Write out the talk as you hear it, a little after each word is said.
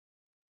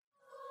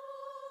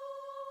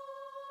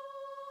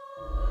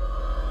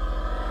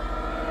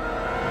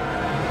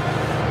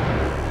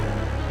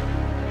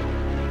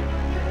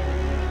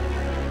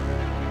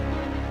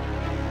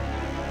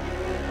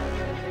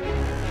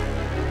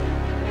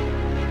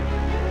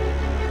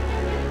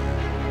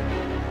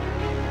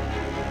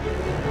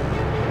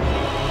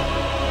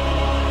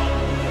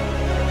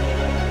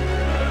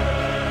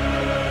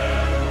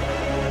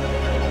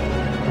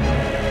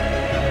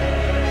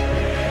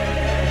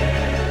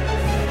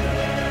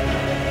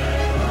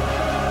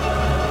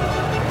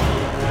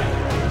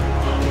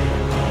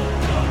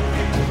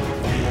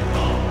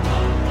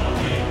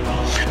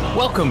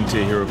Welcome to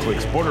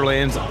HeroClix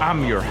Borderlands.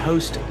 I'm your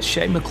host,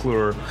 Shay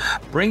McClure,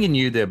 bringing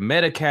you the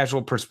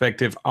meta-casual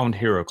perspective on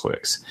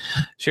HeroClix,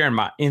 sharing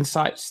my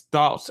insights,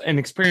 thoughts, and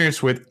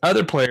experience with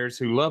other players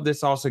who love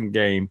this awesome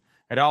game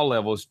at all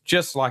levels,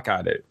 just like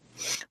I do.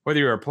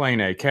 Whether you are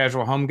playing a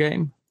casual home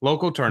game,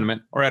 local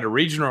tournament, or at a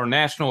regional or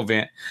national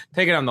event,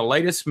 taking on the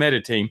latest meta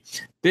team,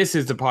 this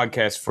is the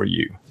podcast for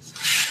you.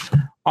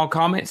 All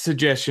comments,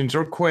 suggestions,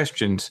 or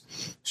questions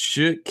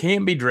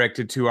can be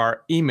directed to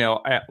our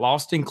email at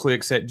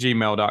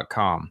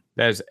lostinclicks@gmail.com.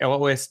 That is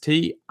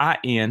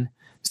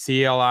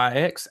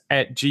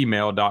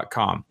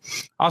LOSTINCLIX@gmail.com.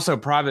 Also,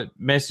 private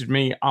message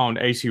me on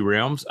AC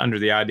Realms under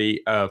the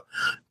ID of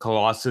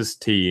Colossus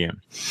TM.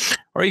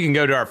 Or you can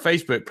go to our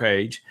Facebook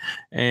page,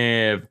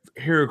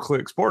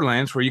 HeroClix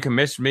Borderlands, where you can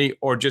message me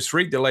or just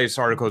read the latest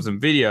articles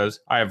and videos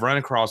I have run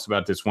across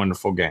about this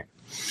wonderful game.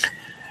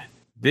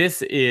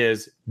 This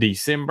is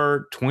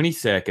December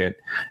 22nd,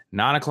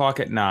 9 o'clock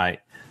at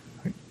night,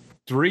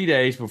 3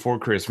 days before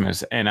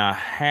Christmas, and I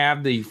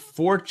have the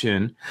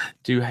fortune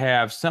to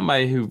have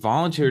somebody who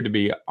volunteered to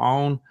be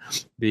on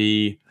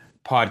the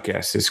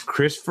podcast. It's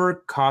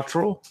Christopher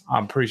Cottrell.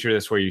 I'm pretty sure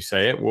that's where you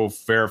say it. We'll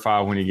verify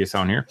when he gets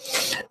on here.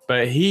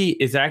 But he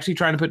is actually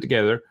trying to put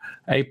together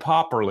a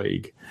Pauper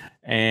League.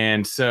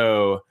 And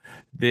so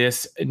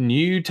this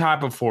new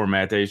type of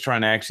format that he's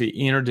trying to actually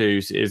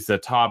introduce is the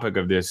topic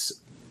of this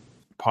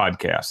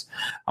podcast.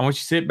 I want you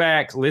to sit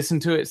back,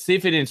 listen to it, see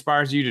if it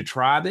inspires you to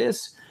try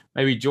this.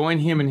 Maybe join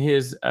him in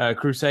his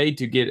crusade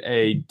to get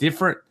a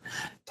different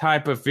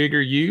type of figure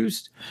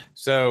used.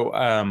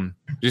 So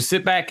just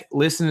sit back,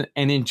 listen,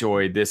 and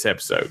enjoy this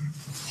episode.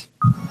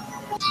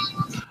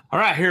 All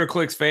right,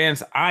 HeroClix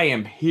fans, I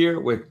am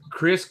here with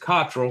Chris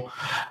Cottrell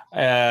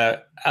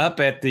up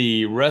at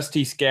the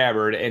Rusty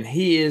Scabbard, and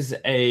he is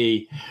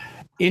a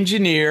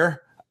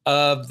engineer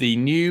of the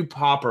new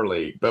Pauper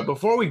League. But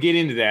before we get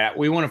into that,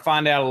 we want to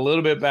find out a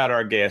little bit about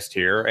our guest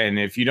here. And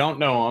if you don't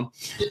know him,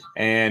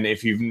 and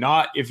if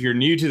you're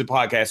new to the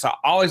podcast, I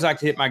always like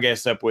to hit my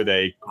guests up with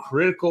a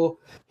critical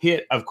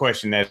hit of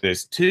question. That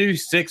is 2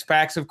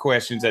 6-packs of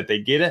questions that they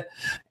get to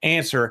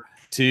answer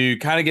to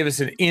kind of give us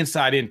an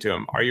insight into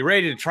them. Are you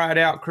ready to try it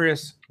out,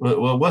 Chris?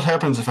 Well, what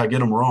happens if I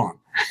get them wrong?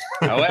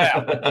 Oh,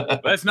 well,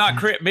 let's not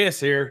crit miss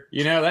here.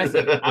 You know, that's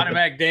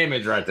automatic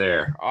damage right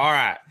there. All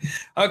right.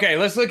 Okay,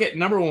 let's look at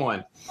number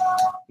 1.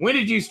 When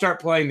did you start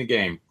playing the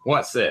game?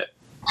 What set?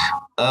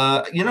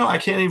 I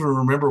can't even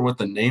remember what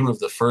the name of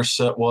the first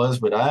set was,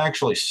 but I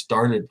actually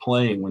started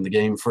playing when the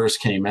game first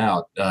came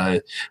out.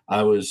 I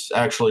was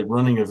actually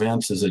running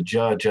events as a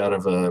judge out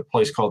of a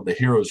place called the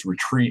Heroes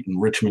Retreat in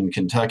Richmond,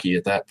 Kentucky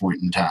at that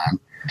point in time.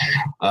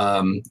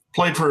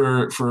 Played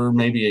for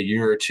maybe a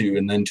year or two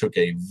and then took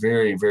a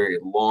very, very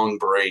long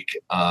break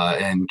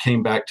and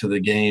came back to the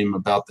game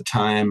about the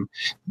time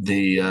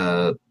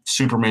the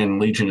Superman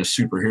Legion of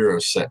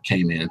Superheroes set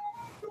came in.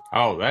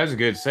 Oh, that's a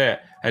good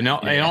set. And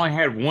it only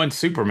had one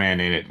Superman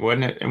in it,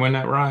 wasn't it? Wasn't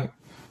that right?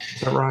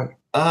 Is that right?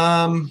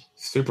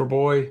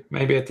 Superboy,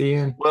 maybe at the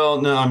end. Well,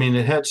 no, I mean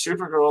it had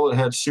Supergirl, it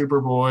had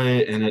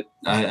Superboy, and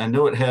I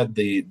know it had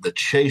the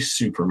Chase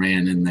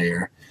Superman in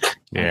there.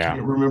 Yeah. I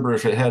can't remember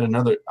if it had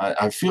another.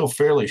 I feel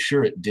fairly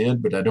sure it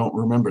did, but I don't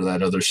remember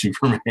that other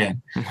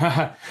Superman.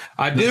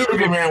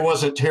 Superman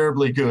wasn't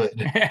terribly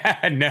good.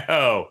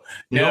 No.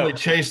 The only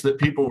Chase that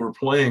people were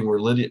playing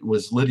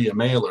was Lydia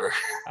Mailer.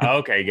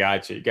 Okay,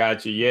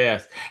 gotcha.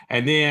 Yes.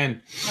 And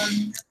then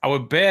I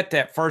would bet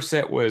that first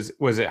set was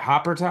it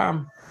Hopper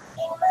Time?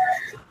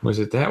 Was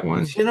it that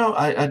one?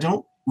 I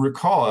don't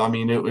recall. I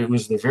mean, it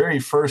was the very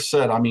first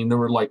set. I mean, there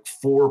were like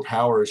 4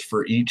 powers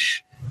for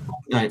each.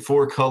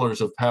 4 colors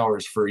of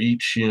powers for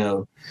each,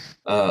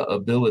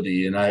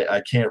 ability, and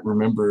I can't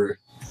remember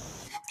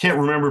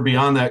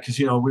beyond that because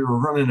we were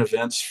running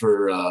events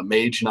for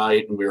Mage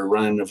Knight and we were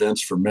running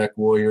events for Mech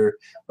Warrior.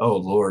 Oh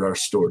Lord, our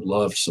store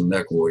loved some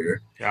Mech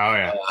Warrior. Oh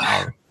yeah.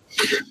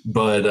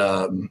 But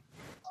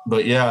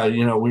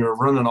yeah, we were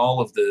running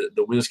all of the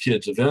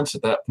WizKids events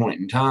at that point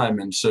in time,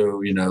 and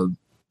so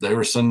they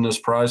were sending us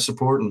prize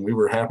support, and we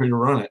were happy to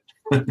run it.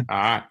 All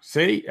right.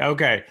 See?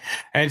 Okay.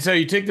 And so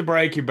you took the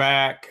break, you're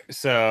back.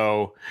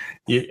 So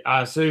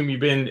I assume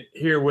you've been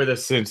here with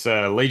us since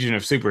Legion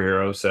of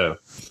Superheroes. So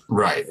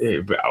right.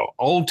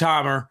 Old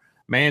timer,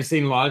 man,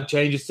 seen a lot of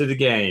changes to the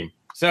game.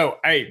 So,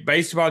 hey,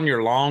 based upon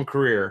your long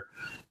career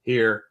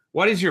here,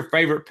 what is your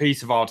favorite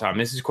piece of all time?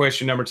 This is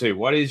question number 2.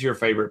 What is your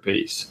favorite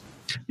piece?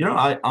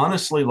 I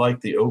honestly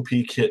like the OP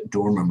kit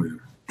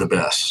Dormammu the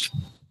best.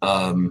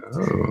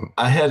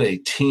 I had a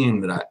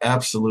team that I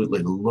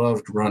absolutely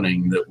loved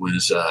running that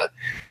was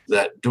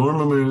that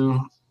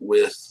Dormammu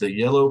with the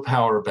yellow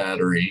power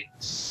battery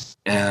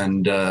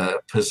and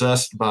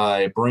possessed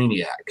by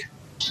Brainiac.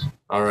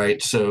 All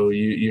right, so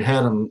you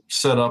had him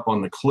set up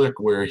on the click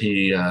where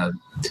he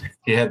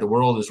had the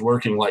world is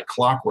working like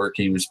clockwork.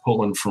 He was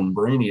pulling from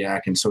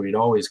Brainiac, and so he'd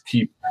always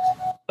keep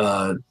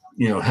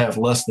have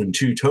less than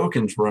 2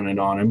 tokens running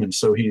on him, and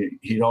so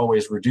he'd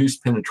always reduce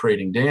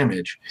penetrating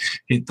damage.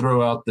 He'd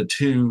throw out the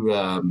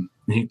 2.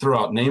 He'd throw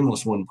out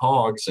Nameless One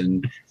Pogs,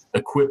 and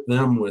equip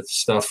them with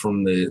stuff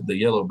from the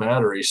yellow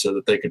battery so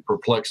that they could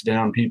perplex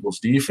down people's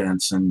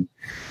defense and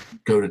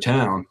go to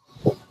town.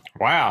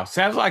 Wow.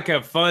 Sounds like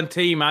a fun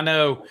team. I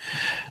know,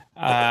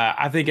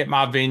 I think at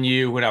my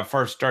venue, when I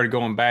first started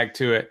going back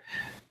to it,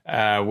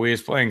 we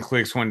was playing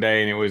Clicks one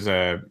day, and it was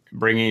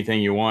bring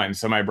anything you want, and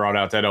somebody brought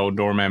out that old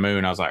Dormammu,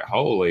 and I was like,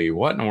 holy,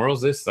 what in the world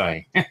is this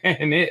thing?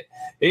 And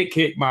it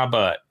kicked my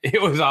butt.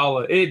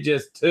 It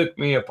just took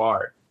me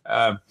apart.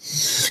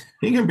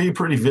 He can be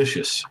pretty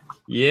vicious.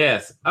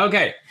 Yes.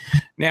 Okay.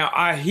 Now,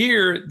 I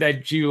hear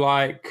that you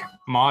like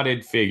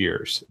modded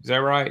figures. Is that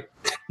right?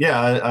 Yeah,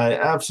 I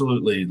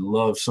absolutely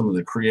love some of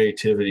the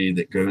creativity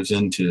that goes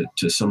into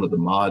some of the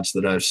mods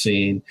that I've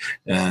seen.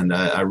 And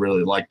I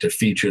really like to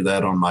feature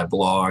that on my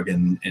blog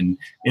and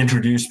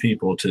introduce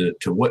people to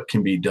what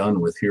can be done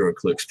with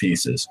HeroClix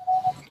pieces.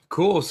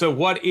 Cool. So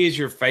what is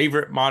your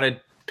favorite modded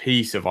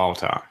piece of all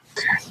time?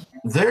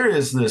 There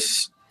is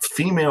this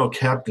female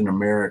Captain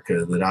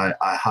America that I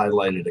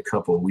highlighted a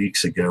couple of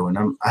weeks ago, and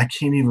I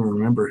can't even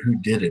remember who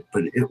did it,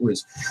 but it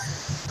was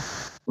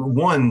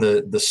one,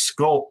 the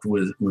sculpt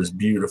was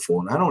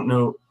beautiful, and I don't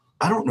know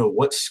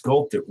what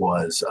sculpt it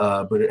was,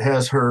 but it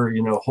has her,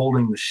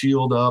 holding the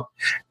shield up,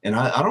 and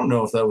I don't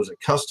know if that was a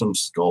custom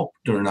sculpt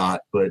or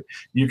not, but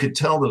you could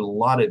tell that a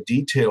lot of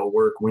detail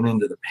work went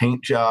into the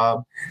paint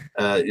job.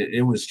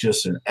 It was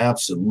just an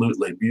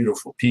absolutely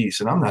beautiful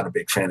piece, and I'm not a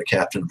big fan of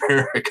Captain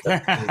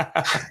America.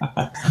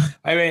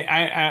 I mean,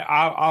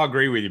 I'll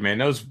agree with you, man.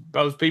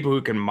 Those people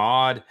who can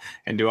mod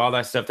and do all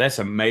that stuff, that's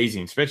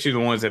amazing, especially the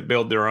ones that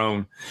build their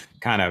own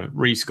kind of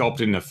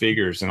resculpting the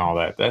figures and all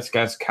that. That's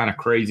kind of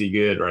crazy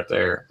good right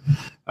there.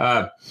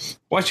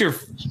 What's your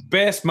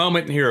best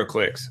moment in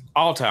HeroClix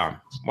all time?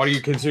 What do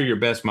you consider your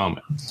best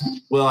moment?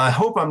 Well, I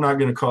hope I'm not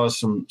going to cause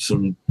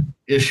some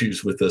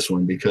issues with this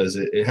one, because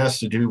it has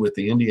to do with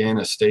the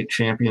Indiana State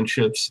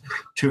Championships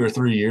 2 or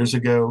 3 years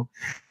ago.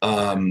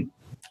 I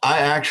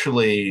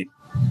actually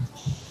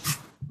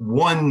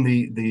won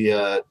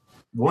the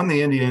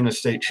Indiana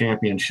State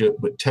Championship,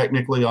 but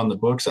technically on the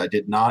books I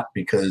did not,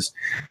 because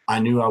I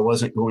knew I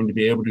wasn't going to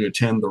be able to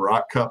attend the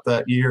Rock Cup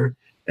that year.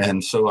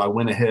 And so I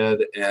went ahead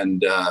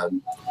and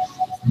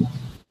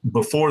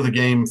before the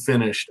game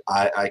finished,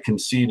 I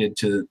conceded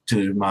to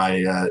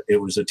my it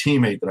was a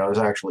teammate that I was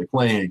actually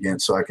playing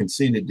against, so I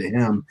conceded to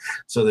him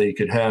so that he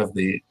could have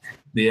the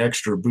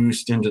extra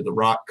boost into the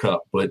Rock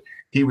Cup. But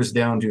he was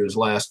down to his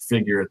last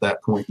figure at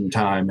that point in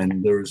time,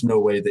 and there was no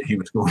way that he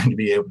was going to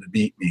be able to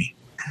beat me.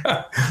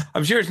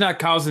 I'm sure it's not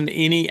causing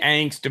any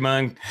angst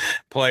among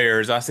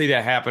players. I see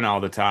that happen all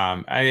the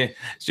time.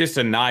 It's just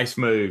a nice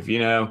move,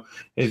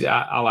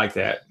 I like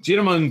that.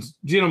 Gentlemen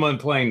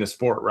playing the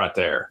sport right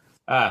there.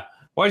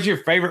 What is your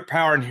favorite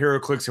power in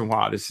HeroClix and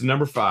why? This is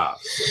number 5.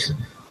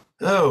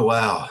 Oh,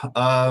 wow.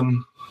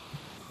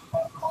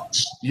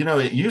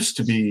 It used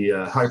to be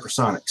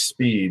hypersonic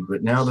speed,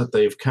 but now that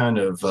they've kind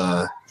of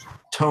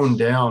tone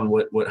down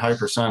what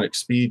hypersonic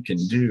speed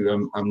can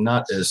do, I'm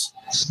not as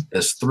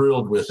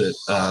thrilled with it.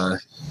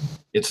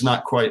 It's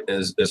not quite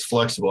as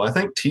flexible. I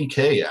think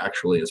TK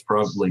actually is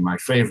probably my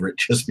favorite,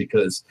 just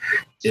because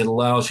it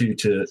allows you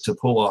to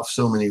pull off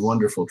so many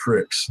wonderful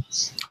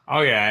tricks.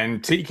 Oh yeah,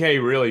 and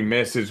TK really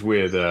messes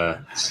with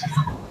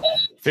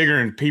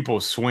figuring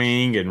people's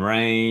swing and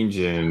range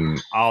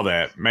and all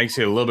that. Makes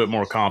it a little bit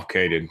more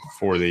complicated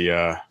for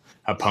the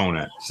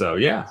opponent. So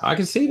yeah, I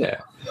can see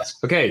that.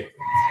 Okay,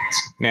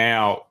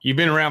 now you've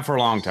been around for a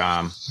long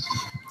time.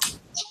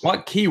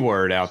 What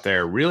keyword out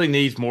there really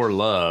needs more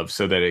love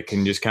so that it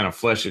can just kind of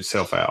flesh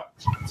itself out?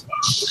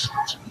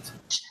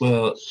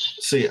 Well,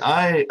 see,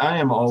 I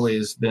am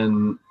always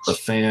been a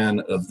fan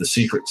of the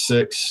Secret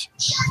Six.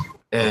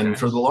 And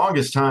for the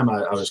longest time,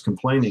 I was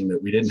complaining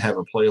that we didn't have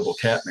a playable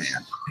Catman,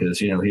 because,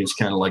 he was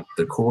kind of like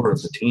the core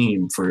of the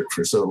team for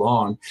so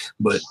long.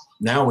 But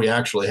now we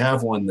actually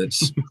have one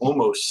that's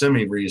almost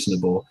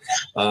semi-reasonable.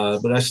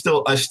 But I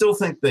still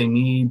think they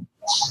need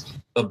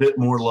a bit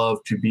more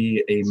love to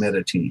be a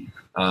meta team.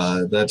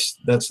 That's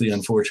the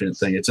unfortunate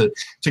thing. It's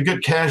a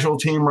good casual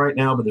team right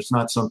now, but it's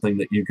not something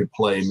that you could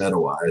play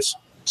meta-wise.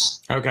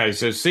 Okay,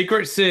 so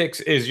Secret Six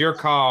is your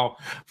call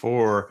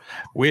for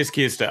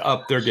WizKids to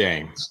up their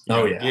game.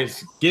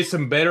 Get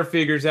some better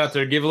figures out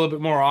there, give a little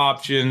bit more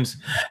options,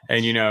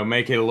 and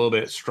make it a little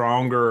bit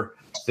stronger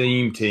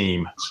theme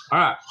team. All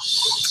right.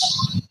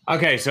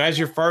 Okay, so as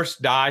your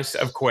first dice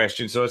of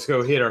questions, so let's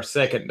go hit our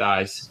second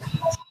dice.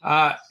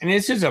 And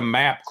this is a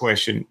map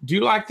question. Do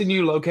you like the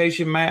new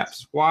location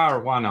maps? Why or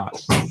why not?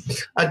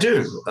 I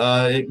do.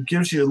 It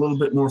gives you a little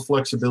bit more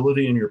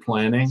flexibility in your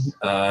planning.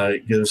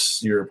 It gives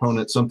your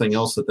opponent something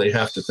else that they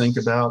have to think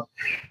about.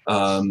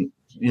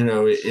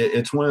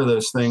 It's one of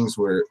those things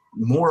where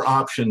more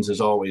options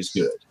is always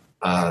good.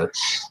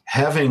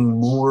 Having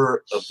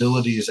more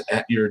abilities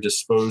at your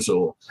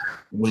disposal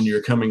when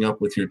you're coming up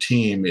with your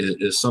team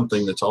is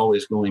something that's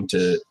always going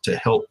to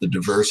help the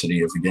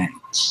diversity of the game.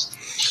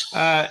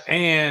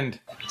 And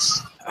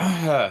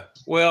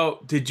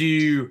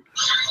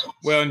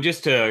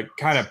just to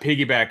kind of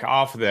piggyback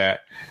off of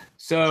that,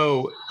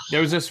 So there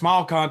was a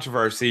small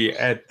controversy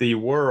at the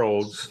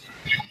Worlds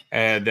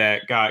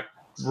that got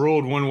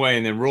ruled one way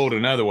and then ruled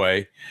another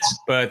way.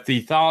 But the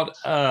thought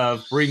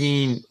of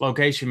bringing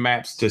location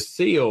maps to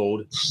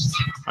sealed,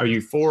 are you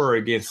for or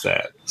against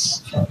that?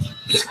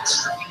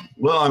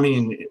 Well, I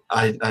mean,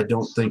 I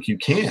don't think you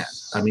can.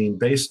 I mean,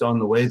 based on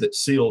the way that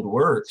sealed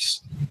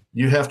works,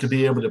 you have to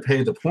be able to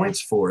pay the points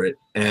for it,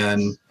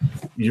 and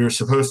you're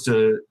supposed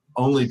to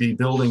only be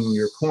building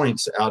your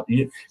points out.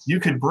 You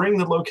could bring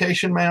the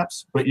location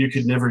maps, but you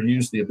could never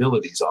use the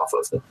abilities off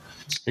of them.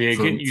 Yeah,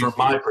 from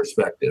my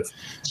perspective.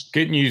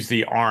 Couldn't use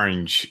the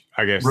orange,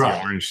 I guess, right.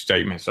 The orange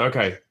statements.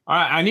 Okay.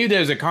 I knew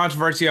there was a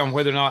controversy on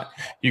whether or not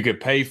you could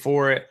pay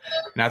for it.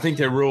 And I think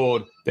they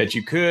ruled that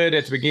you could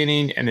at the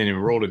beginning and then it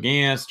ruled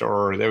against,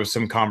 or there was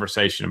some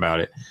conversation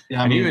about it.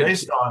 Yeah, I mean,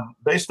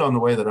 based on the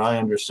way that I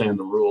understand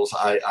the rules,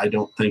 I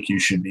don't think you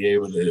should be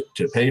able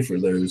to pay for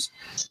those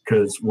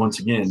because, once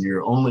again,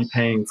 you're only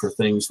paying for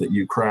things that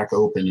you crack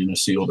open in a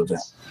sealed event.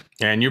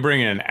 And you're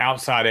bringing an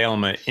outside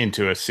element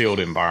into a sealed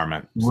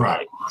environment.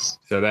 Right.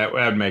 So that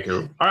would make it.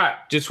 All right.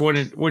 Just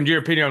wanted your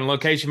opinion on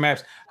location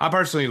maps. I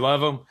personally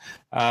love them.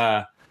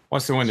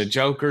 What's the one? The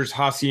Joker's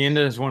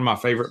Hacienda is one of my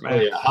favorite maps.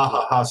 Oh,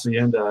 yeah.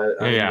 Hacienda.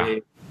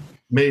 I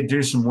may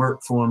do some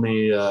work for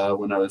me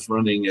when I was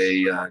running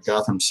a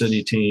Gotham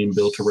City team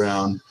built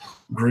around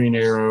Green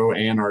Arrow,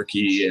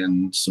 Anarchy,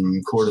 and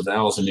some Court of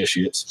Owls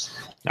initiates.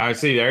 I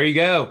see. There you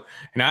go.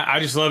 And I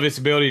just love its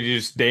ability to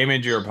just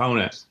damage your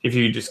opponent if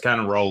you just kind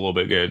of roll a little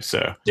bit good.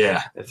 So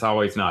yeah, it's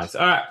always nice.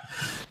 All right.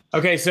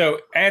 Okay. So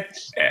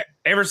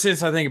ever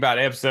since I think about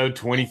episode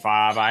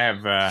 25, I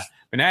have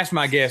been asked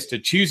my guests to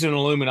choose an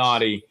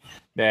Illuminati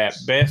that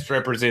best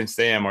represents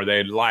them or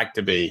they'd like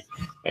to be.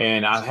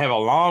 And I have a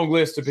long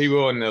list of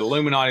people in the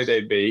Illuminati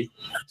they'd be.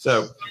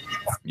 So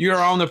you're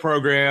on the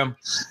program.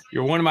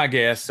 You're one of my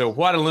guests. So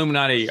what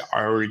Illuminati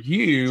are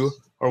you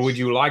or would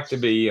you like to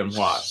be and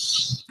why?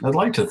 I'd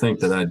like to think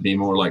that I'd be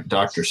more like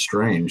Doctor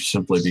Strange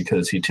simply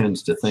because he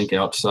tends to think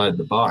outside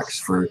the box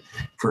for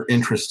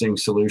interesting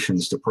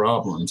solutions to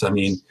problems. I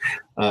mean,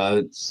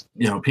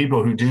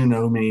 people who do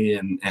know me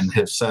and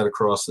have sat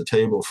across the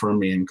table from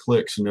me in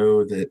cliques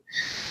know that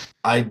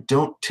I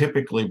don't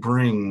typically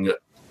bring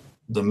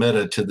the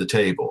meta to the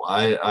table.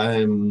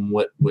 I'm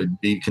what would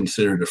be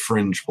considered a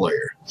fringe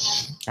player.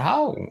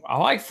 Oh, I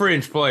like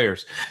fringe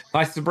players.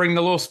 Likes to bring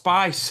the little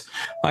spice.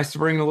 Likes to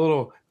bring a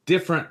little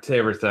different to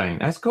everything.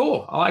 That's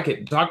cool. I like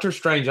it. Doctor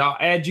Strange, I'll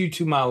add you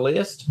to my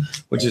list,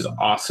 which is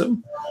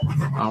awesome.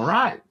 All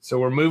right. So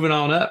we're moving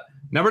on up.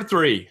 Number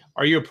 3,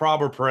 are you a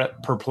prob or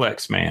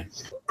perplex man?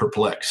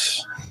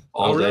 Perplex.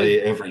 All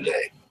day, every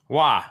day.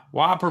 Why?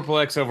 Why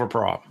perplex over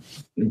prob?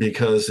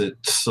 Because it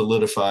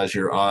solidifies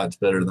your odds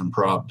better than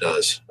prob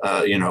does.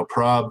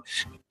 Prob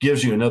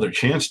gives you another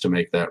chance to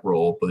make that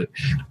roll, but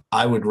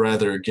I would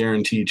rather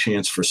guarantee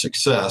chance for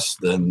success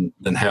than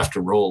have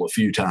to roll a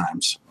few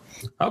times.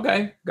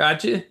 Okay,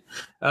 gotcha.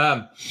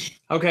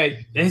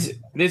 Okay, this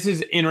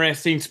is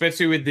interesting,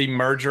 especially with the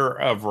merger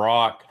of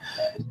Rock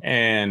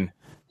and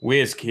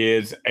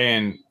WizKids,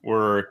 and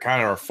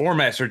our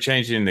formats are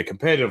changing in the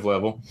competitive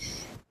level.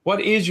 What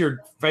is your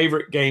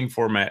favorite game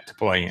format to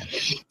play in?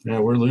 Yeah,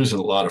 we're losing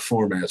a lot of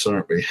formats,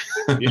 aren't we?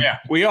 Yeah,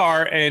 we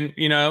are. And,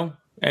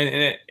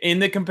 and in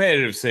the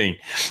competitive scene,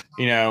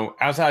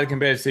 outside the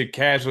competitive scene,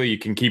 casually, you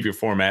can keep your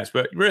formats.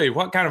 But really,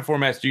 what kind of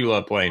formats do you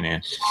love playing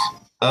in?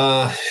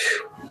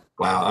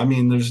 Wow. I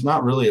mean, there's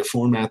not really a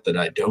format that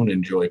I don't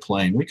enjoy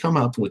playing. We come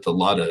up with a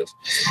lot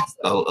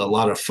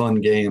of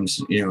fun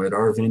games. At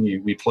our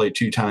venue, we play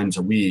 2 times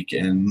a week,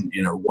 and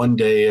one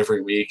day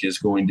every week is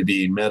going to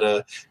be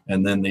meta,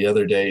 and then the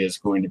other day is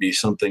going to be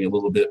something a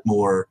little bit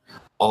more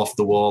off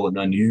the wall and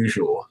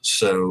unusual.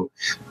 So,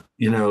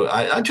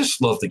 I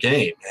just love the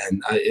game,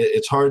 and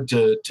it's hard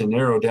to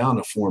narrow down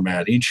a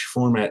format. Each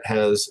format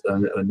has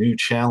a new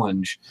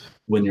challenge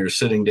when you're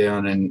sitting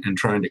down and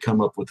trying to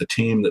come up with a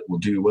team that will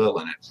do well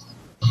in it.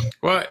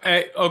 Well,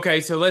 okay,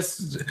 so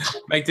let's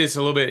make this a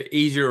little bit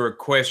easier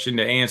question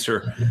to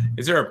answer.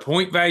 Is there a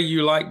point value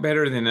you like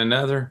better than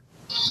another?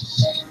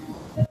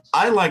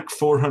 I like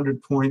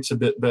 400 points a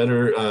bit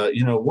better.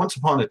 Once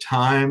upon a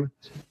time,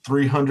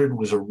 300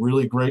 was a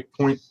really great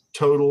point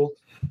total.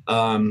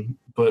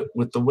 But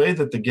with the way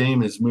that the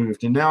game has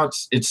moved, and now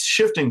it's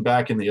shifting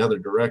back in the other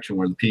direction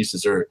where the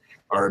pieces are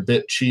a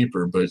bit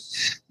cheaper. But,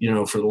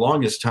 for the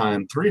longest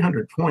time,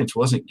 300 points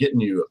wasn't getting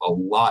you a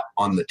lot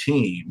on the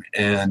team.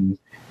 And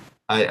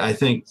I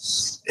think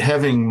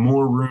having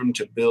more room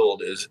to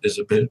build is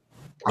a bit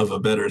of a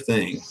better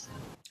thing.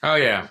 Oh,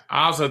 yeah.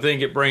 I also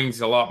think it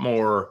brings a lot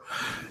more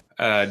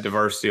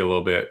diversity a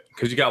little bit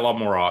because you got a lot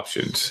more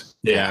options.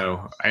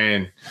 Yeah.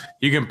 And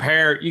you can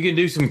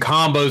do some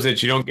combos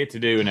that you don't get to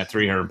do in a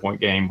 300-point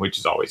game, which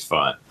is always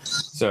fun.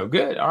 So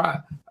good. All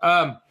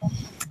right.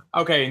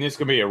 Okay. And this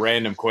could be a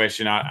random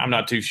question. I'm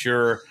not too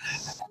sure.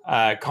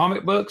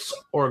 Comic books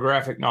or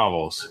graphic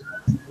novels?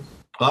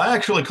 I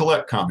actually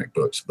collect comic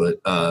books, but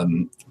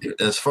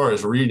as far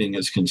as reading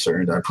is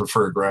concerned, I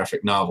prefer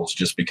graphic novels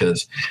just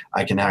because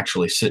I can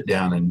actually sit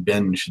down and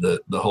binge the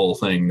whole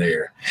thing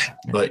there.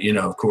 But,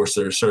 of course,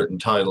 there are certain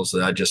titles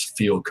that I just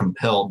feel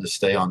compelled to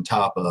stay on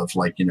top of.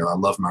 Like, I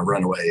love my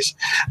Runaways.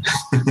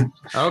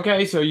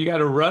 Okay, so you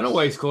got a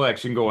Runaways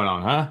collection going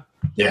on, huh?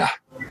 Yeah.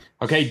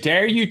 Okay,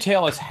 dare you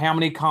tell us how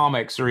many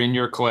comics are in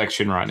your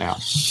collection right now?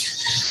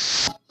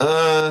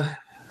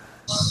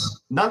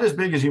 Not as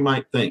big as you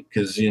might think,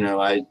 because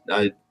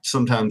I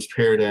sometimes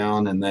pare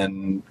down and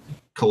then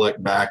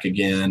collect back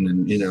again,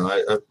 and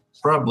I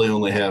probably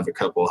only have a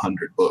couple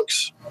hundred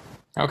books.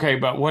 Okay,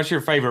 but what's your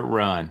favorite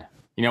run?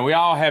 We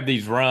all have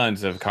these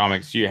runs of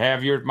comics. You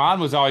have yours. Mine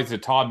was always the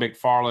Todd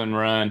McFarlane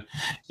run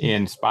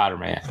in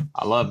Spider-Man.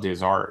 I loved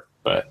his art,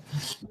 but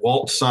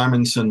Walt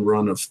Simonson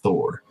run of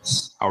Thor.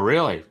 Oh,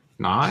 really?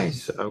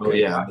 Nice. Okay. Oh,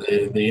 yeah.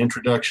 The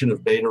introduction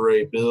of Beta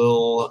Ray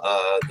Bill,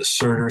 the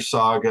Surtur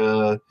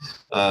saga,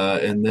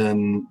 and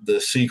then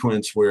the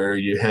sequence where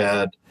you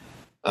had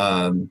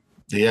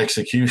the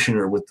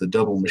Executioner with the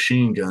double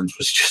machine guns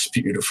was just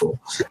beautiful.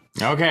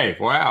 Okay.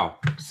 Wow.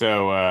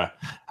 So I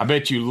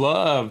bet you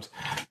loved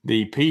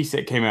the piece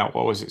that came out.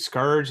 What was it?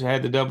 Scourge that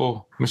had the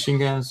double machine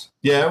guns?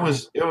 Yeah, it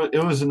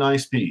was a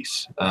nice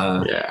piece.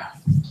 Yeah.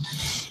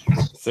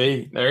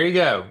 See, there you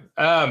go.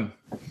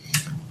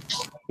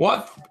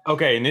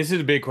 Okay, and this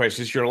is a big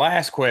question. It's your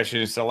last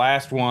question. It's the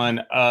last one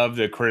of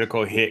the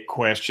critical hit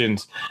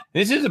questions.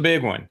 This is a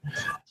big one.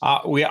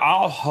 We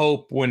all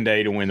hope one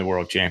day to win the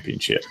world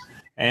championship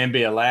and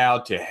be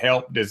allowed to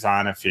help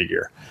design a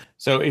figure.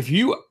 So if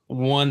you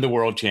won the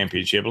world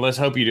championship, let's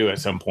hope you do at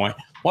some point,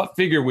 what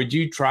figure would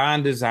you try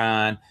and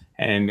design,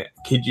 and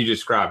could you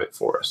describe it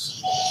for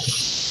us?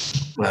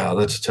 Wow,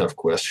 that's a tough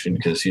question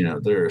because,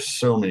 there are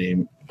so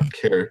many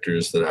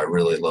characters that I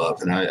really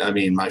love. And I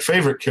mean, my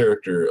favorite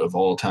character of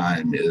all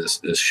time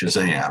is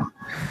Shazam.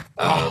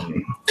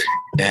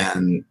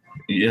 And,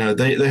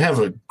 they have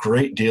a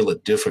great deal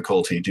of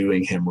difficulty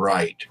doing him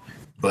right,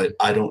 but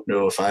I don't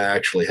know if I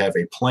actually have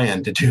a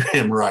plan to do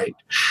him right.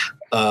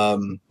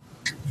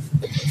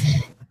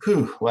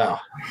 Wow.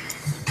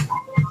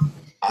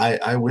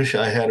 I wish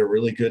I had a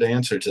really good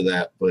answer to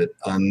that, but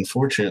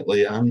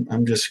unfortunately,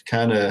 I'm just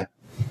kind of,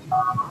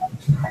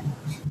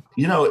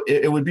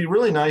 it would be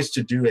really nice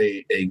to do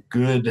a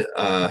good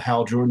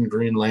Hal Jordan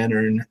Green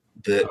Lantern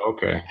that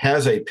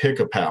has a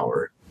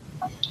pick-a-power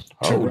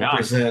to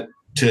represent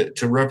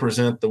to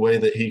represent the way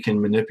that he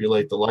can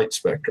manipulate the light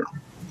spectrum.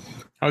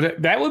 Oh,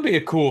 that would be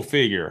a cool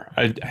figure.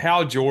 A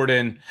Hal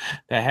Jordan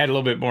that had a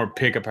little bit more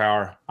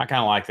pick-a-power. I kind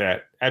of like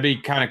that. That'd be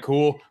kind of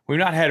cool. We've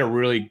not had a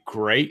really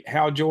great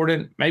Hal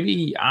Jordan.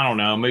 Maybe, I don't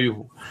know, maybe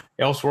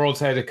Elseworlds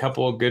had a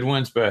couple of good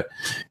ones, but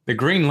the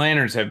Green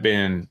Lanterns have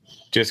been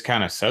just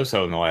kind of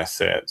so-so in the last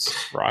sets,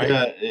 right?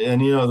 Yeah,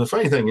 and the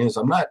funny thing is,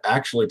 I'm not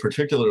actually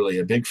particularly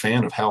a big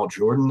fan of Hal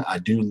Jordan. I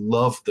do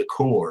love the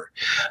core,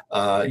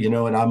 and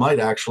I might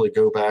actually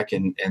go back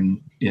and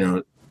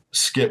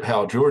skip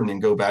Hal Jordan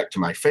and go back to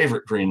my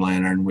favorite Green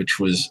Lantern, which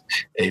was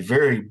a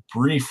very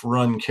brief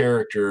run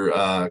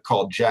character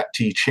called Jack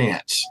T.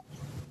 Chance.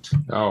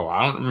 Oh,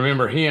 I don't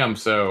remember him.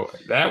 So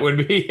that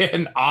would be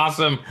an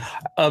awesome,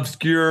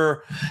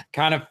 obscure,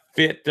 kind of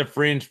fit the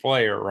fringe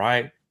player,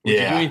 right? Would you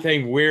do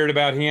anything weird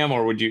about him,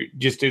 or would you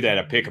just do that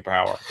a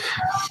pick-a-power?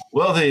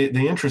 Well,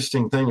 the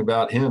interesting thing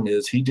about him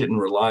is he didn't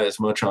rely as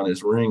much on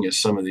his ring as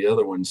some of the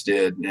other ones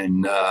did,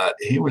 and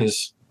he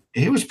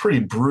was pretty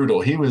brutal.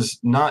 He was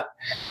not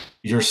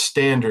your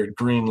standard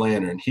Green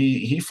Lantern.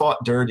 He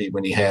fought dirty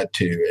when he had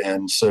to,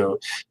 and so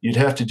you'd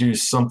have to do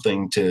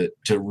something to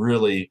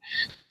really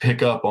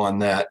pick up on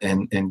that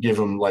and give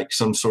him like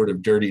some sort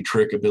of dirty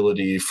trick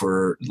ability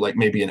for like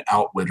maybe an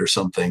outwit or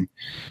something.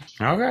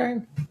 Okay.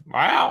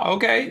 Wow.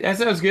 Okay. That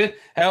sounds good.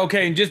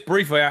 Okay. And just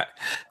briefly,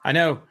 I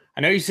know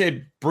you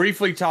said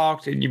briefly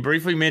talked and you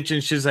briefly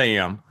mentioned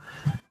Shazam.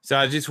 So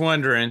I was just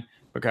wondering,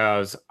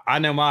 because I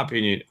know my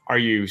opinion, are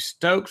you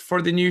stoked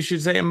for the new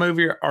Shazam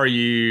movie, or are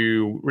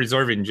you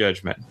reserving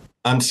judgment?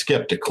 I'm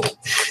skeptical.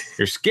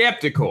 You're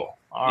skeptical.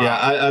 All yeah.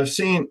 right. I've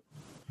seen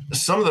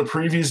some of the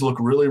previews look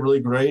really, really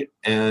great.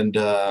 And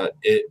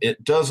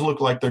it does look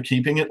like they're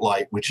keeping it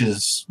light, which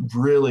is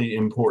really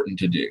important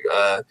to do.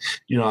 I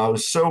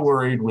was so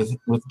worried with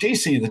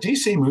DC. The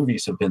DC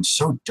movies have been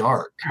so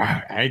dark.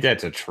 I think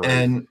that's a truth.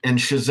 And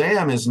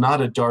Shazam is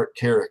not a dark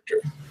character.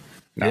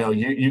 No.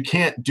 You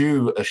can't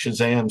do a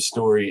Shazam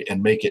story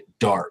and make it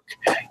dark.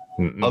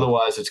 Mm-mm.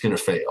 Otherwise, it's going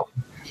to fail.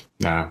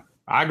 No,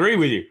 I agree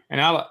with you.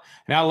 And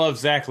I love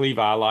Zach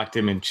Levi. I liked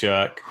him in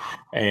Chuck,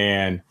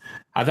 and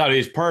I thought he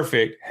was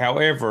perfect.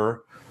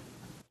 However,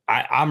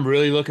 I'm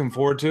really looking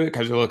forward to it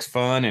because it looks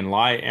fun and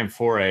light. And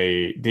for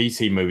a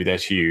DC movie,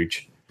 that's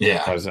huge. Yeah.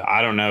 Because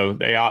I don't know,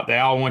 they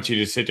all want you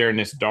to sit there in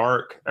this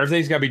dark.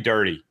 Everything's got to be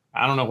dirty.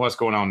 I don't know what's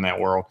going on in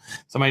that world.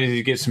 Somebody needs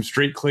to get some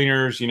street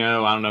cleaners, clean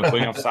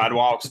off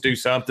sidewalks, do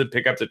something,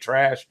 pick up the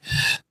trash.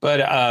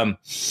 But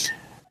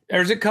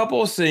there's a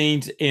couple of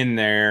scenes in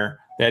there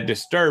that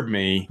disturb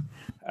me.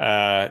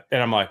 And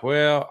I'm like,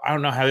 well, I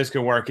don't know how this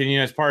could work. And,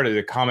 it's part of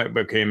the comic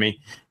book in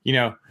me,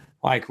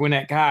 like when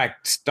that guy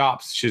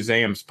stops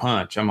Shazam's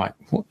punch, I'm like,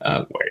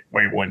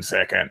 wait 1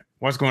 second.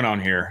 What's going on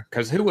here?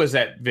 Because who was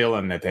that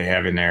villain that they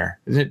have in there?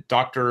 Is it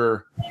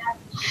Dr.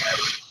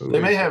 They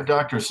may have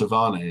Dr.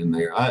 Savannah in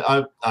there.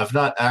 I've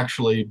not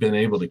actually been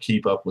able to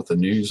keep up with the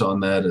news on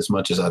that as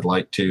much as I'd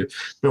like to.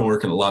 Been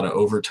working a lot of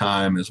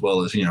overtime as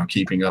well as,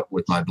 keeping up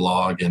with my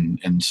blog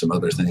and some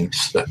other things.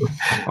 So.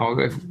 Oh,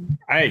 good.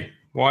 Hey,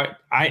 what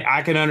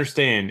I can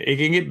understand. It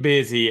can get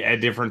busy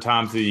at different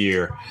times of the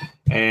year.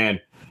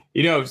 And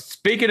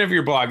speaking of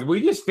your blog,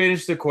 we just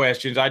finished the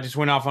questions. I just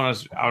went off on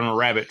a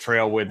rabbit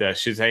trail with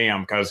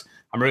Shazam because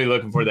I'm really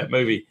looking for that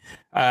movie.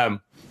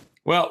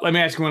 Well, let me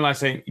ask you one last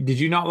thing. Did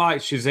you not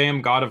like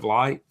Shazam God of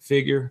Light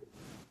figure,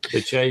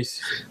 the Chase?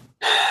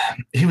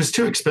 He was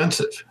too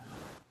expensive.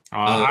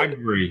 I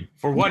agree.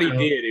 For what he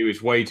did, he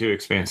was way too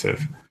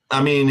expensive.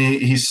 I mean,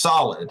 he's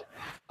solid.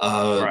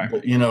 Right.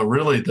 But,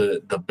 really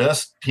the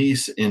best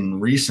piece in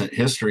recent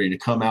history to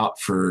come out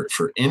for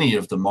any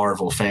of the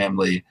Marvel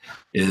family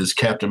is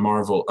Captain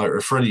Marvel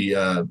or Freddie.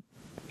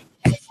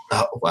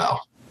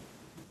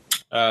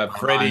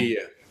 Freddie.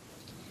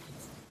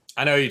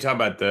 I know you're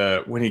talking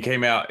about when he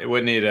came out.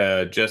 Wasn't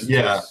it just?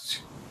 Yeah.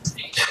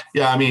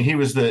 I mean, he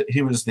was the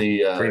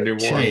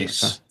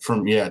Chase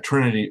from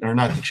Trinity, or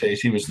not the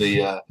Chase. He was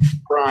the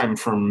Prime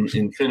from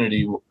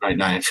Infinity. Right,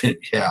 not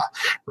Infinity. Yeah,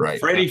 right.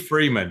 Freddie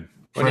Freeman.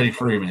 Freddie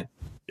Freeman.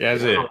 Yeah,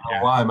 that's it. I don't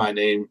know why my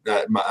name.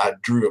 I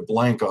drew a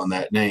blank on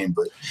that name,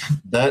 but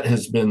that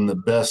has been the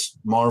best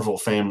Marvel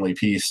family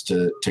piece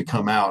to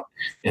come out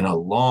in a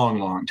long,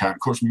 long time. Of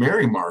course,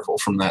 Mary Marvel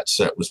from that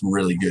set was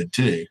really good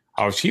too.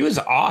 Oh, she was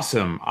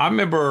awesome. I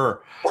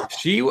remember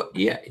she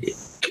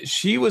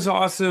was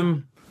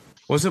awesome.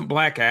 Wasn't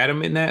Black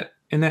Adam in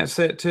that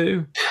set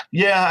too?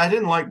 Yeah, I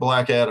didn't like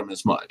Black Adam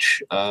as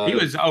much. He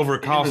was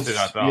overcosted,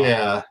 I thought.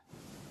 Yeah.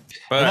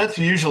 But that's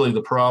usually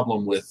the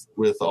problem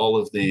with all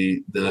of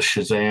the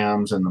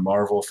Shazams and the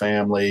Marvel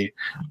family.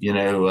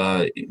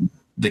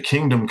 The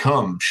Kingdom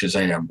Come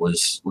Shazam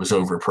was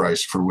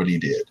overpriced for what he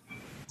did.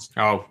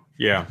 Oh,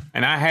 yeah.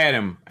 And I had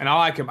him, and I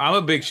like him. I'm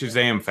a big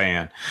Shazam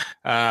fan.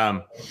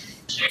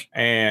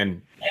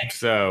 And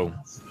so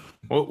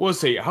we'll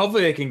see.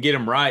 Hopefully they can get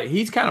him right.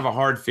 He's kind of a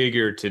hard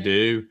figure to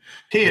do.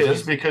 He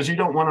is, because you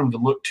don't want him to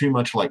look too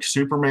much like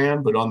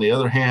Superman. But on the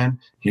other hand,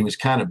 he was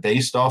kind of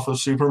based off of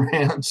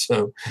Superman.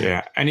 So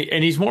yeah, and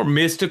he's more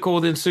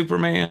mystical than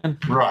Superman.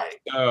 Right.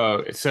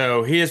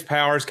 So his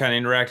powers kind of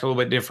interact a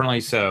little bit differently.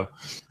 So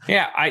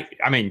yeah,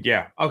 I mean,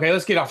 yeah. Okay,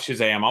 let's get off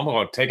Shazam. I'm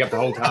going to take up the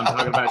whole time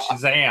talking about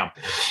Shazam.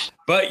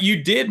 But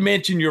you did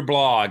mention your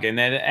blog, and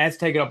that's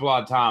taken up a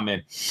lot of time.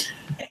 And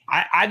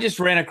I just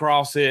ran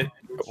across it.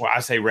 Well, I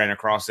say ran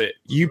across it.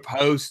 You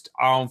post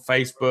on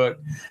Facebook,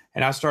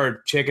 and I started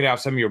checking out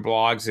some of your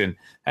blogs, and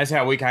that's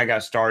how we kind of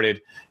got started.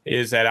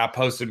 Is that I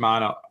posted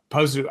mine.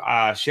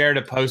 I shared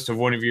a post of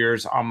one of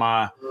yours on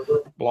my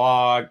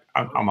blog,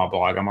 on my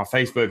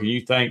Facebook, and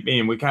you thanked me,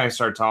 and we kind of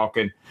started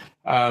talking.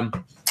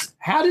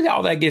 How did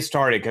all that get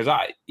started? Because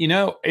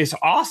it's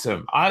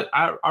awesome.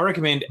 I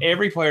recommend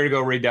every player to go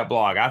read that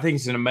blog. I think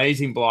it's an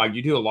amazing blog.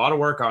 You do a lot of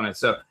work on it.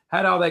 So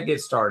how did all that get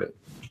started?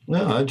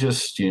 No, I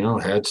just,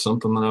 had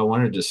something that I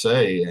wanted to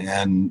say.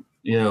 And,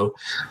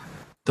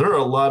 there are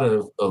a lot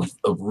of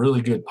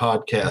really good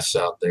podcasts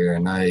out there.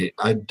 And I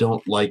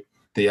don't like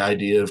the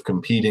idea of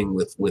competing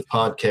with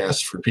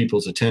podcasts for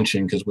people's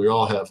attention, because we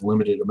all have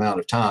limited amount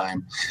of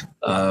time.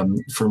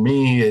 For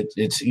me,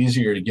 it's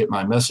easier to get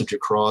my message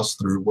across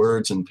through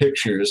words and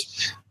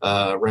pictures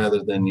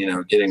rather than,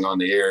 getting on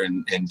the air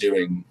and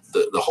doing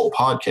the whole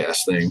podcast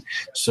thing.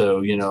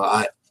 So,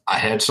 I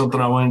had something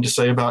I wanted to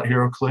say about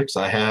HeroClix.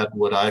 I had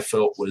what I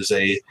felt was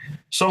a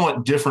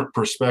somewhat different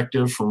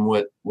perspective from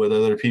what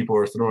other people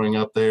are throwing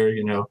up there.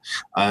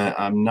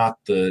 I'm not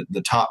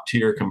the top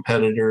tier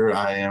competitor.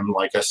 I am,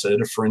 like I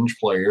said, a fringe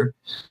player,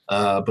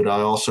 but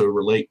I also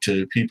relate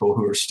to people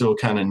who are still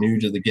kind of new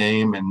to the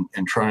game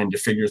and trying to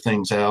figure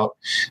things out.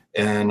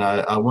 And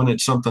I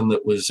wanted something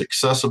that was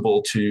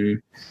accessible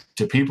to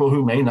people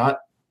who may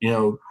not,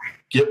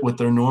 get what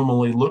they're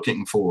normally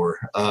looking for.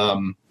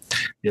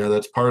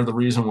 That's part of the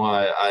reason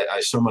why I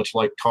so much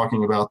like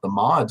talking about the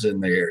mods in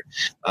there.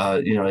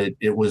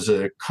 It was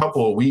a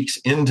couple of weeks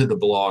into the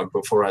blog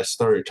before I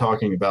started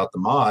talking about the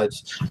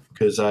mods,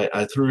 because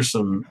I threw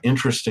some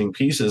interesting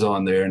pieces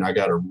on there and I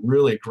got a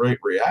really great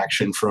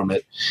reaction from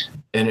it.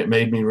 And it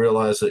made me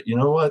realize that,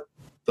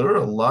 there are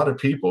a lot of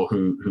people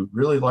who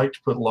really like to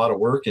put a lot of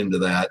work into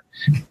that.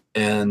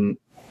 And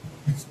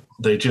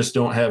they just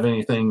don't have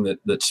anything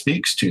that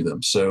speaks to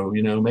them. So,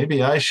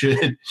 maybe I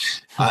should,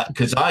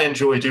 because I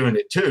enjoy doing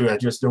it too. I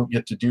just don't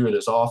get to do it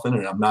as often,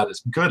 and I'm not as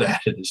good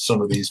at it as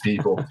some of these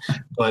people.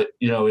 But,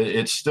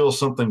 it's still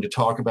something to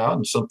talk about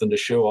and something to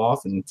show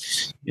off. And,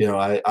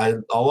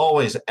 I'll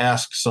always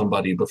ask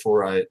somebody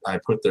before I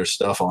put their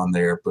stuff on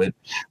there. But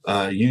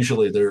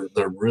usually they're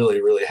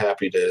really, really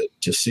happy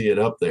to see it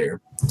up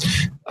there.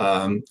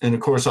 And, of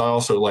course, I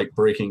also like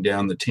breaking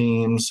down the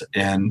teams.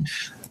 And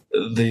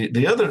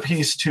the other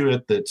piece to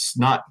it that's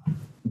not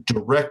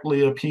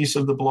directly a piece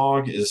of the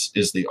blog is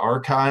the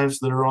archives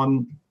that are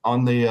on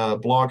the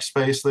blog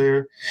space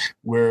there,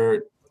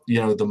 where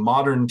the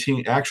modern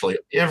team, actually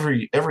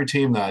every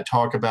team that I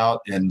talk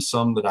about and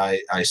some that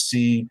I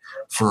see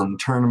from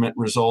tournament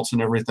results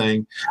and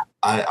everything,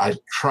 I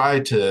try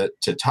to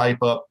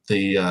type up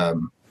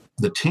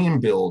the team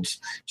builds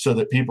so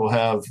that people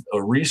have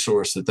a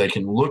resource that they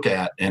can look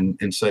at and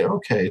say,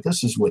 okay,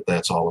 this is what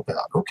that's all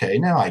about. Okay,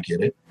 now I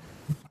get it.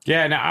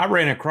 Yeah, now I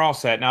ran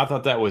across that and I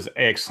thought that was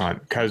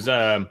excellent because,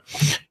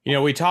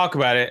 we talk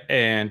about it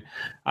and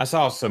I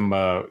saw some,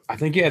 I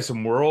think you had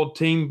some world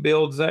team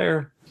builds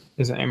there.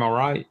 Am I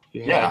right?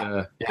 You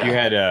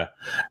had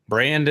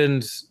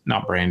Brandon's,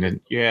 not Brandon,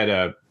 you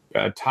had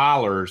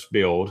Tyler's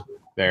build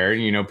there.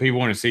 People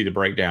want to see the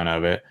breakdown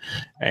of it.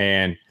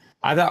 And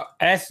I thought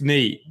that's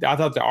neat. I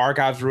thought the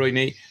archive's really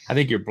neat. I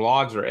think your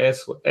blogs are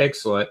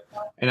excellent.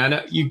 And I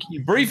know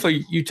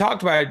you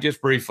talked about it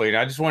just briefly. And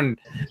I just wanted,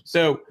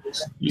 so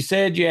you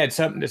said you had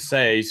something to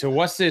say. So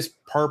what's this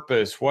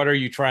purpose? What are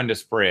you trying to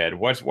spread?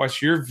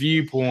 What's your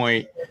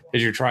viewpoint that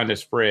you're trying to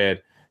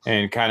spread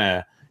and kind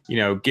of,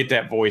 get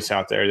that voice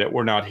out there that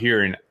we're not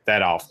hearing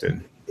that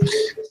often?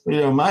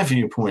 My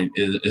viewpoint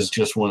is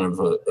just one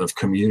of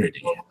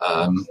community.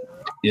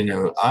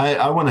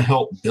 I want to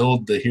help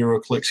build the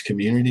HeroClix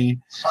community.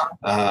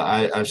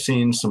 I've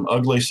seen some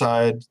ugly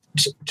side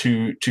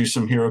to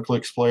some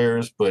HeroClix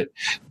players, but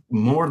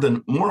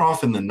more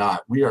often than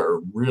not, we are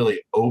a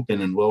really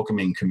open and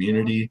welcoming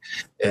community.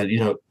 And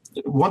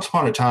once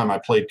upon a time, I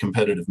played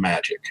competitive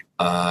Magic,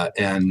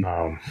 and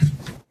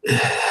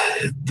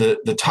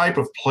the type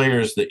of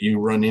players that you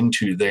run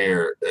into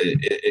there,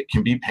 it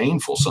can be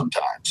painful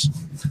sometimes.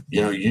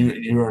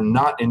 You are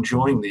not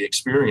enjoying the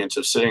experience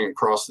of sitting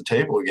across the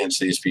table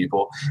against these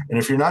people, and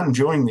if you're not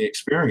enjoying the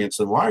experience,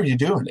 then why are you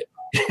doing it?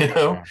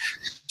 Yeah.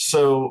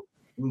 So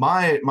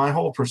my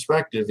whole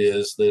perspective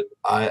is that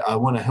I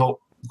want to help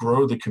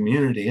grow the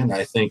community, and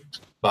I think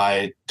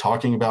by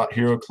talking about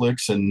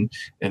HeroClix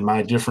and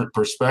my different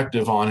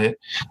perspective on it,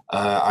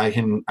 I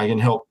can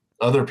help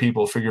other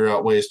people figure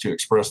out ways to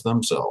express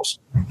themselves.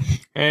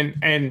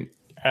 And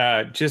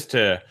just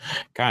to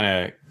kind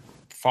of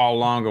follow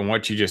along on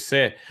what you just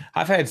said,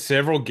 I've had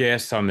several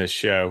guests on this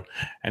show,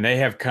 and they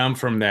have come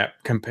from that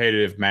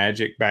competitive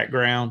Magic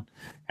background,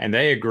 and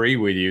they agree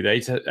with you.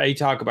 They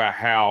talk about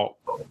how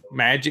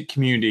Magic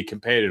community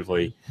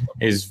competitively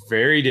is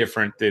very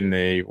different than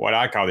what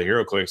I call the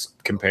HeroClix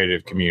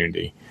competitive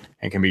community,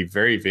 and can be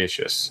very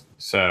vicious.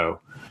 So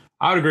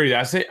I would agree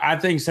with that. I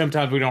think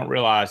sometimes we don't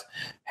realize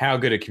how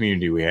good a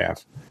community we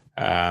have.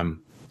 I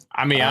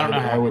don't know.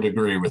 I would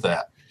agree with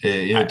that.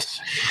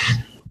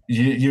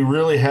 You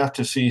really have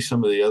to see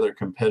some of the other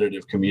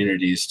competitive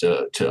communities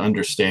to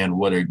understand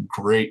what a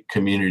great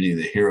community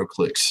the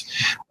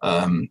HeroClix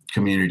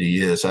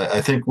community is.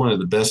 I think one of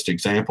the best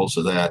examples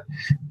of that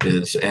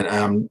is,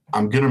 and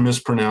I'm going to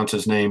mispronounce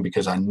his name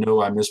because I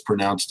know I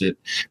mispronounced it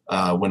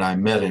when I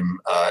met him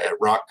at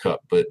Rock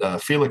Cup, but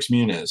Felix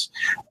Muniz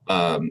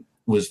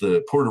was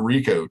the Puerto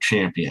Rico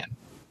champion.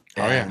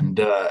 Oh, yeah. And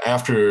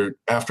after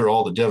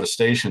all the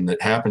devastation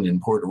that happened in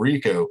Puerto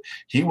Rico,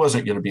 he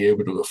wasn't going to be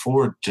able to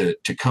afford to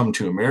come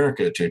to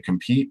America to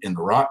compete in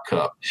the Rock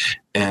Cup.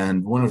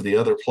 And one of the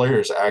other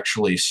players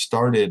actually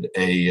started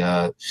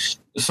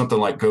something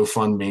like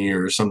GoFundMe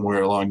or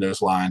somewhere along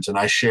those lines. And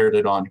I shared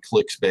it on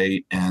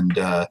ClicksBait, and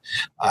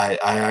I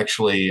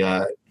actually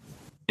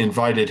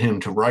invited him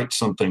to write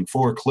something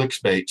for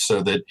ClicksBait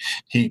so that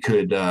he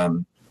could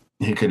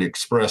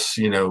express,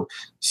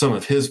 some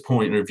of his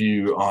point of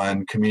view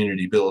on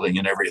community building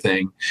and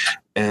everything,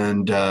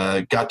 and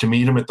got to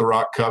meet him at the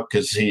Rock Cup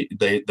because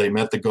they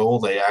met the goal.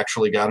 They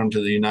actually got him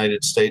to the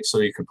United States so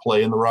he could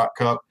play in the Rock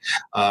Cup.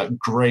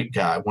 Great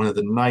guy, one of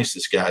the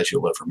nicest guys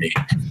you'll ever meet.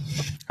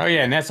 Oh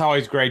yeah, and that's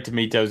always great to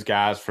meet those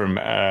guys from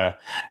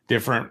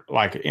different,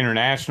 like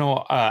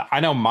international. I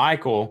know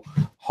Michael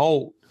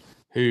Holt,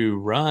 who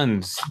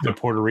runs the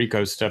Puerto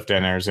Rico stuff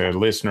down there, is a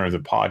listener of the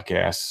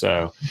podcast.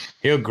 So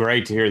he'll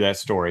great to hear that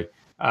story.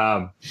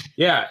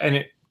 Yeah.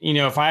 And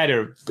if I had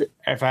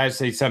to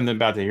say something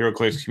about the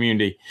HeroClix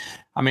community,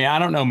 I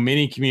don't know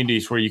many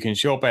communities where you can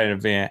show up at an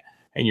event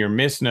and you're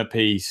missing a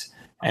piece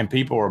and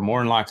people are more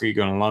than likely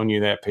going to loan you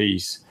that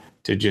piece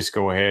to just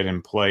go ahead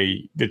and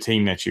play the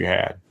team that you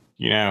had,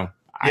 Yeah,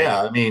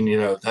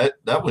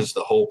 that was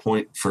the whole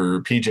point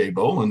for PJ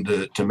Boland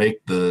to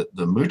make the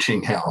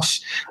mooching house.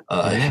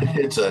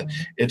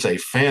 It's a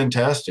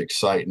fantastic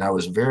site, and I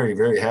was very,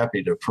 very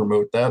happy to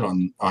promote that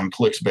on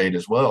ClicksBait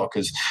as well,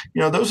 because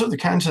those are the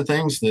kinds of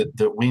things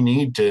that we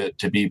need to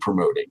be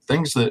promoting,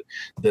 things that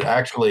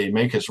actually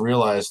make us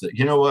realize that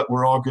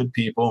we're all good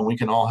people and we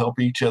can all help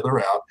each other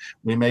out.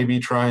 We may be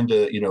trying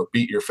to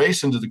beat your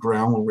face into the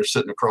ground when we're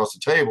sitting across the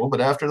table,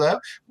 but after that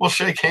we'll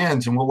shake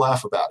hands and we'll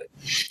laugh about it.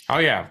 Oh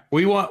yeah,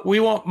 we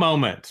want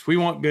moments. We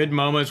want good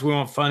moments. We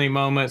want funny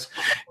moments.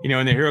 In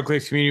the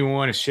HeroClix community, we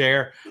want to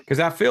share, because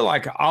I feel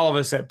like all of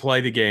us that play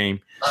the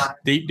game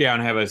deep down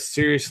have a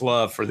serious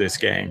love for this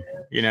game.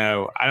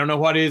 I don't know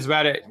what it is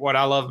about it, what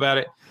I love about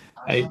it.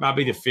 It might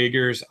be the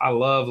figures. I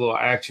love little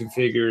action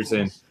figures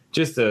and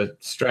just the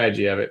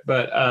strategy of it.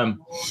 But I'm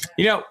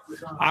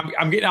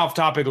getting off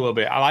topic a little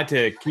bit. I like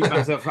to keep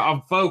myself.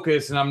 I'm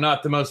focused, and I'm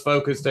not the most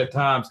focused at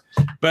times.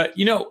 But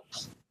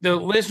the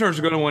listeners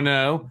are going to want to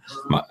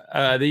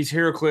know. These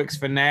HeroClix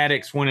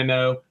fanatics want to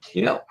know.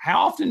 How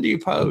often do you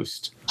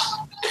post?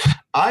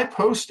 I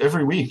post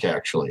every week,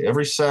 actually.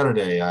 Every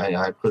Saturday,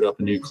 I put up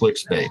a new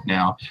ClickSbait.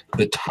 Now,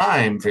 the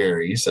time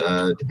varies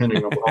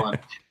depending on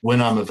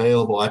when I'm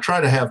available. I try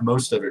to have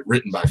most of it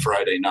written by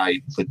Friday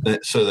night,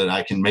 so that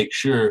I can make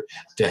sure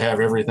to have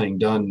everything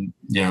done,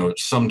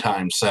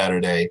 sometime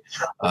Saturday.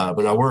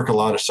 But I work a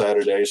lot of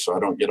Saturdays, so I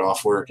don't get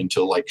off work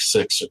until like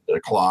 6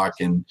 o'clock.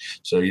 And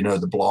so,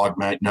 the blog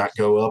might not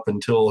go up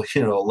until,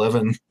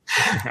 11.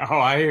 Oh,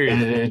 I hear you.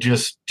 And it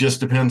just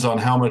depends on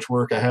how much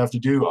work I have to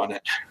do on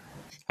it.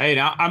 Hey,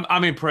 now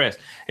I'm impressed.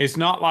 It's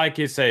not like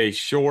it's a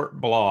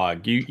short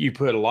blog. You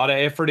put a lot of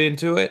effort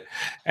into it.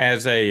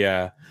 As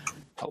a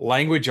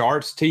language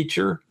arts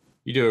teacher,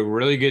 you do a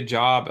really good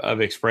job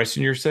of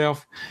expressing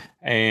yourself,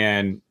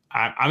 and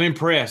I'm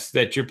impressed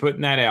that you're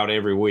putting that out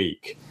every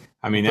week.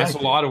 I mean, that's a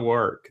lot of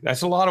work.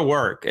 That's a lot of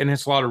work, and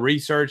it's a lot of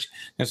research.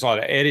 It's a lot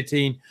of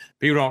editing.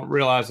 People don't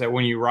realize that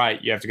when you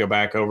write, you have to go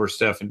back over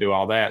stuff and do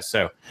all that.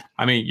 So,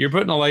 I mean, you're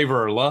putting a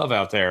labor of love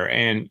out there,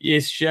 and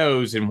it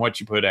shows in what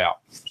you put out.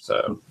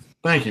 So,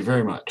 thank you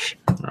very much.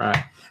 All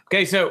right.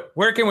 Okay, so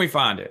where can we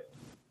find it?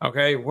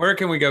 Okay, where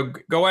can we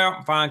go out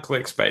and find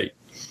ClickSbait?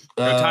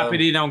 Type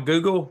it in on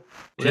Google.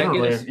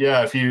 Generally,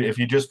 yeah. If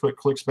you just put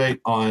ClickSbait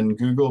on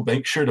Google,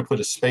 make sure to put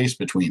a space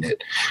between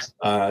it.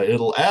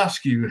 It'll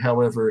ask you,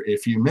 however,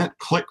 if you meant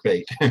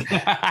clickbait,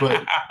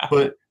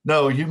 but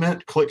no, you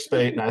meant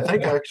ClickSbait, and I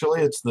think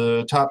actually it's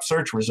the top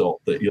search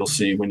result that you'll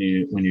see when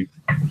you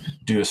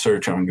do a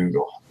search on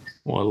Google.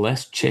 Well,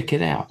 let's check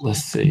it out.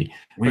 Let's see,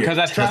 because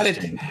I tried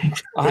it.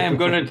 I am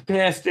going to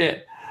test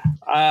it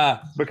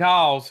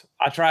because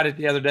I tried it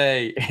the other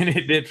day, and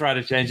it did try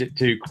to change it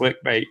to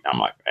clickbait. I'm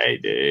like, hey,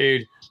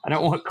 dude, I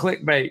don't want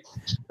clickbait.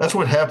 That's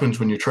what happens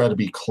when you try to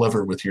be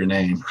clever with your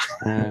name.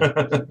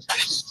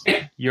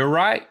 You're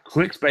right.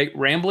 ClickSbait,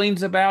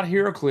 ramblings about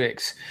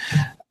HeroClix.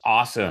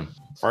 Awesome.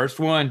 First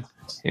one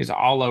is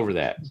all over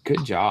that.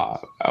 Good job.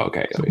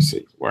 Okay, let me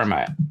see. Where am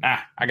I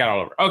at? I got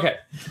all over. Okay,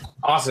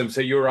 awesome.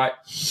 So you're right.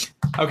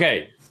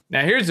 Okay,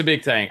 now here's the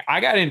big thing. I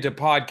got into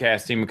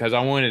podcasting because I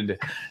wanted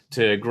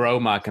to grow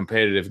my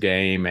competitive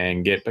game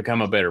and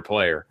become a better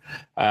player.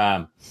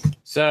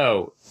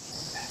 So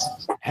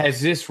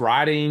has this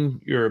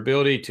writing, your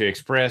ability to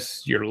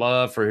express your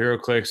love for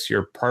HeroClix,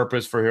 your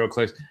purpose for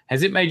HeroClix,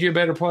 has it made you a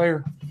better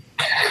player?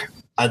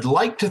 I'd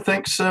like to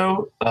think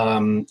so.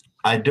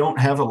 I don't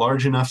have a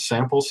large enough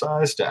sample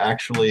size to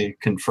actually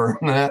confirm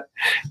that.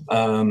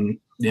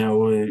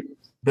 We've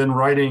been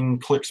writing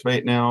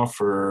ClickSbait now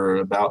for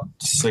about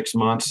 6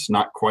 months,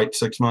 not quite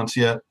 6 months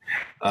yet.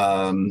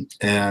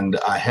 And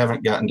I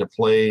haven't gotten to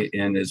play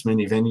in as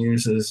many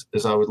venues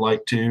as I would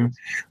like to.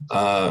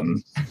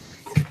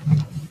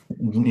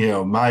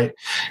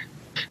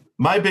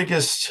 My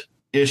biggest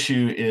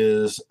issue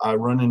is I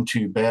run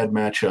into bad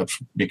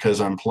matchups because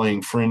I'm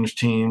playing fringe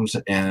teams,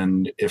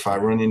 and if I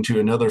run into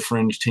another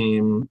fringe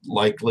team,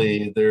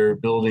 likely they're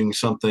building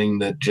something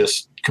that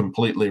just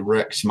completely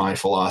wrecks my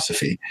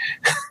philosophy.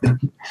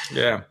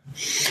 Yeah.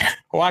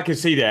 Well, I can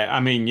see that.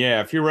 I mean,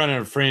 yeah, if you're running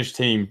a fringe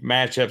team,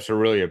 matchups are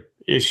really an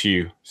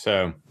issue.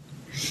 So,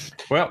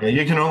 well, yeah,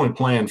 you can only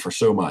plan for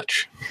so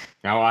much.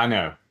 Oh, I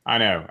know.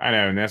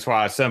 And that's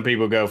why some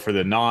people go for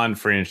the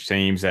non-fringe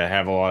teams that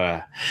have a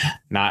lot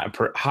of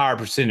higher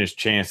percentage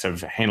chance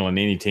of handling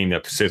any team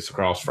that sits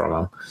across from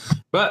them.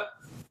 But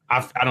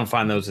I don't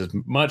find those as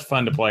much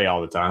fun to play all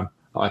the time.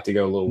 I like to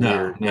go a little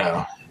weird.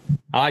 No.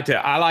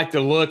 I like to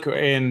look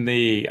in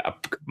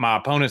my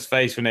opponent's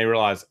face when they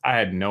realize I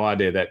had no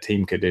idea that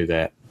team could do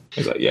that.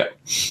 It's like, yeah.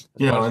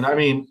 And I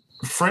mean,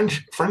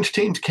 fringe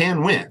teams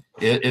can win.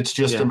 It's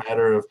just a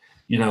matter of,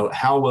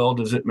 how well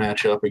does it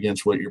match up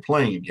against what you're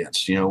playing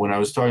against? When I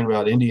was talking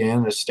about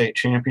Indiana state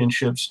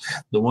championships,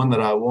 the one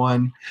that I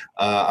won,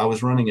 I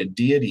was running a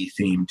deity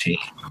theme team.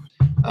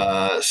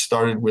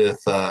 Started with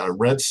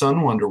Red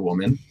Sun Wonder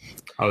Woman.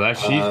 Oh,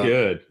 she's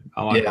good.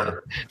 I like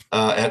her.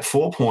 At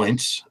full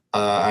points,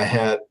 I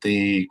had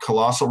the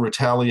Colossal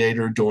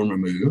Retaliator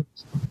Dormammu.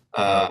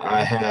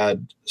 I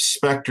had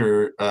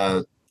Spectre,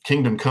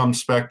 Kingdom Come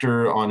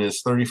Spectre on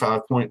his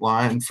 35-point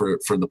line for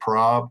the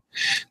prob.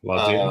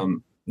 Love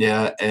it.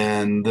 Yeah,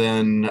 and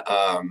then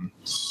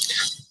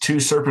 2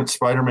 Serpent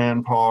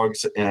Spider-Man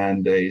Pogs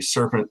and a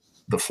Serpent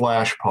the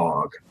Flash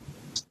Pog.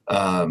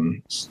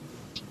 And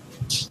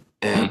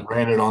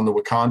ran it on the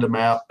Wakanda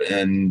map,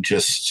 and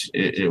just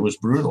it was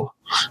brutal.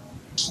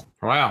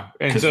 Wow.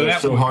 And so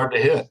that's so hard to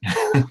hit.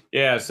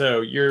 Yeah,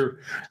 so you're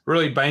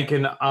really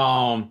banking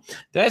on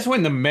that's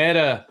when the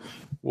meta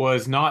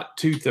was not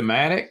too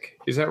thematic.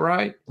 Is that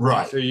right?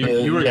 Right. So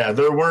you were,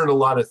 there weren't a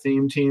lot of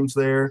theme teams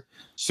there.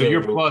 So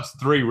your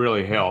 +3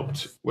 really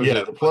helped.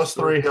 The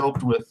 +3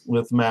 helped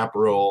with map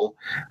roll.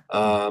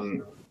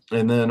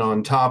 and then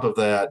on top of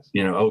that,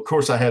 of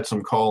course, I had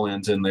some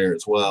call-ins in there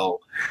as well.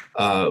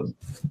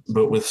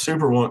 But with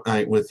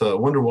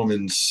Wonder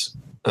Woman's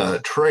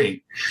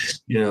trait,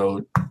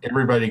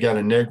 everybody got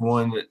a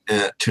 -1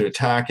 to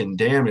attack and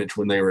damage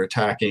when they were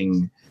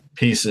attacking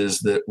pieces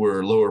that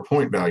were lower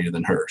point value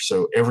than her.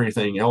 So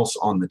everything else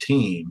on the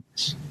team.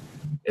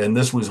 And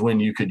this was when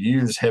you could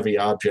use heavy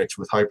objects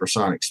with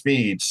hypersonic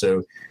speed.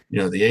 So,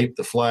 the Ape,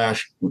 the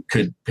Flash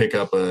could pick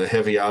up a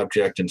heavy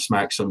object and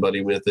smack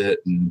somebody with it.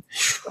 And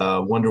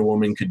Wonder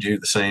Woman could do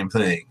the same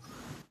thing.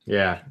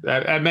 Yeah,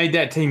 that made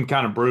that team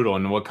kind of brutal.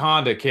 And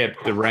Wakanda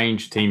kept the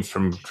range teams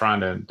from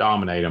trying to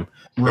dominate them.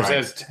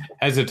 Right.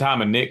 As the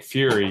time of Nick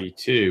Fury,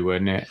 too,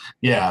 wasn't it?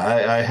 Yeah,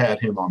 I had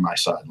him on my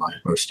sideline,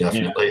 most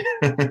definitely.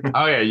 Yeah.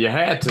 Oh, yeah, you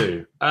had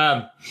to.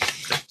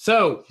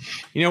 So,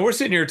 we're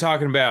sitting here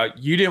talking about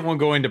you didn't want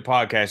to go into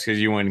podcasts because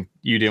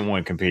you didn't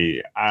want to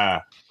compete.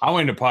 I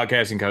went into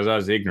podcasting because I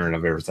was ignorant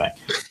of everything.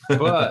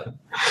 But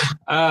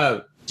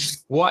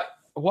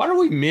what are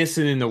we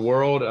missing in the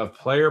world of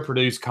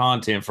player-produced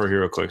content for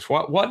HeroClix?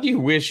 What do you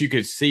wish you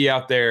could see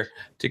out there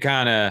to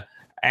kind of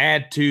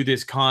add to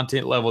this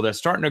content level that's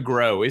starting to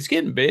grow? It's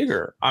getting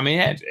bigger. I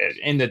mean,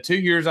 in the 2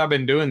 years I've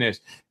been doing this,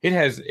 it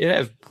has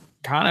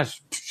kind of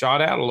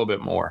shot out a little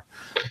bit more.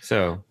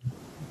 So,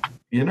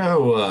 we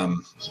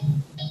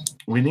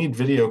need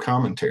video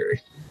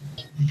commentary.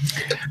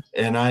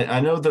 And I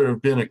know there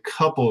have been a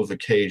couple of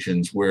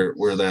occasions where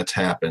that's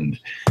happened,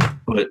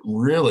 but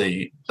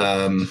really,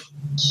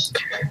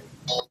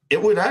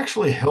 it would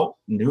actually help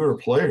newer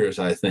players,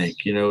 I think.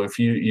 If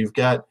you've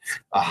got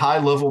a high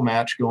level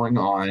match going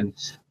on,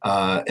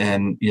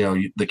 and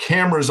the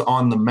camera's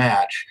on the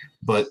match,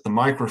 but the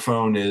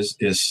microphone is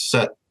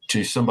set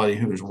to somebody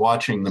who is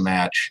watching the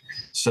match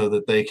so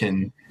that they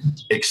can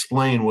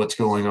explain what's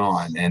going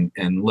on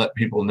and let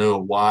people know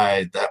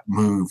why that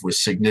move was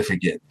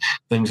significant,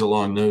 things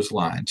along those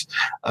lines.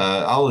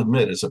 I'll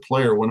admit, as a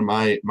player, one of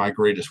my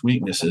greatest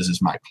weaknesses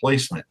is my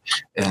placement.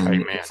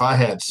 And if I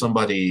had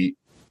somebody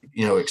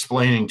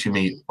explaining to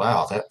me,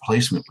 wow, that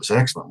placement was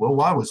excellent. Well,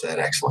 why was that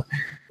excellent?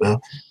 Well,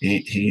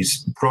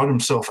 he's brought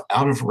himself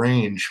out of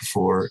range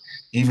for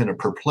even a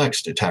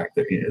perplexed attack.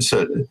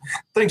 So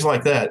things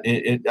like that,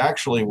 it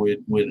actually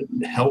would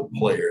help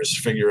players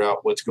figure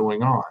out what's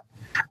going on.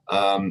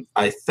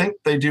 I think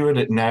they do it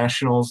at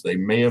Nationals. They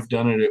may have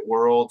done it at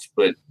Worlds,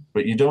 but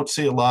you don't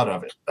see a lot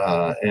of it.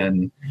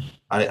 And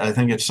I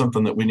think it's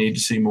something that we need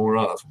to see more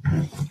of.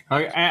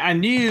 I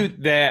knew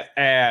that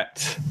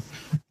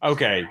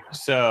okay,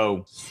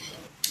 so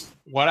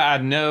what I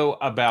know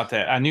about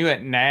that, I knew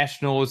at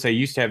Nationals they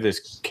used to have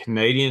this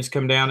Canadians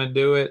come down and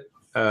do it.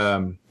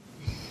 And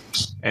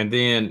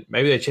then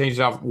maybe they changed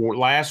it off.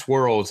 Last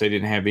Worlds, they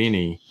didn't have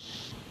any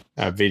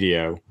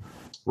video.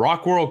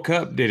 Rock World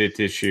Cup did it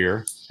this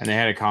year, and they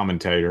had a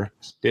commentator.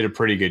 Did a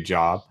pretty good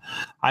job.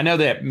 I know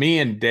that me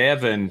and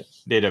Devin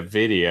did a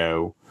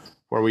video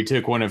where we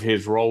took one of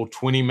his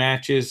Roll20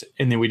 matches,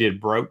 and then we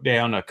broke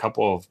down a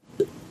couple of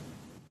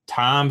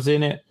times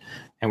in it.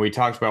 And we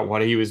talked about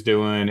what he was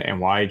doing and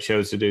why he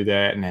chose to do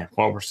that and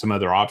what were some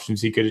other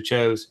options he could have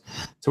chose.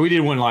 So we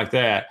did one like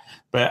that.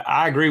 But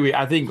I agree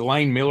I think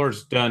Lane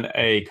Miller's done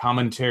a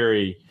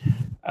commentary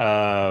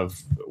of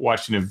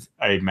watching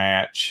a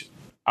match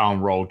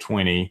on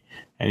Roll20,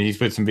 and he's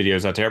put some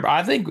videos out there. But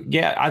I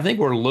think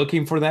we're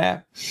looking for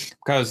that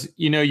because,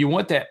 you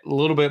want that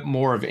little bit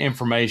more of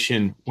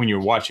information when you're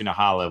watching a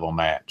high-level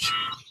match,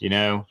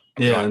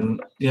 Yeah, and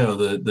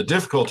the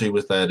difficulty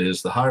with that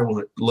is the higher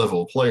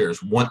level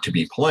players want to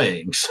be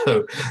playing.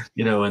 So,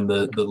 and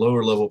the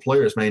lower level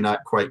players may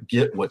not quite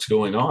get what's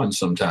going on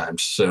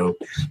sometimes. So,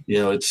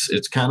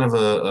 it's kind of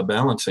a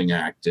balancing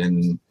act,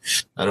 and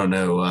I don't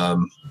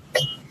know.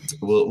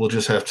 We'll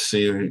just have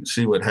to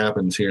see what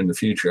happens here in the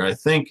future. I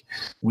think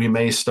we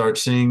may start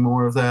seeing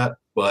more of that,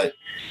 but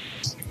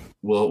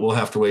we'll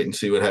have to wait and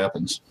see what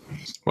happens.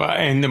 Well,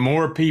 and the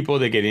more people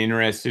that get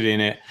interested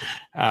in it,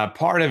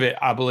 part of it,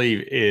 I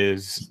believe,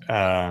 is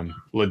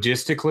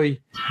logistically,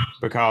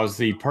 because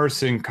the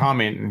person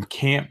commenting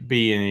can't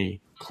be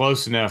any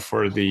close enough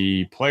where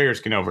the players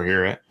can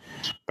overhear it.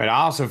 But I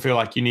also feel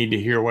like you need to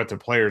hear what the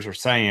players are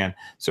saying.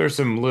 So there's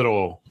some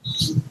little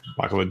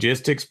like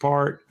logistics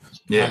part.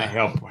 Yeah.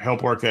 Kind of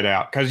help work that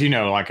out. Because,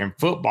 like in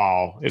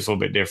football, it's a little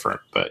bit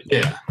different. But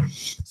yeah.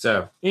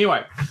 So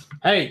anyway,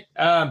 hey,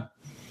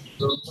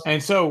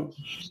 and so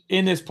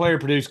in this player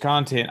produced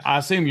content, I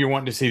assume you're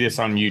wanting to see this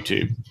on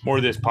YouTube, more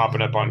of this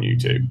popping up on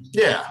YouTube.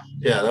 Yeah,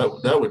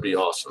 that would be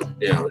awesome.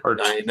 Yeah,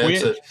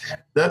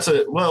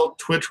 well,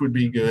 Twitch would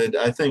be good.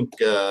 I think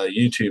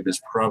YouTube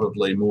is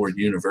probably more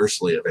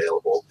universally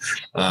available.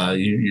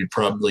 You'd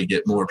probably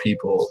get more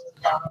people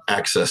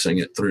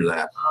accessing it through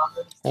that.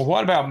 Well,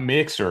 what about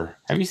Mixer?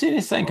 Have you seen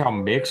this thing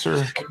called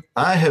Mixer?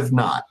 I have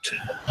not.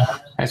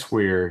 That's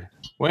weird.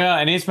 Well,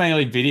 and it's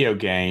mainly video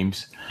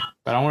games,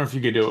 but I wonder if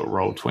you could do it with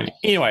Roll20.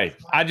 Anyway,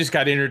 I just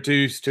got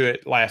introduced to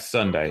it last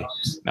Sunday.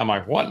 And I'm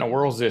like, what in the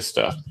world is this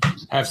stuff?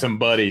 I have some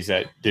buddies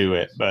that do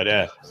it,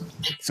 but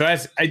so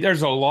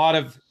there's a lot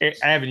of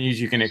avenues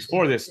you can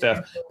explore this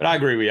stuff. But I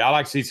agree with you. I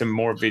like to see some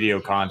more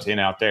video content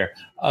out there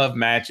of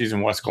matches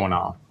and what's going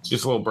on.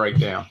 Just a little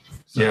breakdown.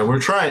 Yeah, we're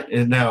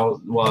trying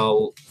now.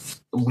 While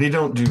we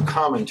don't do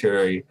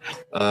commentary,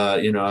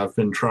 I've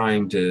been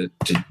trying to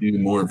do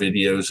more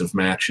videos of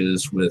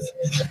matches with,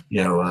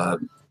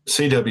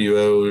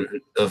 CWO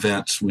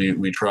events.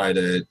 We try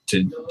to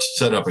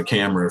set up a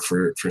camera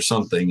for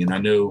something, and I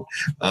know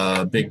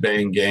Big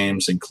Bang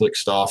Games and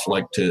Clickstuff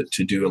like to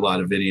do a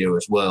lot of video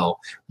as well.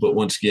 But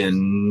once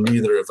again,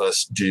 neither of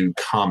us do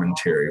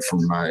commentary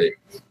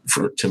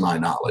to my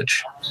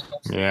knowledge.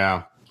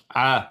 Yeah.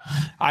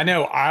 I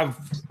know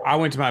I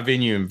went to my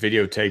venue and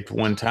videotaped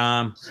one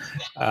time.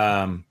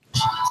 The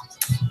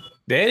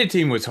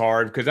editing was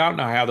hard because I don't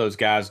know how those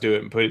guys do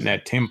it and put it in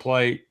that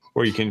template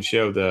where you can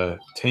show the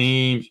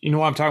team. You know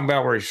what I'm talking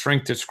about, where you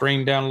shrink the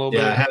screen down a little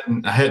bit? Yeah,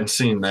 I hadn't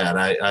seen that.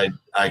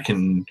 I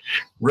can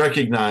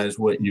recognize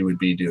what you would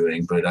be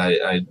doing, but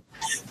I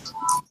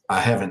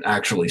haven't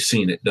actually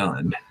seen it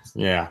done.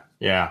 Yeah.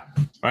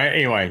 Right.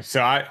 Anyway,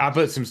 so I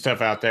put some stuff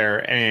out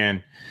there,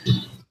 and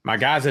my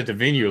guys at the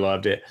venue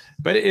loved it,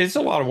 but it's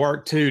a lot of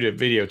work too to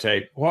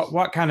videotape.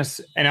 What kind of,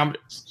 and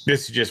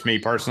this is just me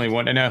personally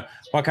wanting to know,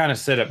 what kind of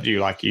setup do you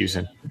like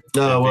using?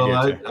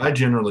 I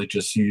generally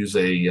just use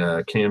a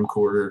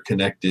camcorder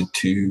connected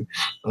to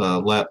a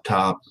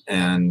laptop,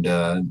 and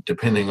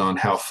depending on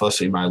how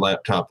fussy my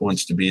laptop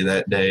wants to be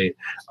that day,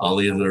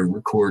 I'll either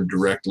record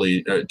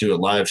directly, do a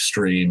live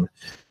stream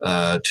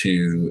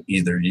to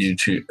either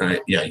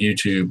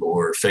YouTube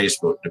or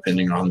Facebook,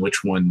 depending on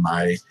which one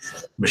my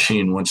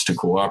machine wants to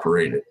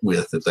cooperate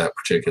with at that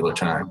particular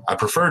time. I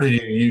prefer to do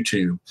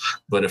YouTube,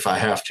 but if I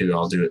have to,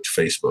 I'll do it to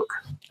Facebook.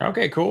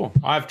 Okay, cool.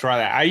 I'll have to try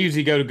that. I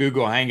usually go to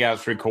Google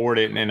Hangouts, record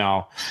it, and then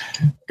I'll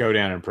go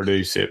down and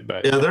produce it.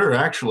 But yeah, there are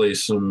actually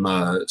some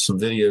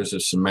videos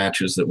of some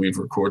matches that we've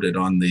recorded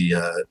on the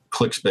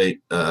Clicksbait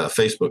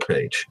Facebook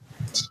page.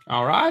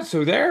 All right,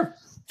 so there,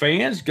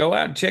 fans, go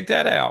out and check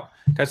that out.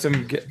 Got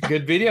some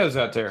good videos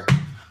out there.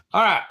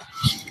 All right,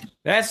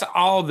 that's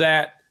all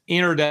that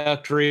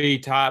introductory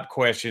type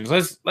questions.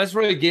 Let's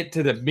really get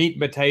to the meat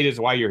and potatoes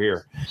while you're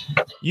here.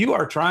 You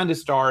are trying to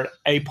start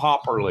a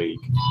Pauper League.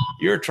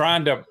 You're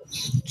trying to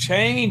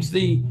change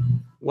the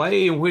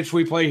way in which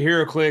we play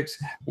HeroClix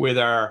with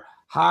our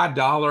high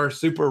dollar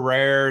super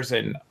rares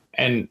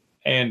and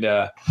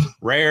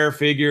rare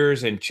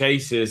figures and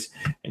chases,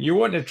 and you're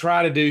wanting to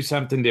try to do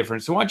something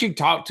different. So why don't you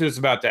talk to us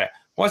about that?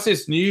 What's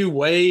this new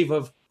wave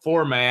of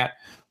format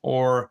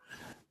or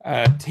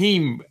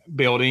team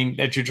building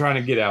that you're trying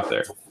to get out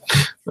there?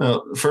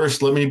 Well,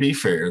 first, let me be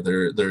fair.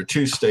 There are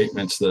two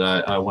statements that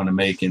I want to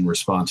make in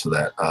response to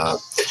that.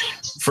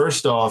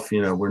 First off,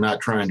 we're not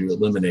trying to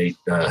eliminate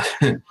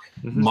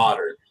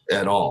modern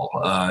at all.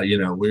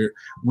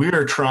 We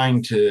are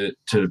trying to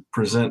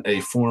present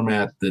a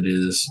format that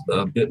is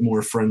a bit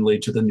more friendly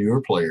to the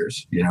newer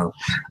players.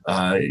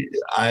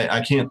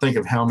 I can't think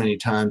of how many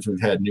times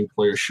we've had new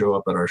players show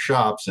up at our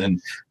shops,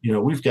 and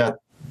we've got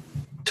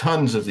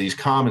tons of these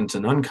commons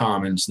and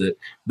uncommons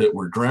that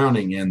we're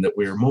drowning in, that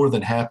we're more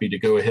than happy to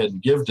go ahead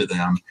and give to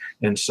them.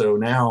 And so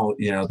now,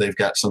 they've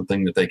got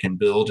something that they can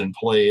build and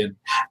play in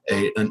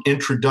an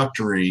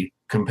introductory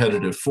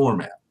competitive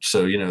format.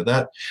 So,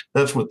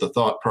 that's what the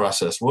thought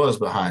process was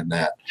behind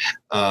that.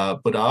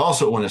 But I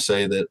also want to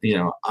say that,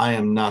 I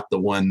am not the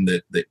one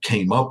that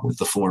came up with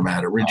the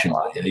format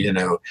originally.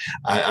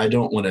 I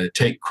don't want to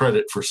take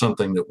credit for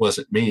something that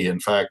wasn't me. In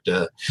fact,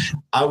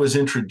 I was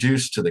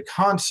introduced to the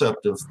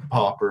concept of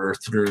Pauper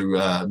through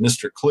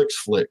Mr.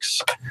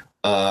 Clicksflix.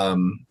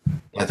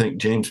 I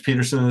think James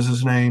Peterson is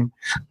his name.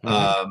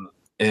 Mm-hmm.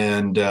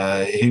 And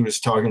he was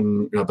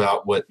talking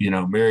about what,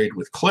 Married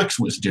with Clicks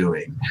was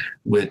doing,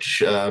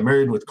 which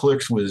Married with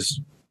Clicks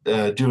was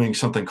doing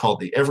something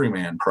called the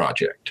Everyman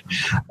Project.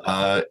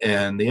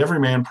 And the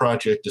Everyman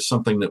Project is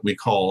something that we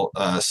call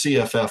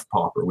CFF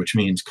Pauper, which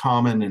means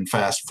Common and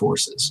Fast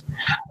Forces.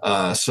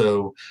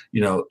 So,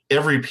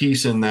 every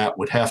piece in that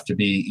would have to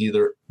be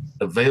either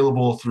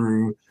available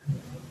through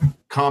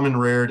Common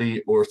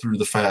Rarity or through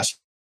the Fast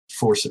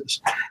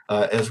Forces.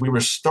 As we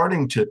were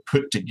starting to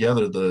put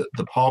together the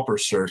Pauper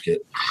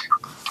circuit,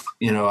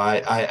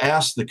 I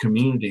asked the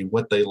community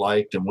what they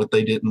liked and what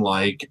they didn't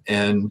like,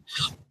 and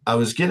I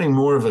was getting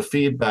more of a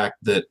feedback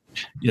that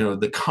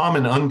the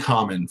common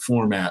uncommon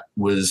format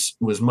was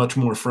much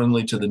more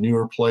friendly to the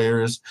newer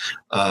players.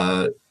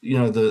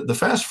 The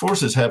Fast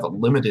Forces have a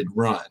limited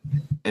run,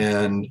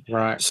 and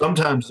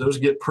sometimes those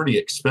get pretty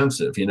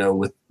expensive.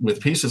 With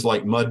pieces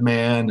like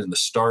Mudman and the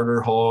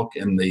Starter Hulk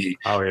and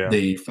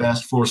the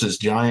Fast Forces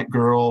Giant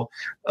Girl,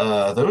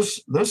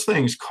 those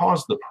things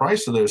cause the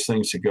price of those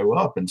things to go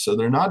up, and so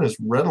they're not as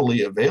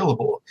readily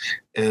available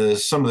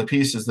as some of the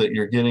pieces that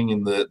you're getting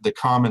in the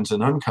commons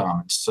and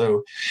uncommons.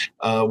 So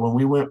when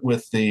we went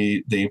with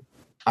the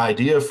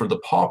idea for the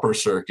pauper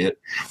circuit,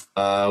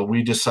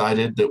 we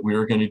decided that we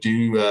were going to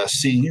do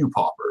CU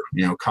pauper,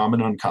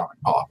 common, uncommon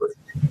pauper.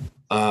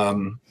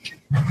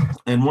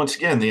 And once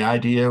again, the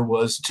idea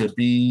was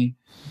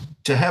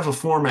to have a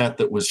format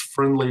that was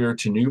friendlier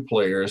to new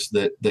players,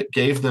 that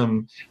gave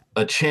them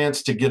a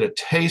chance to get a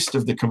taste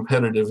of the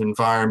competitive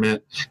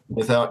environment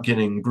without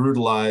getting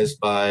brutalized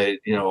by,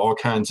 all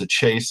kinds of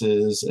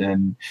chases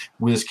and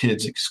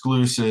WizKids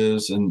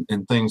exclusives and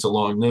things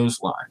along those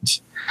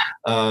lines.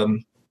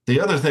 The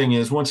other thing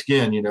is, once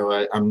again,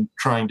 I'm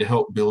trying to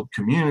help build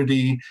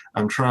community.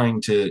 I'm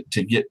trying to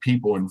get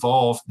people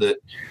involved that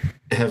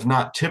have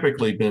not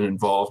typically been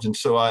involved. And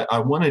so I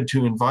wanted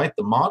to invite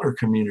the modder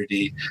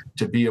community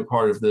to be a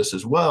part of this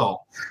as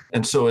well.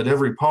 And so at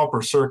every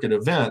pauper circuit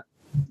event,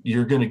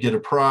 you're going to get a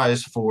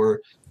prize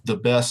for the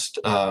best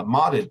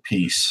modded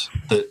piece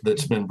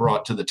that's been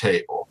brought to the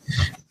table.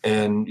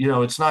 And,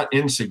 it's not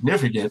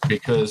insignificant,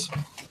 because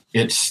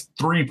it's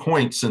 3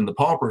 points in the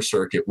pauper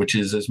circuit, which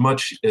is as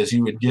much as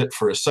you would get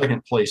for a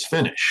second place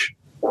finish.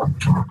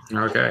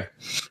 Okay.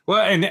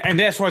 Well, and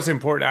that's what's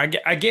important.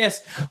 I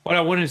guess what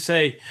I wanted to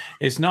say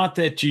is not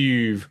that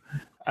you've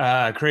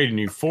created a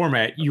new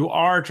format. You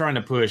are trying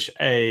to push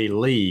a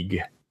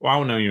league. Well, I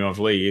don't know, if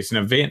league. It's an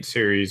event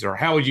series, or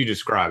how would you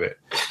describe it?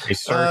 A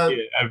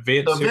circuit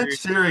event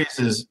series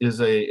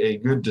is a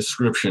good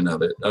description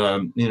of it.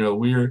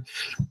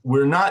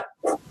 We're not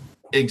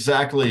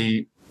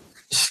exactly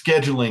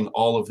scheduling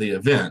all of the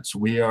events.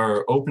 We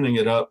are opening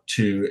it up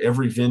to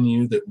every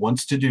venue that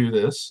wants to do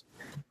this.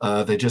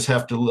 They just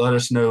have to let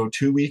us know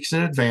 2 weeks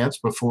in advance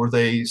before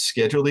they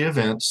schedule the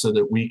event, so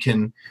that we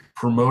can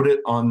promote it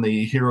on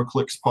the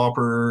HeroClix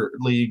Pauper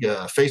League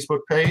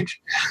Facebook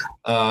page,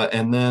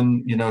 and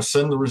then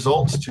send the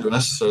results to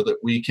us so that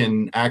we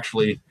can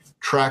actually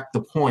track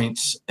the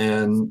points,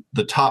 and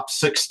the top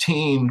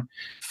 16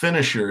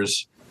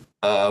 finishers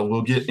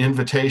will get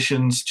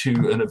invitations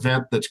to an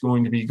event that's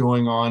going to be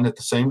going on at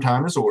the same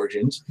time as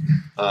Origins.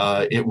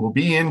 It will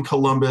be in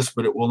Columbus,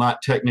 but it will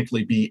not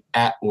technically be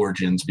at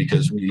Origins,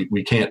 because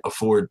we can't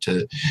afford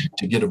to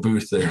get a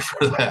booth there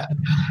for that.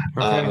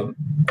 Okay.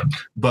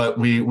 But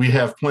we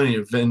have plenty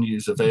of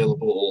venues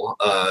available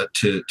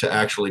to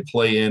actually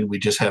play in. We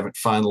just haven't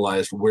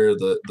finalized where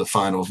the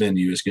final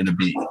venue is going to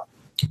be.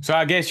 So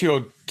I guess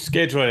you'll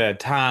schedule it at a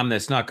time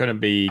that's not going to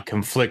be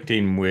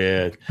conflicting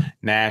with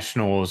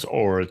nationals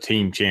or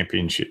team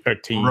championship or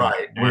team.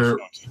 Right.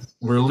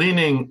 We're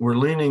leaning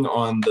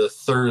on the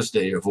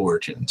Thursday of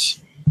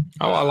Origins.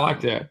 Oh, I like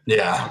that.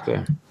 Yeah. I like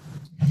that.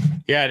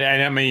 Yeah,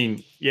 and I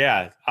mean,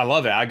 yeah, I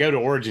love it. I go to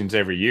Origins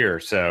every year,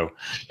 so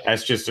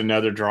that's just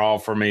another draw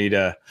for me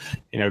to,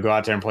 go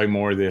out there and play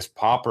more of this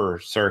pauper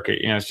circuit.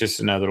 It's just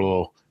another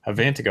little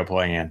event to go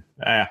play in.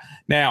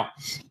 Now,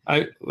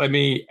 let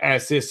me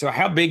ask this. So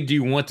how big do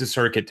you want the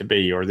circuit to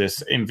be, or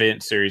this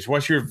event series?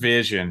 What's your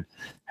vision?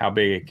 How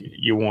big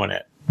you want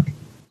it?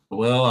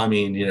 Well, I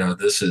mean,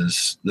 this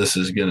is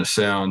going to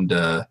sound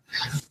a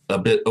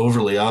bit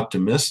overly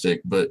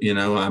optimistic, but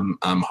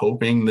I'm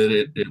hoping that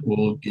it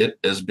will get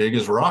as big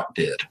as Rock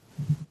did.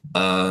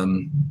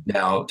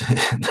 Now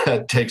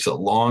that takes a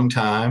long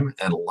time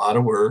and a lot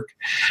of work,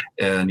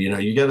 and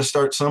you got to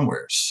start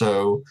somewhere.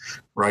 So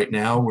right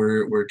now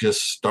we're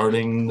just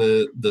starting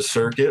the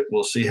circuit.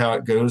 We'll see how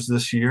it goes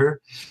this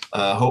year.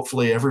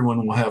 Hopefully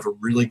everyone will have a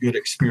really good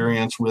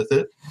experience with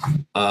it.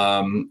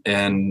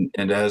 And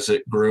as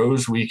it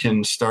grows, we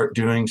can start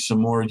doing some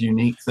more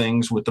unique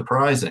things with the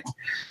prizing.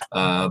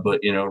 But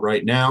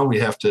right now we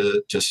have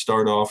to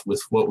start off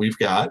with what we've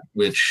got,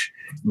 which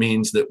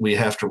means that we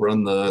have to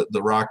run the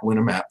Rock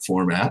Win-A-Map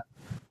format,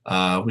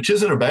 which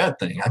isn't a bad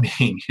thing. I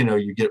mean,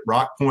 you get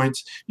Rock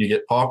points, you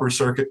get Pauper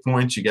Circuit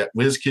points, you get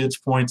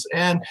WizKids points,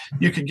 and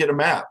you could get a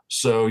map.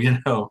 So,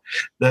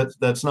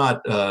 that's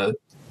not a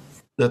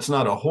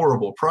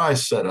horrible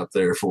prize setup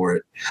there for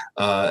it.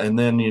 And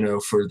then,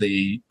 for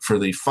the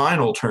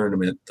final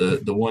tournament,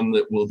 the one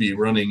that we'll be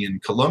running in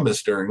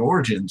Columbus during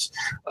Origins,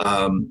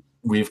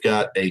 we've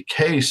got a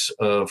case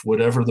of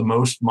whatever the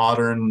most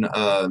modern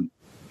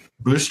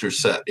booster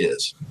set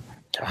is.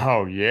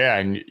 Oh yeah,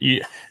 and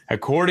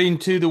according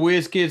to the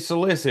WizKids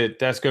solicit,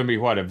 that's going to be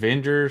what,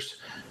 Avengers,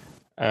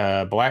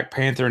 Black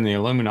Panther, and the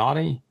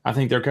Illuminati. I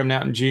think they're coming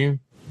out in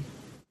June.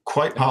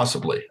 Quite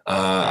possibly.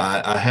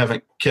 I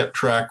haven't kept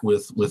track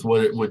with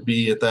what it would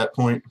be at that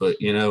point, but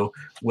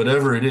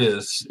whatever it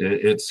is,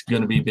 it's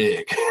going to be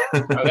big.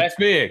 Oh, that's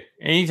big.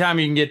 Anytime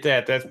you can get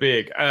that, that's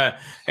big.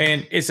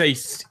 And it's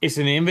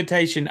an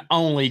invitation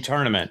only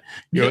tournament.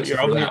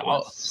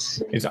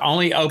 It's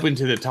only open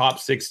to the top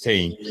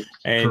 16,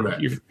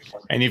 and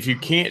if you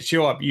can't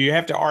show up, you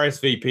have to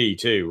RSVP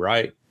too,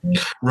 right?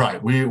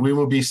 Right. We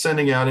will be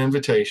sending out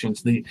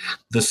invitations. The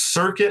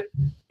circuit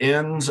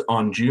ends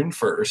on June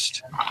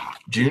 1st.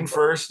 June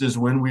 1st is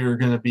when we are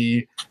going to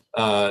be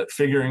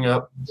figuring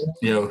up,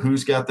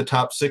 who's got the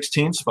top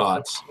 16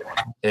 spots.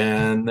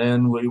 And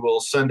then we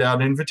will send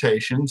out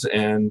invitations.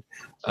 And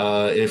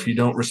if you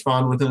don't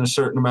respond within a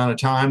certain amount of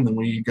time, then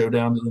we go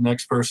down to the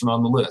next person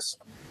on the list.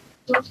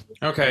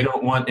 Okay. You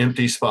don't want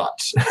empty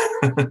spots.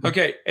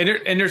 Okay.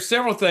 And there's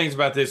several things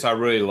about this I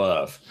really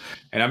love.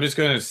 And I'm just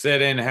going to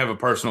sit in and have a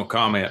personal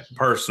comment.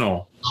 I'm going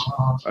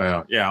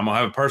to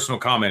have a personal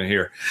comment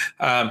here.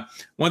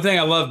 One thing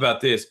I love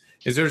about this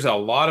is there's a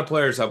lot of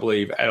players, I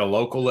believe, at a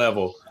local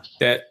level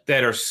that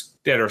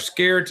are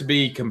scared to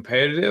be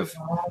competitive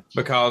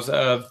because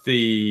of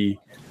the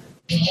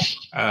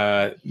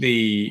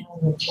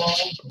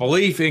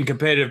belief in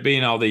competitive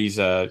being all these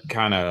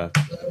kind of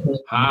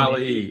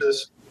highly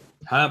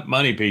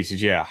money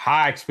pieces,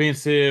 high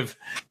expensive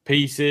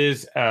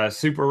pieces,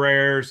 super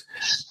rares,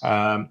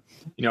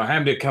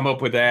 having to come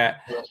up with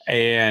that.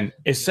 And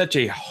it's such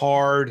a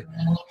hard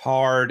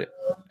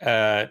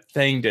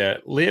thing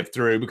to live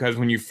through, because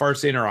when you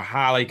first enter a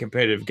highly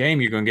competitive game,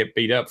 you're going to get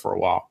beat up for a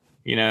while,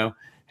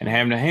 and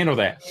having to handle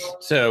that.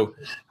 So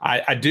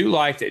I do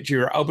like that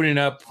you're opening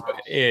up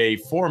a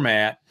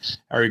format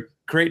or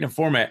creating a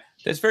format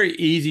that's very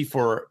easy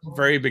for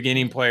very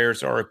beginning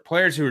players or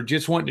players who are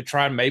just wanting to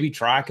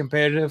try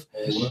competitive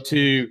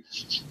to,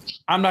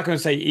 I'm not going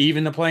to say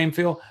even the playing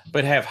field,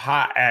 but have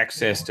high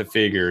access to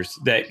figures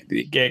that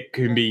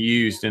can be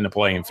used in the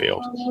playing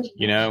field,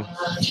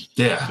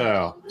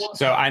 Yeah.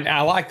 So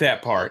I like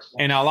that part.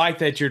 And I like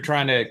that you're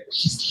trying to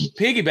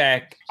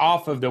piggyback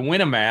off of the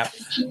Winamap,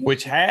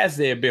 which has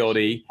the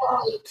ability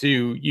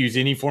to use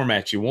any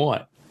format you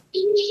want.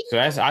 So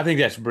I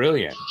think that's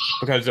brilliant,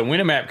 because the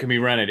Winamap can be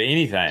run at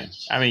anything.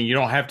 I mean, you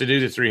don't have to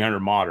do the 300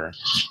 modern,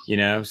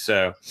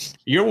 So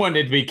you're wanting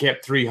it to be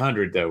kept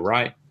 300 though,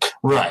 right?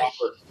 Right.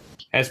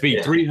 Has to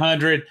be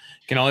 300.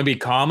 Can only be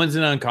commons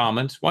and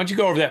uncommons. Why don't you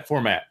go over that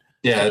format?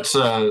 Yeah, it's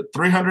a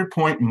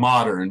 300-point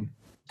modern,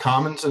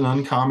 commons and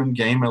uncommon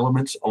game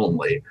elements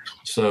only.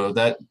 So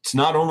that's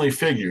not only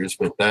figures,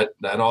 but that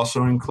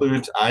also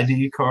includes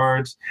ID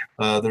cards.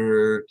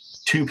 There are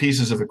 2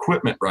 pieces of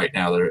equipment right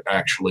now that are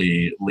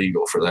actually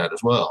legal for that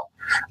as well.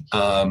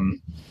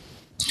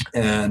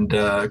 And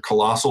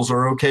colossals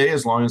are okay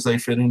as long as they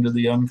fit into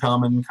the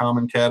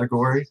common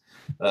category.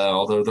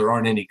 Although there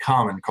aren't any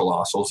common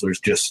colossals, there's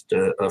just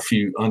a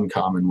few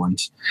uncommon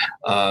ones.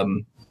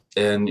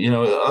 And,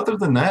 other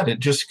than that, it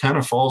just kind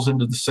of falls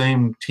into the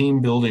same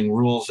team building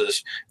rules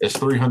as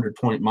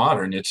 300-point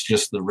modern. It's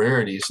just the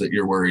rarities that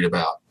you're worried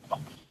about.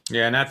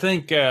 Yeah, and I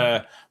think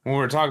when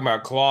we're talking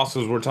about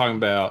colossals, we're talking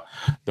about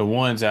the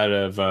ones out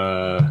of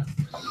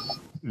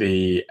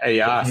the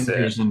AI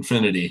set.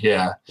 Infinity,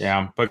 yeah.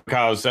 Yeah,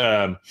 because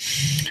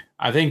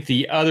I think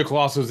the other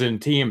colossals in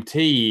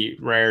TMT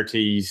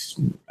rarities,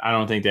 I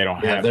don't think they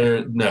don't have.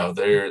 They're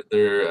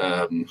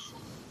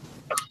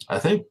I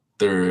think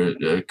they're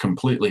a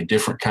completely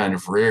different kind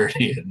of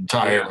rarity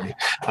entirely. Yeah.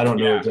 I don't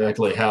know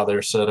exactly how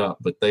they're set up,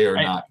 but they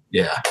are not.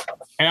 Yeah.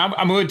 And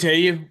I'm going to tell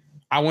you,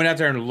 I went out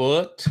there and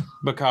looked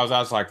because I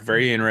was like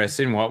very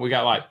interested in what we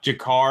got. Like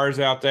Jakar's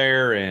out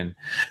there, and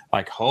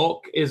like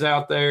Hulk is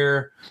out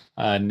there.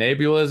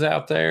 Nebula's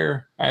out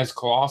there as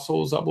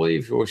colossals, I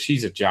believe. Well,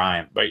 she's a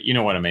giant, but you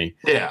know what I mean.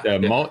 Yeah.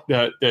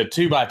 The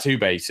 2x2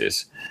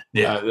 bases.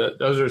 Yeah.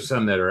 Those are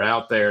some that are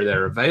out there that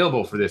are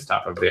available for this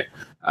type of bit.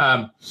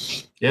 And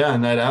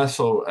that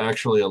also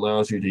actually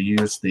allows you to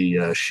use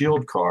the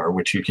shield car,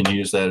 which you can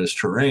use that as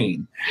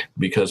terrain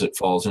because it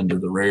falls into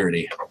the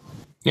rarity.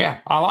 Yeah,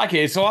 I like it.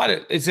 It's a lot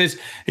of, it says,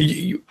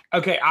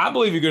 okay, I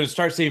believe you're going to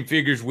start seeing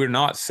figures we're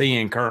not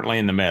seeing currently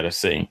in the meta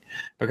scene,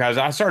 because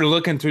I started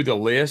looking through the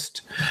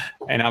list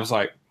and I was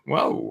like,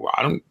 well,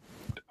 I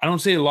don't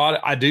see a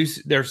lot.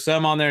 There's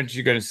some on there that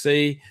you're going to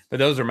see, but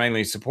those are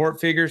mainly support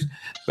figures.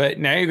 But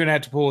now you're going to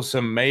have to pull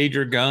some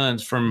major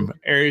guns from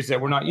areas that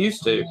we're not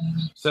used to.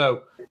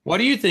 So what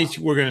do you think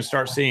we're going to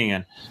start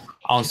seeing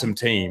on some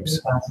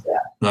teams?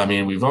 I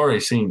mean, we've already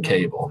seen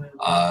Cable.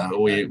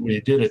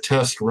 We did a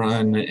test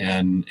run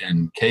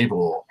and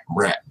Cable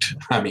wrecked.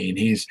 I mean,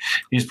 he's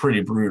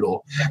pretty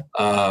brutal.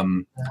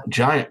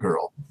 Giant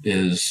Girl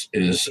is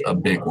a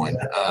big one.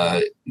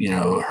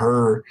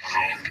 You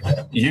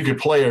could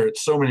play her at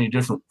so many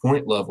different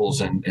point levels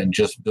and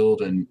just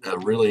build a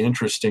really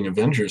interesting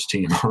Avengers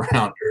team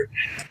around her.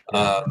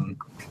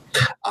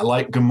 I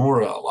like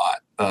Gamora a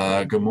lot.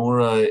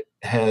 Gamora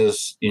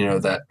has,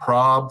 that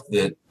prob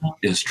that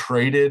is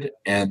traded,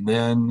 and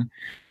then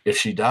if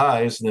she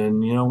dies,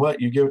 then you know what?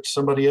 You give it to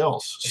somebody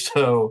else.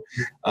 So,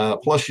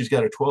 plus she's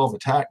got a 12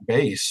 attack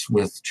base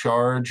with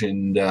charge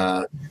and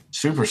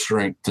super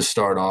strength to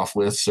start off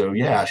with. So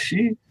yeah,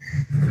 she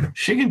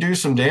can do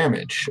some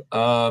damage.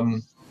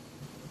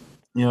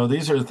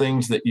 These are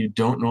things that you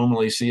don't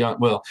normally see on.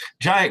 Well,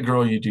 Giant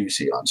Girl you do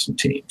see on some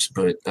teams,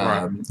 but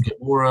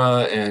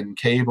Gamora and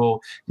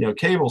Cable.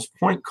 Cable's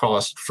point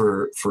cost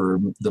for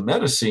the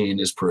meta scene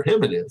is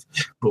prohibitive,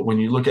 but when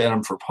you look at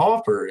them for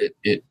Pauper,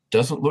 it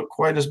doesn't look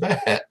quite as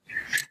bad.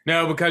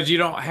 No, because you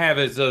don't have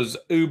those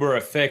uber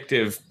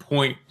effective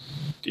point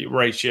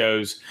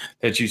ratios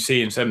that you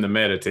see in some of the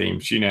meta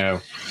teams,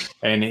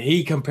 and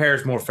he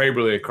compares more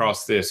favorably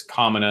across this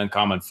common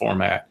uncommon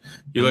format.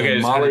 You look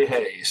at Molly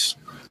Hayes.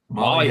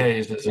 Molly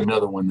Hayes is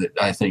another one that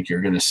I think you're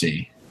going to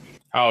see.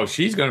 Oh,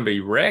 she's going to be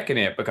wrecking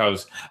it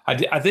because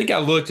I think I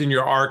looked in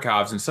your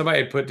archives and somebody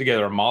had put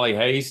together a Molly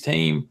Hayes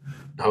team.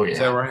 Oh, yeah. Is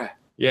that right?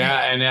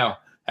 Yeah, and now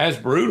that's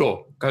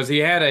brutal because he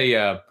had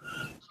a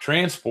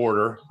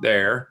transporter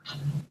there,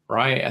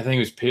 right? I think it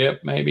was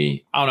Pip,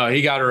 maybe. I don't know.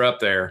 He got her up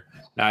there.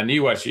 Now, I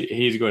knew what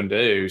he's going to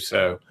do,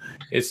 so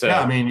it's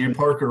I mean, you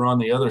park her on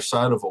the other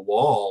side of a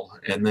wall,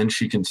 and then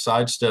she can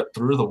sidestep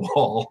through the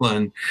wall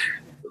and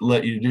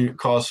let you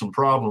cause some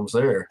problems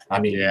there. I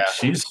mean,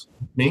 she's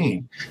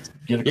mean.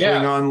 Get a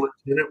Klingon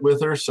lieutenant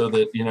with her so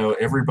that,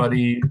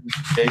 everybody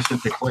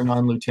adjacent to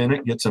Klingon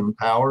lieutenant gets some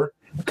power.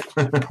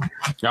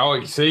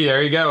 Oh, see,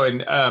 there you go.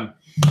 And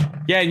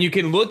and you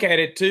can look at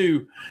it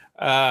too.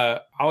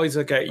 Always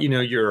look at,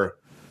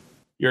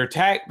 your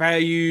attack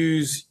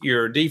values,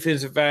 your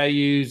defensive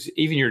values,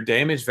 even your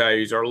damage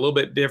values are a little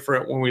bit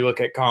different when we look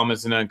at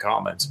commons and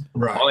uncommons.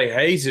 Right. Molly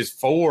Hayes'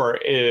 4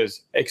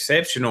 is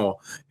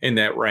exceptional in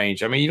that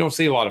range. I mean, you don't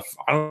see I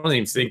don't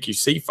even think you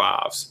see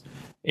 5s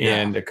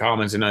in the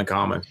commons and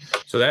uncommons.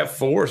 So that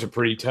 4 is a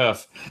pretty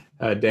tough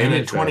damage. And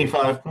at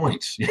 25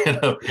 points.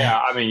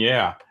 Yeah, I mean,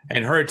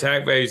 and her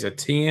attack value is a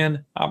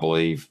 10, I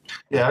believe.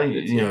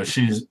 Yeah,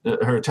 she's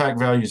her attack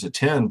value is a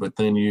 10, but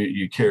then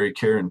you carry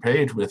Karen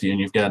Page with you, and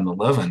you've got an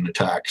 11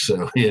 attack.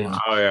 So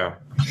Oh yeah.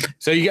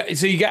 So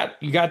you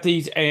got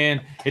these,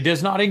 and it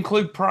does not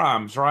include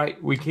primes, right?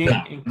 We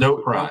can't. No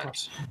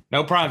primes.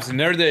 No primes, and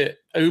they're the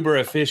uber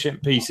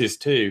efficient pieces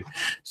too.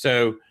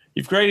 So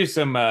you've created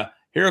some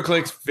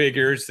HeroClix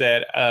figures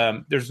that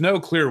there's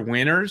no clear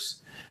winners.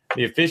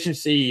 The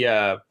efficiency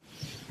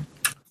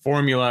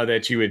formula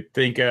that you would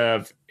think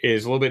of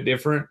is a little bit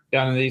different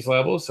down in these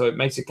levels, so it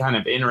makes it kind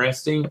of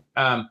interesting.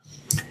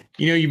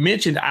 You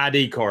mentioned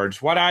ID cards.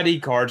 What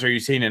ID cards are you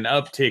seeing an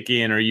uptick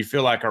in, or you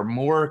feel like are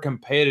more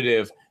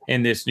competitive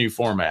in this new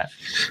format?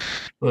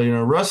 Well,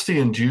 Rusty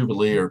and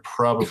Jubilee are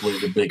probably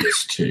the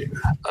biggest two.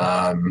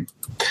 Now,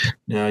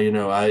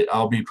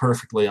 I'll be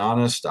perfectly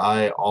honest.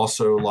 I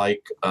also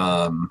like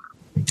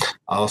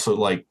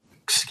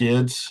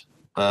skids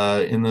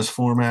in this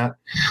format.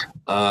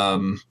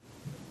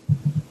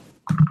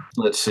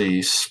 Let's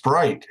see,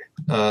 Sprite.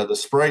 The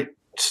Sprite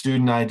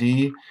student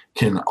ID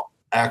can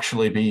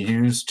actually be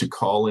used to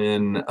call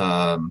in,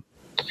 or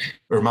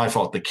my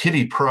fault, the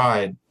Kitty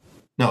Pride.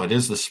 No, it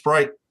is the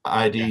Sprite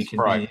ID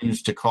can be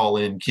used to call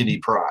in Kitty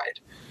Pride.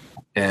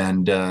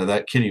 And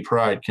that Kitty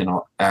Pride can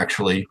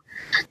actually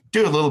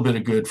do a little bit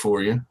of good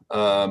for you.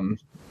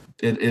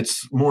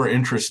 It's more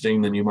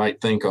interesting than you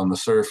might think on the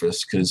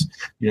surface because,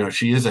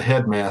 she is a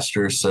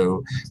headmaster.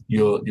 So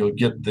you'll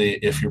get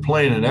if you're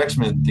playing an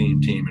X-Men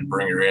themed team and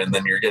bring her in,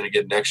 then you're going to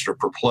get an extra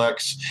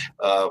perplex.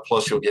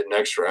 Plus you'll get an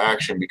extra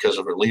action because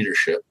of her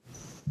leadership.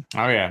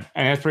 Oh yeah.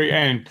 And that's pretty,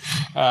 and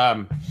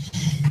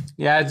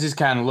just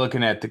kind of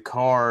looking at the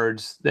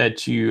cards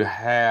that you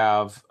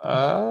have.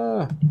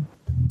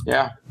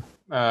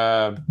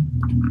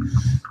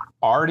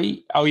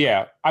 Artie. Oh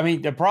yeah. I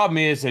mean, the problem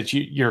is that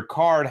your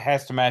card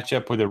has to match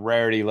up with the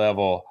rarity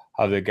level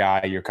of the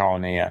guy you're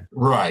calling in.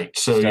 Right.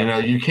 So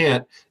you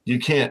can't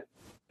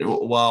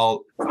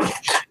while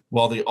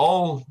the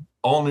all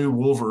new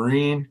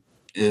Wolverine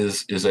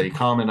is a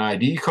common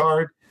ID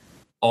card,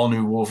 all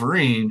new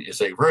Wolverine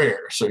is a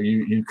rare. So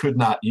you could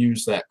not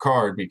use that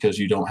card because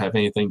you don't have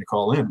anything to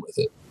call in with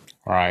it.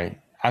 Right.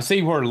 I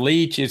see where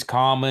Leech is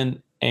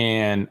common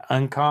and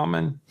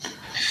uncommon.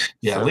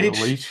 Yeah, so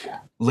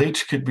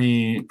Leech could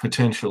be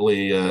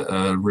potentially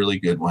a really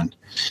good one.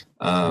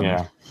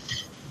 Let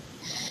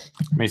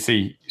me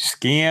see.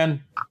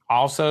 Skin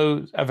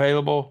also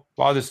available.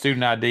 A lot of the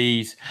student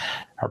IDs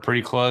are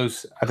pretty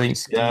close. I think.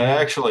 Skin. Yeah,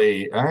 I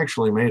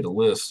actually made a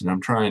list, and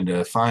I'm trying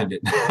to find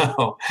it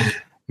now.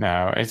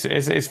 No,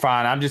 it's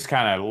fine. I'm just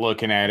kind of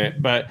looking at it,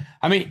 but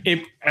I mean,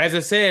 as I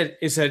said,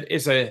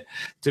 to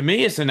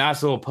me, it's a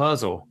nice little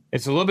puzzle.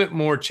 It's a little bit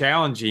more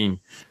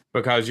challenging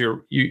because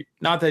you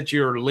not that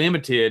you're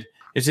limited.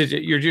 It's just,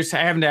 you're just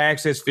having to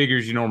access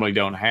figures you normally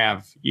don't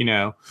have,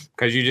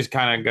 because you just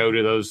kind of go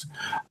to those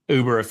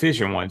uber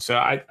efficient ones. So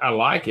I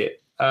like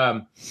it.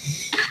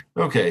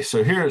 Okay,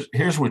 so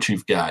here's what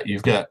you've got.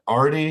 You've got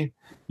Artie,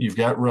 you've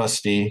got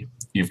Rusty,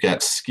 you've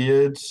got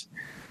Skids,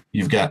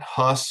 you've got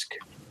Husk,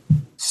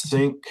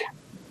 Sync,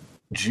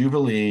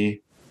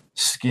 Jubilee,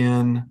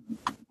 Skin,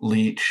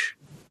 Leech,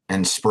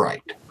 and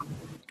Sprite.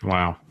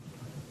 Wow.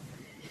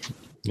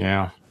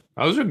 Yeah,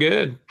 those are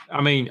good. I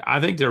mean, I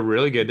think they're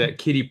really good. That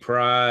Kitty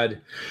Pride,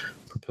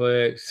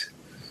 Perplex.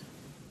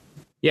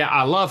 Yeah,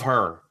 I love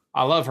her.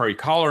 You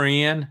call her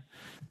in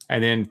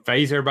and then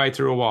phase everybody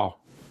through a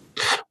wall.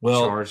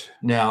 Well,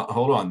 now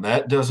hold on.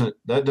 That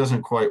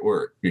doesn't quite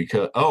work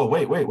because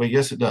wait.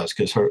 Yes, it does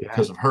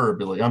because of her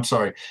ability. I'm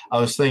sorry. I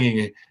was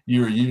thinking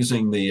you were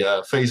using the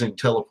phasing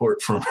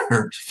teleport from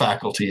her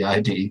faculty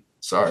ID.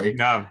 Sorry.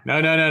 No.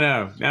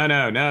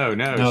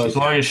 As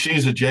long as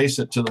she's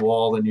adjacent to the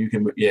wall, then you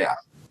can. Yeah.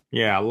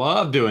 Yeah, I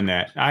love doing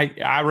that.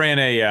 I ran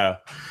a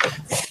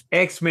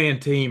X-Men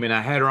team, and I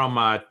had her on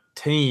my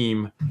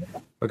team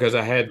because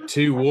I had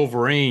 2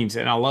 Wolverines,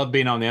 and I love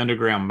being on the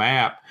underground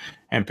map.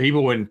 and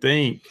people wouldn't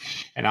think,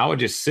 and I would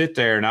just sit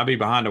there and I'd be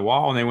behind a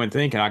wall and they wouldn't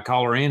think, and I'd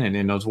call her in, and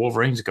then those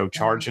Wolverines go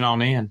charging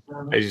on in.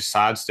 They just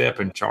sidestep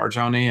and charge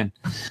on in,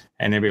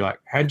 and they'd be like,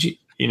 how'd you,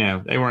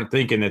 they weren't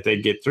thinking that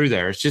they'd get through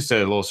there. It's just a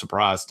little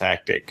surprise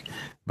tactic.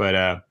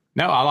 But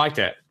no, I like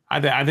that.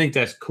 I think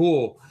that's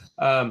cool.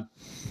 Now,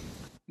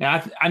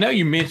 I know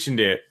you mentioned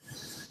it.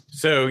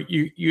 So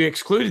you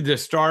excluded the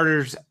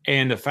starters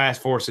and the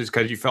fast forces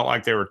because you felt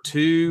like they were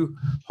too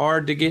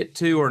hard to get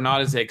to or not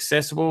as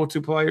accessible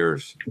to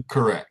players?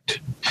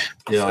 Correct.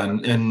 Yeah,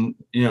 and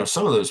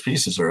some of those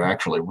pieces are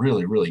actually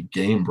really, really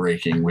game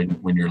breaking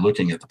when you're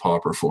looking at the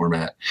pauper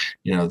format.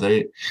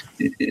 The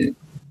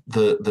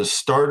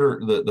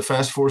starter, the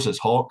fast forces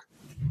Hulk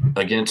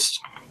against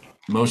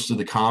most of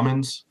the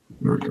commons,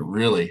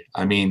 really.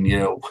 I mean,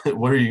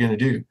 what are you going to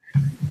do?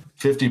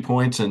 50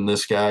 points and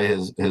this guy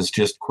has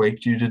just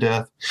quaked you to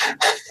death.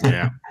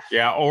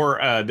 Yeah. Or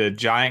the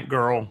giant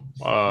girl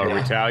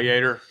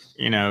retaliator,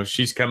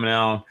 she's coming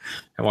out,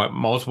 and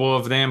multiple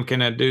of them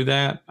can do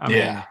that. I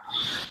mean,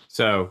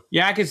 so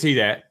I can see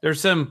that. There's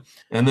some,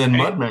 and then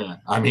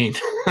Mudman. I mean,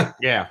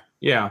 yeah.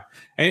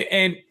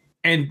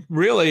 And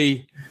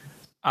really,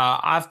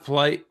 I've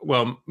played.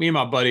 Well, me and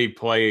my buddy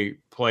play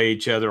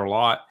each other a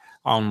lot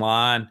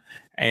online.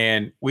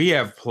 And we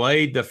have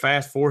played the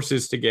fast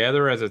forces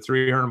together as a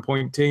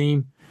 300-point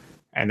team,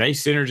 and they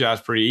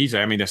synergize pretty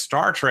easily. I mean, the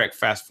Star Trek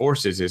fast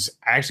forces is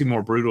actually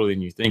more brutal than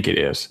you think it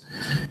is.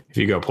 If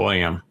you go play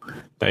them,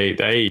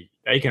 they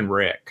can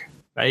wreck.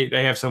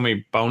 They have so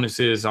many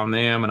bonuses on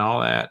them and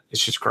all that.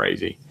 It's just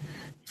crazy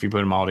if you put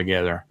them all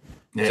together.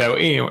 Yeah. So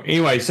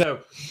anyway, so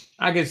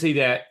I can see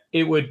that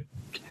it would.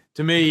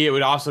 To me, it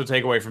would also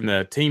take away from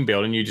the team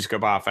building. You just go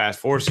buy fast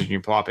forces and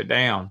you plop it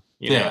down.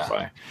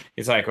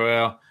 It's like,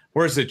 well,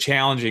 where's the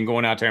challenge in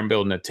going out there and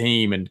building a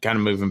team and kind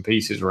of moving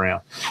pieces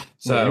around?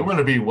 So you want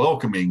to be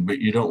welcoming, but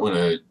you don't want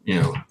to,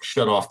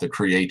 shut off the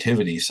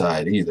creativity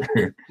side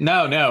either.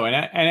 No, and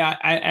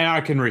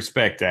I can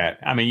respect that.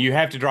 I mean, you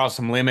have to draw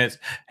some limits,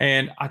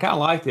 and I kind of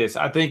like this.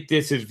 I think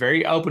this is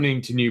very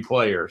opening to new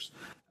players.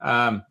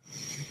 Why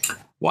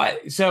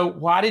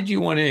did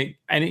you want to?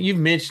 And you've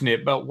mentioned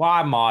it, but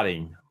why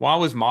modding? Why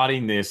was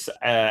modding this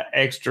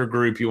extra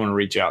group you want to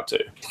reach out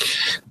to?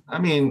 I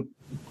mean,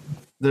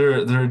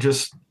 there are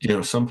just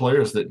some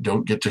players that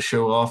don't get to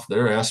show off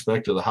their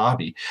aspect of the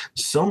hobby.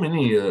 So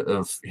many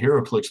of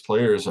HeroClix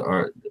players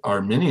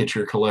are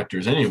miniature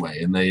collectors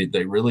anyway, and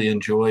they really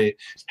enjoy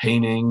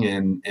painting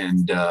and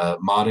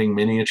modding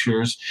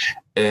miniatures.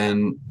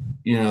 And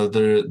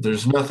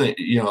there's nothing.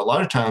 A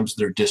lot of times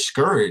they're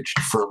discouraged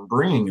from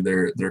bringing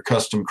their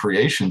custom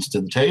creations to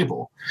the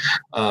table.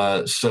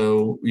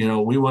 So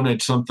we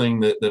wanted something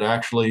that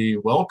actually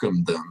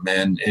welcomed them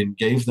and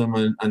gave them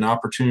an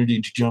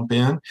opportunity to jump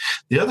in.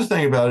 The other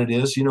thing about it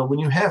is, when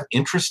you have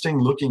interesting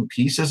looking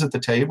pieces at the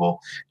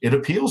table, it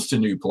appeals to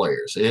new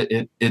players.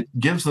 It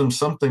gives them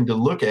something to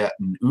look at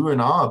and ooh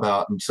and ah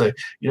about and say,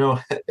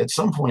 at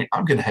some point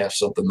I'm going to have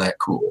something that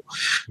cool.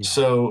 Yeah.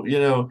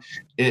 So,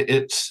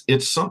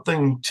 it's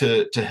something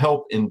to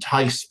help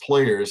entice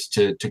players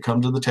to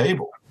come to the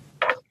table.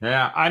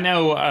 Yeah, I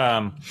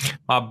know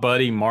my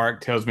buddy Mark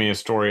tells me a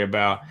story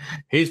about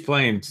he's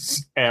playing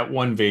at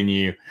one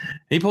venue.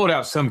 He pulled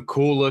out some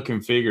cool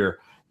looking figure.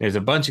 There's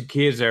a bunch of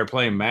kids there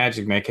playing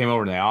Magic, and they came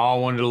over and they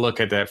all wanted to look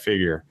at that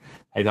figure.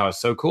 They thought it was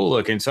so cool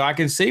looking. So I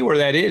can see where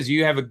that is.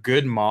 You have a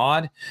good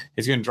mod.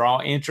 It's going to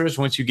draw interest.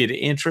 Once you get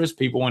interest,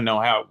 people want to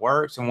know how it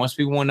works. And once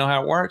people want to know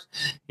how it works,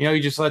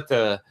 you just let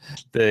the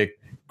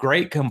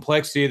great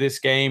complexity of this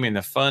game and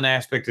the fun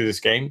aspect of this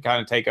game kind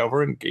of take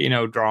over and,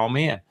 draw them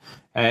in.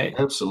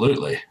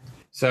 Absolutely.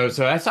 So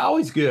that's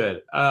always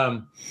good.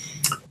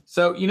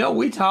 So,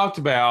 we talked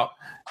about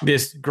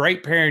this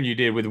great pairing you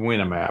did with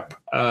Winamap.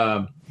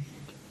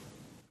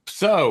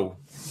 So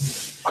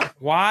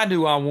why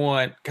do I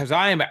want, because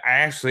I am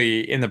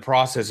actually in the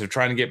process of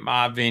trying to get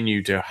my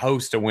venue to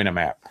host a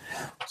Winamap.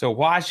 So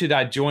why should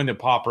I join the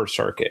pauper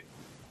circuit?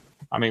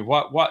 I mean,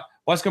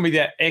 what's going to be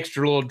that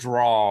extra little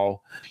draw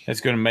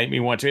that's going to make me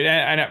want to?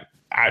 And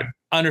I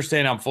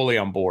understand I'm fully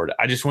on board.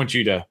 I just want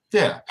you to.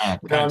 Yeah.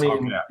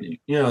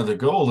 The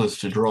goal is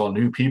to draw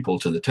new people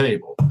to the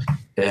table.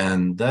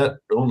 And that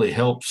only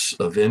helps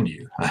a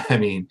venue. I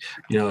mean,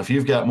 if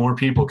you've got more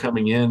people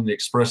coming in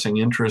expressing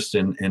interest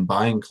and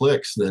buying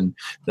clicks, then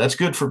that's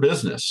good for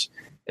business.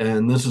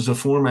 And this is a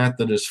format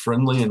that is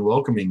friendly and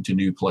welcoming to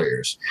new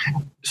players.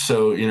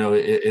 So,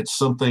 it's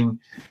something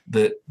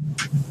that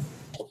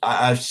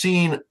I've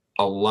seen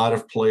a lot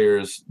of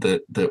players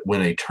that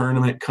when a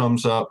tournament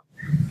comes up,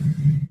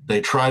 they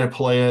try to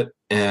play it,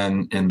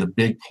 and the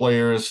big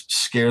players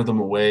scare them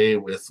away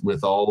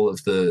with all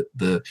of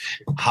the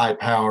high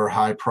power,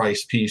 high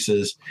price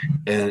pieces.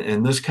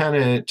 And this kind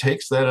of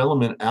takes that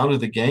element out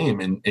of the game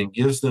and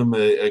gives them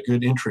a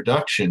good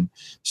introduction.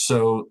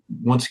 So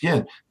once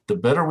again, the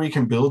better we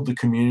can build the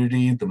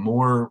community, the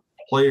more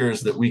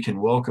players that we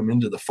can welcome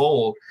into the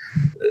fold,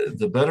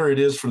 the better it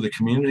is for the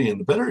community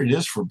and the better it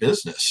is for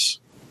business.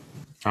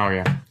 Oh,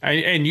 yeah.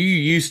 And you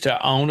used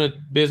to own a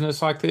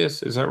business like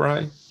this, is that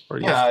right?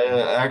 Yeah,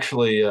 I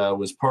actually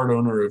was part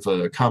owner of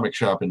a comic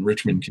shop in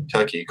Richmond,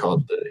 Kentucky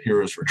called the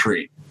Heroes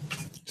Retreat.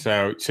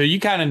 So you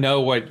kind of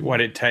know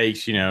what it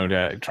takes,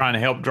 to trying to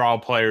help draw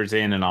players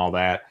in and all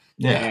that.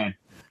 Yeah. And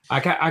I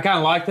kind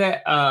of like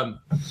that.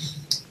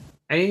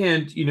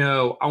 And,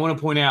 I want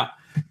to point out,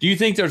 do you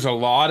think there's a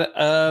lot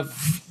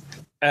of,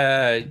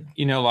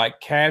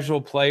 like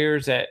casual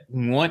players that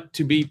want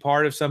to be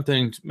part of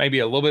something maybe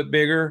a little bit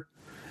bigger,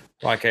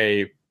 like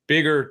a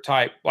bigger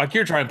type, like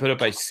you're trying to put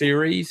up a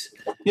series?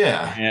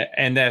 Yeah.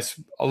 And that's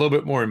a little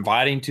bit more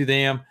inviting to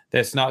them.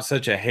 That's not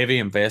such a heavy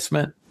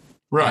investment.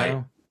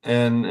 Right.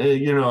 And,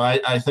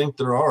 I think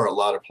there are a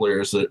lot of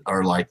players that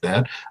are like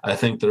that. I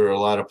think there are a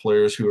lot of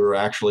players who are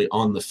actually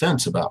on the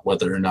fence about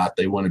whether or not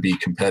they want to be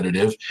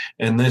competitive.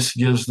 And this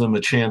gives them a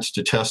chance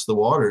to test the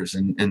waters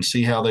and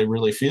see how they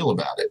really feel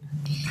about it.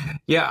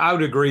 Yeah, I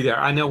would agree there.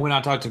 I know when I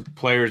talk to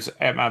players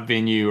at my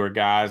venue or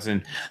guys,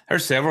 and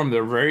there's several of them,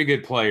 they're very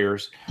good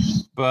players,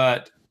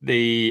 but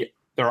they're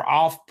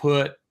off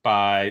put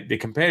by the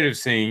competitive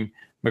scene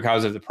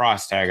because of the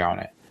price tag on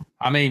it.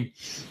 I mean,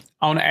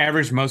 on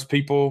average, most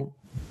people,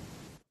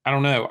 I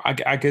don't know,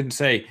 I couldn't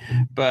say,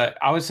 but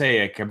I would say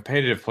a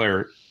competitive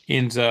player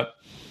ends up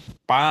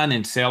buying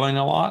and selling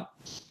a lot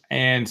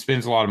and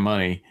spends a lot of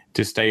money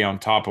to stay on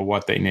top of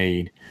what they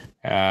need.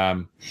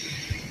 I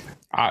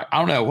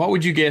don't know. What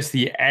would you guess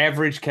the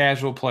average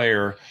casual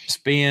player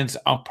spends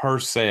per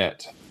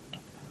set?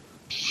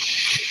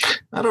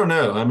 I don't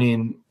know. I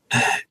mean,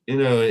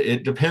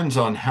 it depends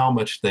on how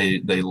much they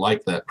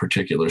like that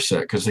particular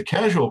set, because the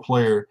casual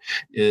player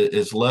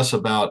is less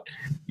about,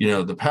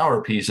 the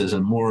power pieces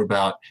and more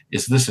about,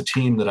 is this a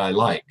team that I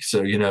like?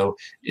 So,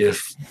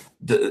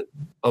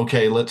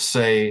 let's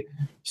say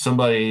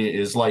somebody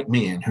is like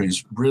me and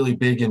who's really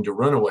big into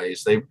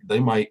runaways, they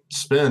might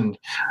spend,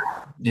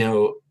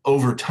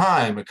 over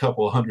time, a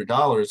couple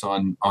 $100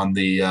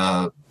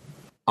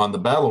 on the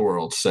Battle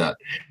World set,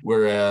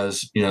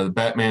 whereas the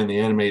Batman the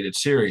Animated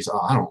Series,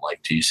 I don't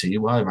like TC.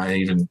 Why am I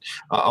even?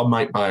 I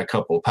might buy a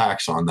couple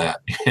packs on that.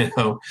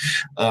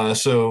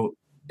 So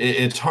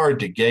it's hard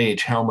to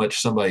gauge how much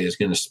somebody is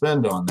going to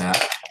spend on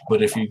that.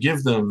 But if you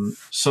give them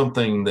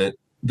something that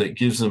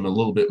gives them a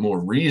little bit more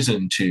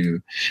reason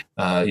to,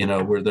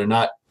 where they're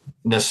not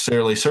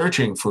necessarily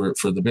searching for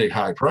the big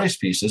high price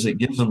pieces, it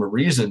gives them a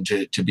reason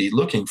to be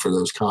looking for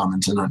those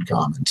commons and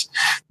uncommons,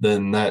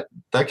 then that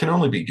can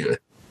only be good.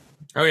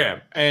 Oh, yeah.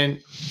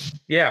 And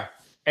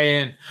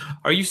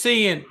are you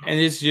seeing, and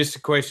this is just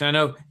a question, I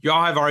know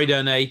y'all have already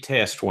done a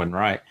test one,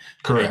 right?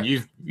 Correct.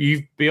 And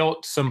you've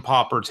built some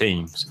pauper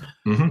teams.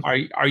 Mm-hmm.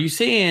 Are you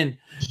seeing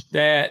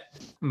that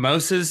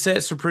most of the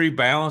sets are pretty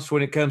balanced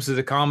when it comes to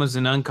the commons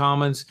and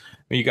uncommons? I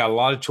mean, you got a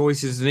lot of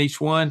choices in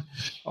each one,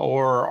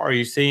 or are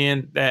you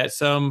seeing that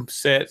some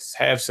sets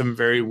have some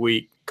very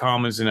weak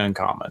commons and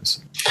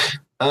uncommons?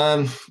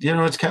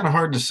 It's kind of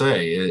hard to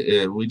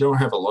say. We don't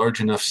have a large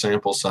enough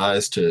sample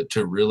size to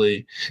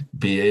really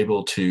be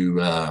able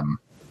to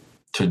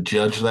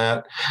judge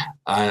that.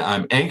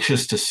 I'm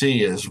anxious to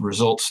see, as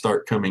results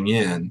start coming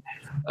in,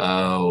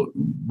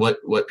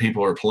 what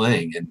people are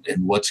playing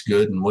and what's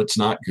good and what's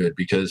not good,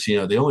 because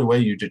the only way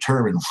you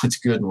determine what's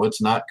good and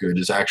what's not good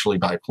is actually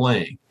by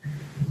playing.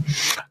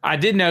 I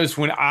did notice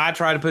when I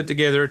tried to put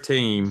together a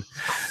team,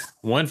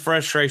 one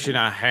frustration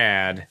I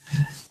had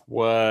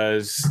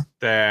was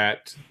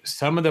that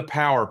some of the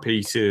power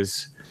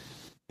pieces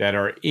that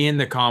are in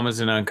the commons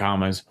and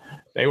uncommons,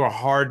 they were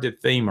hard to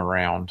theme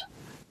around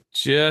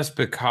just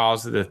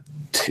because of the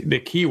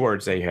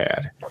keywords they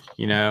had,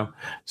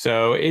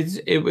 So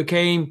it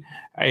became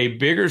a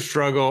bigger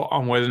struggle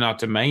on whether or not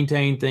to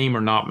maintain theme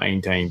or not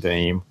maintain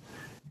theme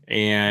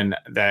in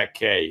that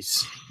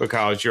case,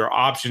 because your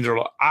options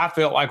I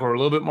felt like were a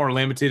little bit more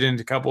limited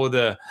into a couple of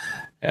the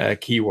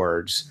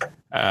keywords.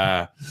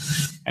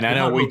 And I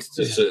know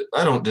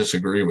I don't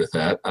disagree with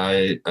that.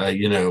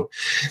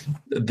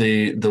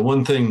 The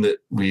one thing that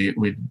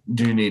we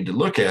do need to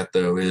look at,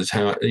 though, is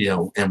how,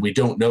 and we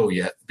don't know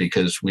yet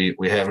because we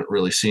haven't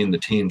really seen the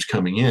teams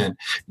coming in,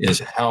 is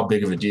how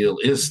big of a deal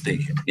is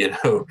theme.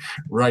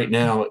 Right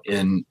now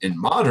in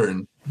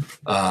modern,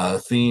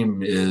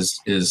 theme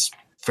is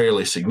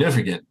fairly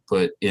significant,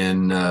 but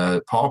in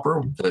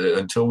pauper,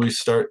 until we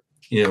start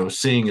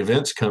seeing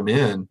events come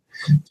in,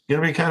 it's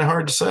going to be kind of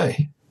hard to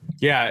say.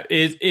 Yeah,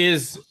 it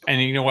is.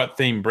 And what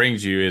theme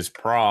brings you is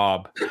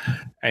prob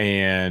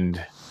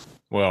and,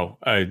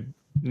 a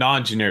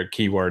non-generic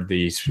keyword.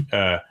 These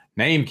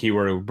name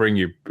keyword will bring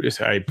you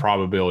a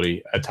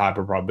probability, a type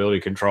of probability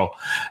control,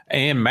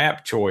 and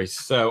map choice.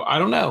 So I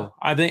don't know.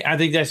 I think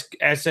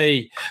that's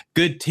a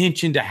good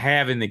tension to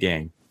have in the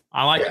game.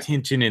 I like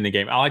tension in the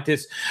game. I like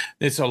this.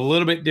 It's a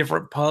little bit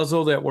different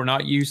puzzle that we're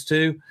not used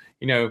to.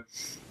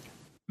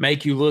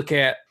 Make you look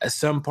at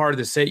some part of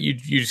the set you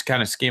just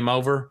kind of skim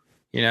over.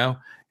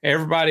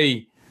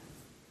 Everybody,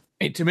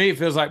 to me, it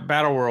feels like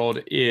Battle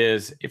World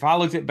is, if I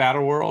looked at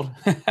Battle World,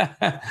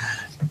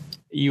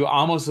 you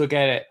almost look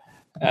at it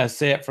a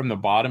set from the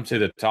bottom to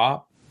the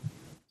top.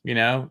 You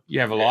know,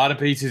 you have a lot of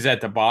pieces at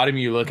the bottom.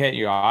 You look at, and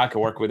you go, I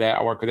can work with that.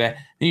 I work with that.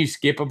 Then you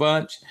skip a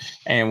bunch,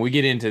 and we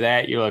get into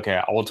that. You look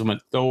at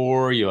Ultimate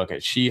Thor. You look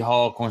at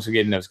She-Hulk. Once we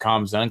get in those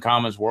commons,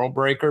 uncommons, World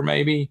Breaker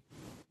maybe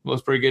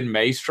looks pretty good.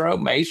 Maestro.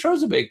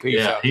 Maestro's a big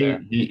piece out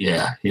there.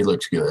 He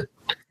looks good.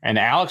 And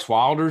Alex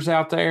Wilder's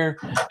out there,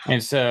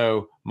 and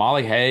so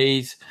Molly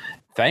Hayes,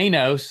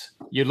 Thanos.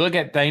 You look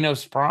at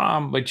Thanos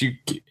Prime, but you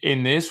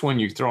in this one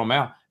you throw him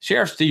out.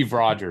 Sheriff Steve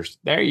Rogers.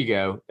 There you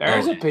go.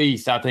 There's a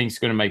piece I think is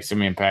going to make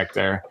some impact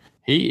there.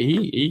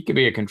 He could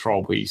be a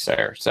control piece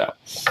there. So,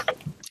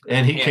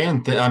 and he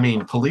can.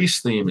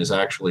 Police theme is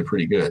actually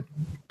pretty good.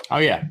 Oh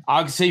yeah,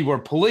 I can see where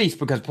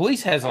because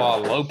police has a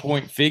lot of low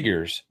point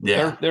figures.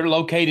 Yeah, they're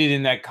located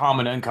in that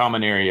common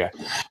uncommon area,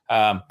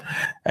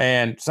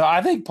 and so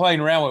I think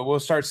playing around with, we'll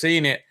start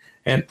seeing it,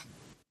 and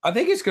I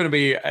think it's going to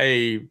be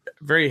a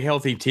very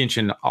healthy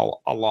tension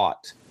a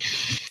lot.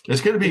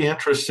 It's going to be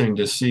interesting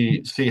to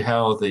see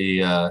how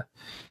the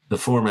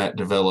format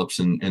develops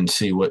and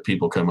see what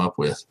people come up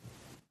with.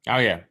 Oh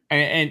yeah,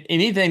 and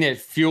anything that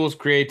fuels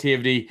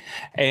creativity,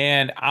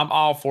 and I'm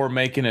all for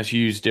making us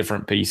use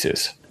different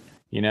pieces,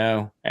 you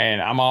know,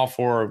 and I'm all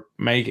for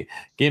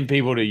getting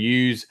people to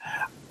use.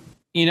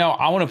 You know,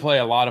 I want to play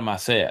a lot of my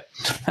set.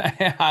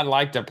 I'd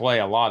like to play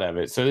a lot of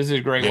it. So this is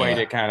a great way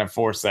to kind of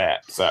force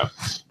that. So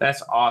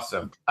that's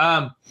awesome.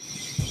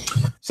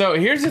 So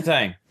here's the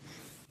thing.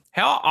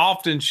 How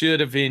often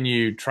should a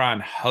venue try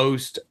and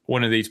host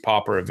one of these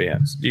Pauper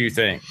events, do you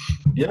think?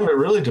 Yeah, it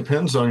really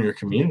depends on your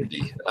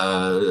community.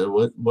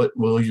 What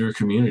will your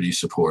community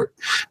support?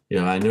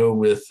 You know, I know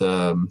with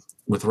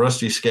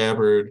Rusty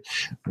Scabbard,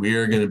 we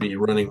are going to be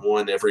running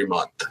one every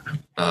month.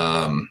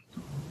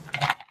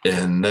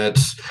 And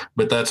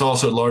that's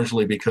also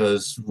largely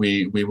because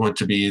we want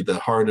to be the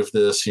heart of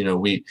this. You know,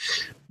 we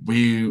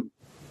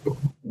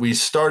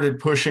started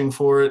pushing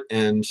for it,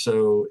 and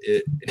so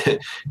it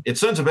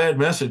sends a bad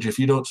message if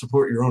you don't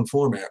support your own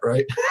format,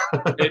 right?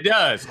 It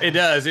does.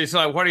 It's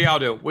like, what do y'all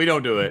do? We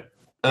don't do it.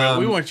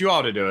 We want you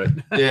all to do it.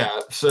 Yeah.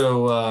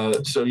 So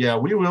yeah,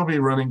 we will be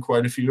running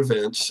quite a few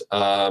events.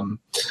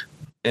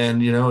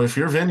 And, you know, if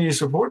your venue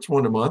supports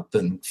one a month,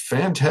 then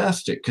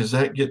fantastic, because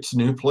that gets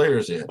new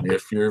players in.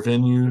 If your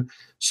venue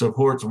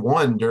supports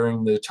one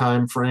during the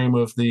time frame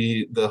of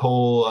the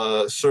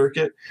whole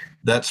circuit,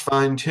 that's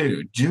fine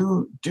too.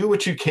 Do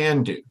what you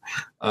can do,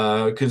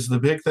 because the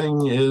big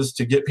thing is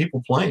to get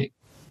people playing.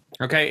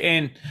 Okay,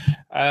 and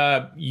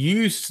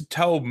you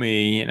told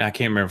me, and I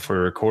can't remember if we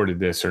recorded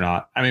this or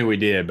not. I mean, we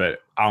did,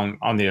 but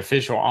on the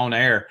official on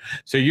air.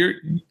 So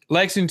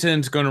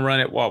Lexington's going to run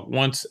it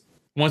once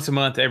a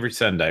month, every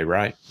Sunday,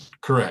 right?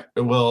 Correct.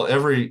 Well,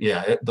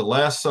 the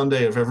last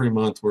Sunday of every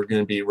month, we're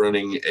going to be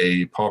running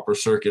a Pauper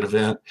Circuit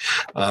event.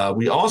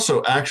 We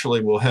also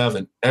actually will have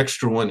an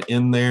extra one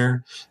in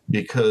there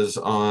because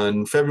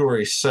on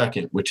February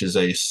 2nd, which is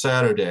a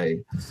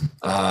Saturday,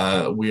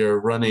 we are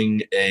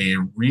running a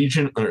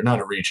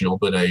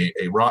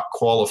rock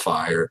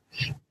qualifier.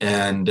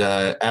 And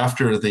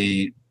after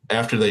they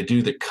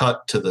do the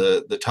cut to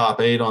the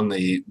top 8 on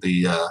the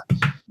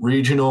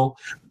regional,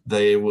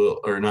 they will,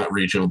 or not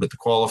regional, but the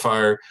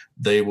qualifier,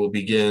 they will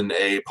begin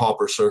a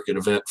Pauper Circuit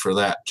event for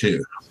that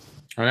too.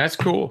 Oh, that's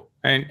cool.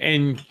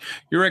 And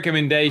your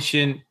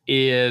recommendation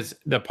is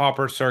the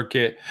Pauper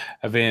Circuit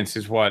events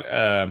is what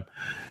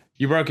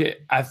you broke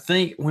it. I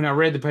think when I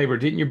read the paper,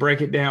 didn't you break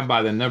it down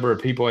by the number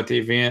of people at the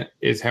event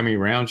is how many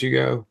rounds you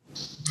go?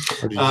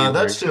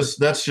 That's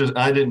just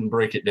I didn't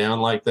break it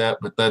down like that,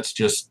 but that's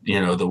just, you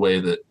know, the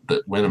way that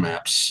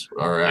Winamaps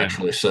are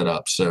actually set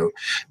up. So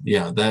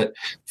yeah, that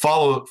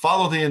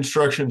follow the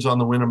instructions on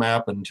the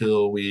Winamap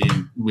until we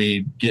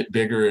get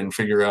bigger and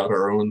figure out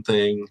our own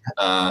thing.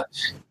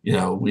 You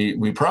know,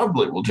 we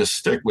probably will just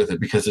stick with it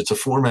because it's a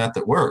format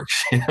that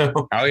works, you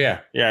know. Oh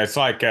yeah. It's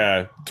like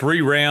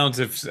 3 rounds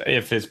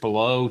if it's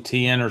below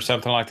 10 or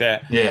something like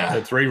that. Yeah.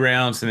 So 3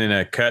 rounds and then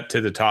a cut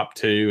to the top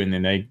 2, and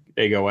then they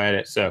go at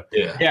it. So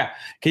yeah.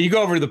 Can you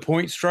go over the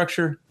point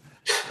structure?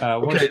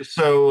 Okay.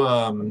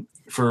 So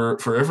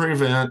for every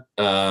event,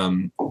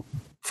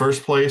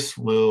 first place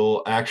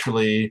will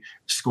actually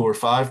score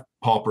 5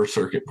 Pauper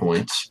Circuit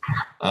points.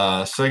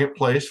 Second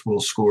place will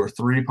score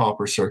 3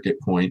 Pauper Circuit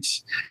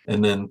points,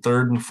 and then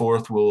third and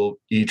fourth will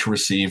each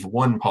receive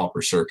 1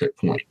 Pauper Circuit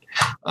point.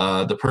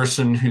 The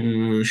person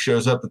who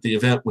shows up at the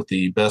event with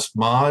the best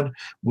mod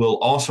will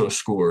also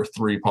score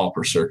 3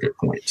 Pauper Circuit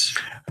points.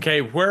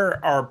 Okay,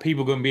 where are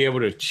people going to be able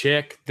to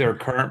check their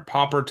current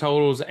Pauper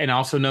totals and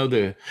also know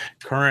the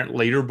current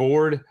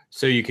leaderboard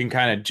so you can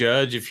kind of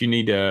judge if you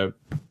need to,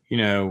 you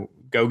know,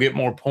 go get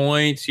more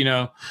points? You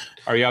know,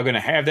 are y'all going to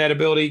have that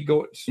ability?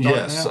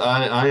 Yes,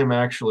 I am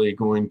actually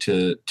going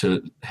to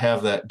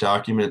have that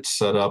document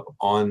set up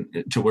on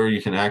to where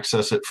you can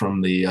access it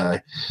from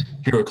the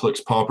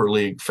HeroClix Pauper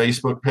League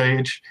Facebook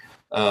page,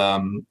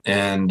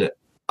 and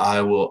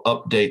I will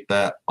update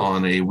that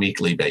on a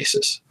weekly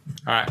basis.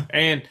 All right,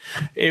 and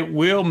it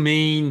will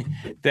mean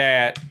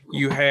that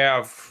you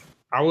have.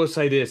 I will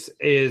say this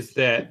is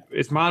that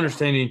it's my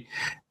understanding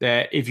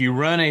that if you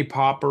run a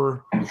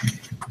Pauper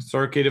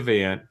Circuit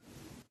event,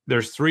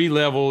 there's 3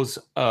 levels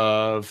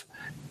of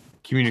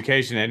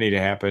communication that need to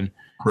happen.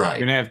 Right.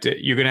 You're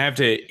gonna have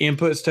to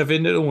input stuff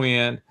into the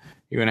wind.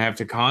 You're gonna have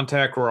to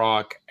contact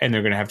Rock, and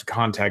they're gonna have to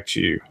contact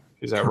you.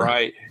 Is that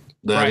right?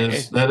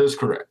 That is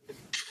correct.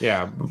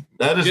 Yeah.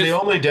 That is the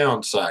only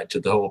downside to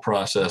the whole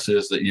process,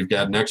 is that you've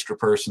got an extra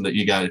person that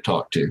you got to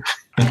talk to.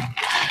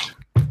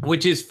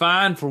 Which is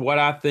fine for what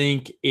I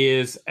think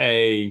is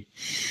a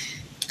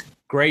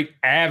great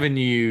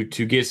avenue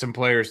to get some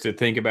players to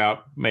think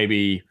about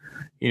maybe,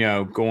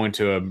 going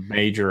to a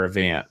major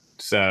event.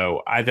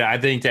 So I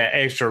think that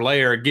extra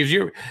layer gives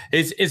you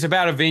it's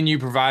about a venue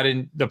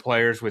providing the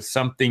players with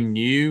something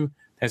new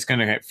that's going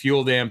to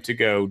fuel them to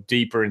go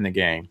deeper in the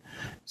game.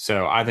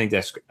 So I think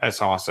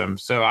that's awesome.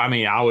 So I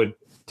mean, I would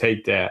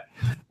take that.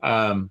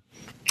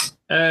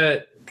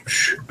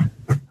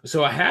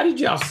 So how did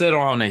y'all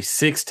settle on a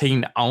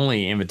 16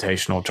 only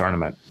invitational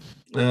tournament?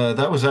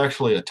 That was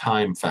actually a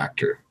time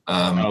factor.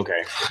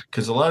 Okay.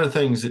 Because a lot of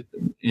things,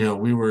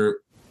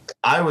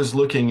 I was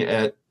looking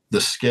at the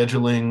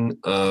scheduling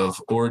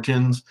of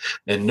Origins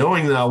and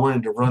knowing that I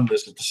wanted to run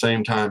this at the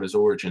same time as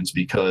Origins,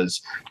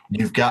 because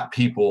you've got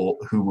people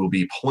who will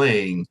be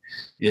playing.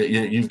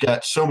 You've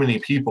got so many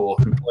people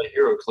who play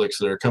HeroClix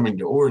that are coming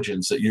to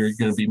Origins that you're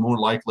going to be more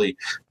likely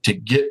to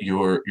get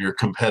your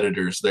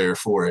competitors there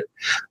for it.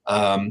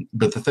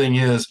 But the thing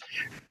is,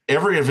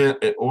 every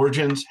event at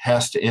Origins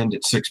has to end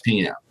at 6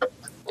 p.m.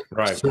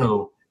 Right.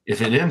 So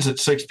if it ends at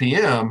 6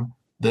 p.m.,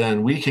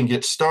 then we can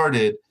get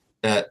started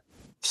at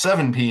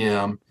 7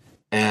 p.m.,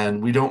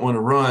 and we don't want to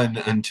run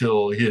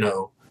until,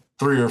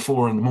 3 or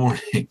 4 in the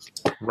morning.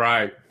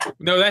 Right.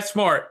 No, that's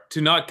smart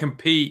to not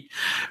compete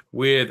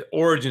with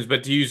Origins,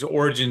 but to use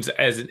Origins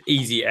as an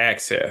easy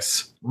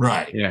access.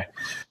 Right. Yeah.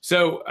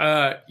 So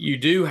you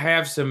do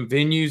have some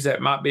venues that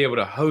might be able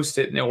to host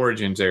it in the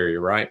Origins area,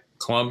 right?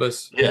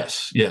 Columbus?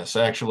 Yes.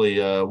 Actually,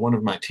 one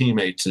of my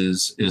teammates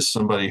is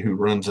somebody who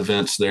runs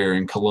events there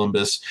in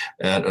Columbus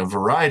at a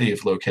variety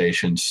of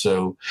locations.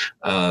 So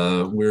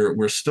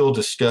we're still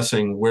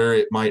discussing where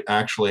it might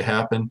actually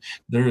happen.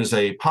 There is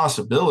a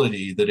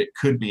possibility that it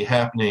could be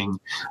happening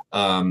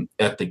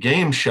at the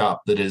game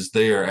shop that is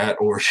there at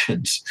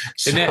Origins.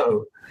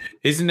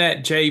 Isn't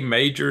that Jay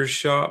Major's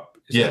shop?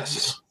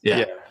 Yes.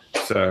 Yeah.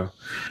 So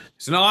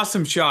it's an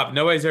awesome shop.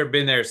 Nobody's ever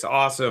been there. It's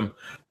awesome.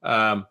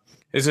 I'm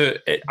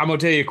gonna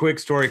tell you a quick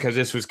story because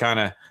this was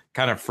kind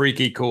of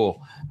freaky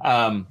cool.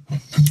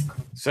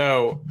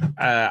 So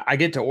I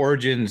get to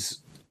Origins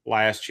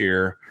last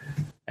year,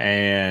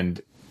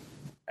 and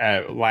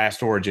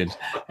last Origins,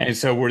 and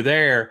so we're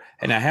there,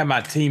 and I have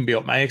my team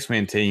built, my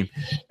X-Men team,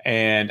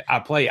 and I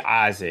play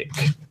Isaac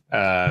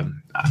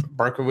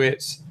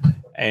Berkowitz,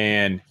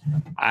 and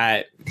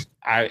I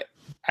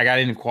got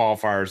into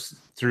qualifiers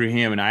through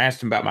him, and I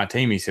asked him about my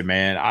team. He said,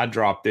 man, I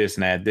dropped this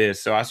and add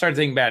this. So I started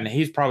thinking about it, and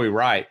he's probably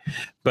right.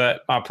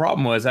 But my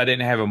problem was I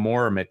didn't have a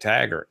Moira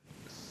McTaggart.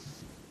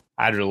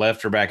 I'd have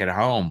left her back at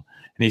home.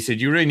 And he said,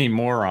 you really need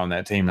Moira on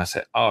that team. And I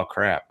said, oh,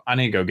 crap. I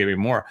need to go get me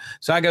more.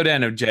 So I go down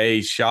to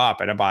Jay's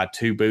shop, and I buy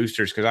 2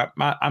 boosters because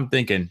I'm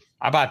thinking,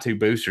 I buy 2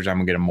 boosters, I'm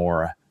going to get a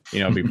Moira.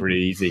 It'd be pretty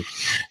easy.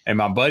 And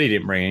my buddy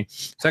didn't bring any.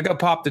 So I go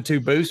pop the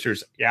 2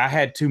 boosters. Yeah, I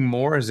had 2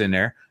 Moiras in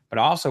there, but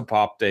I also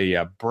popped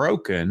a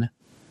broken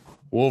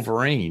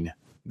Wolverine,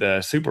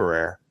 the super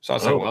rare. So I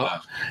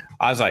was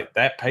I was like,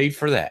 that paid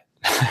for that.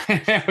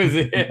 That was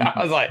it.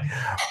 I was like,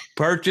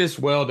 purchase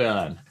well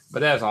done. But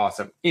that's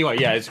awesome. Anyway,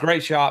 yeah, it's a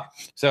great shop.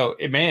 So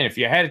man, if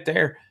you had it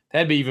there,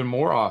 that'd be even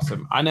more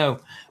awesome. I know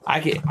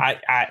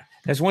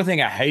that's one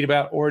thing I hate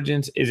about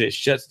Origins is it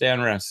shuts down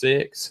around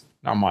 6.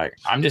 I'm like,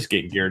 I'm just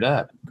getting geared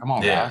up. Come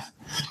on, guys.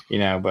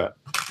 But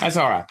that's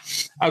all right.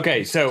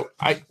 Okay, so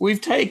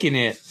we've taken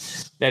it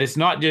that it's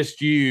not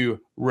just you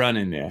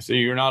running this. So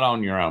you're not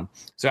on your own.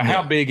 So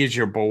how big is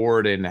your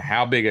board, and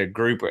how big a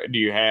group do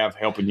you have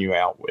helping you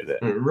out with it?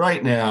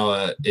 Right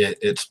now,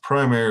 it's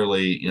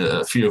primarily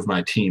a few of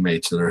my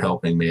teammates that are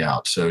helping me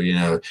out. So,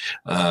 you've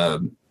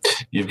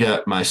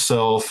got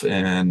myself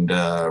and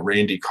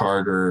Randy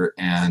Carter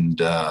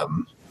and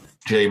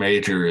Jay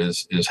Major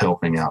is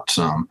helping out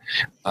some.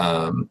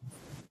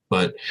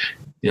 But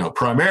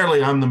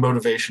primarily I'm the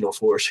motivational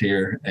force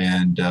here,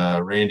 and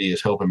Randy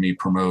is helping me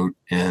promote,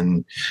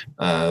 and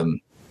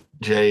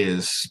Jay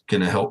is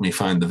going to help me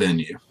find the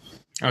venue.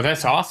 Oh,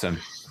 that's awesome.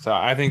 So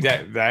I think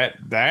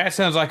that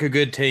sounds like a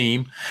good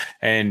team,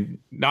 and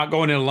not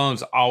going in alone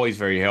is always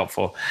very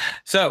helpful.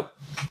 So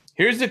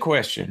here's the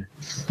question.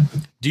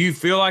 Do you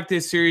feel like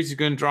this series is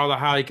going to draw the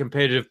highly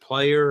competitive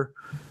player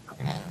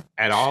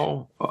at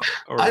all?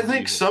 I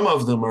think some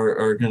of them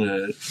are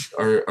gonna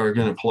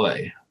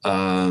play.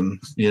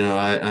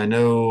 I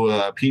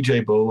know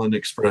PJ Boland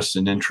expressed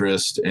an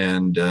interest,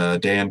 and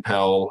Dan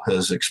Powell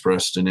has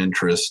expressed an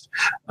interest.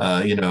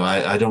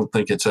 I don't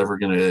think it's ever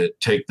going to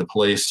take the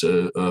place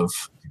of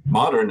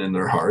Modern in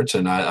their hearts,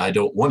 and I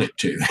don't want it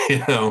to.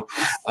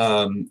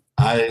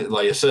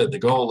 Like I said, the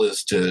goal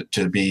is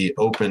to be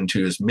open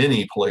to as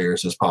many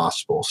players as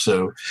possible.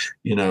 So,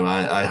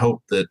 I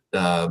hope that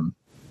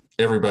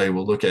everybody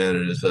will look at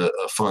it as a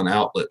fun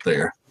outlet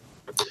there.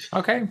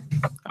 Okay.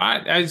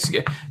 Do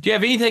you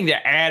have anything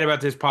to add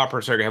about this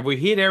popper circuit? Have we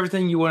hit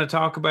everything you want to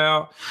talk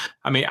about?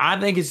 I mean, I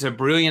think it's a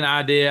brilliant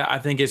idea. I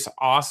think it's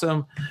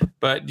awesome.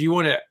 But do you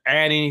want to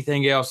add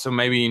anything else? So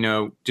maybe,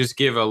 just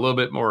give a little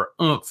bit more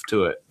oomph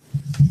to it.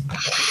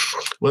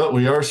 Well,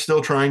 we are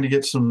still trying to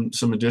get some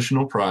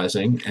additional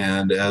prizing,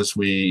 and as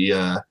we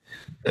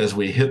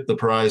hit the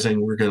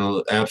prizing, we're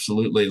going to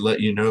absolutely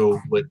let you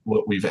know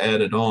what we've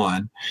added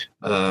on.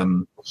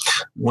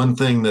 One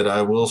thing that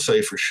I will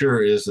say for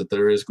sure is that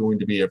there is going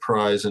to be a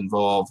prize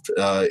involved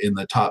in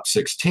the top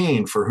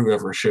 16 for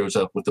whoever shows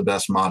up with the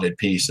best modded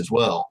piece as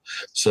well.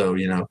 So,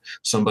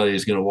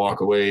 somebody's going to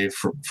walk away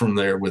from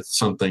there with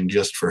something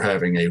just for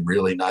having a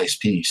really nice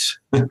piece.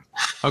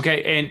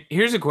 Okay, and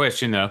here's a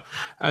question, though.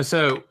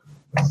 So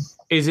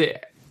do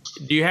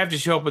you have to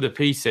show up with a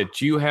piece that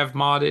you have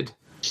modded?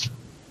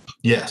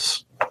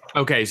 Yes.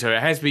 Okay, so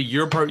it has to be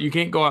your you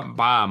can't go out and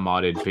buy a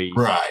modded piece.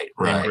 Right.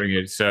 And bring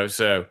it.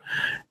 So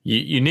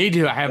you need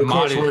to have of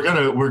course,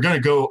 modded. we're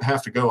gonna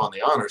have to go on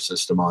the honor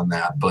system on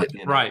that, but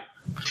right.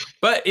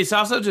 But it's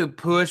also to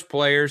push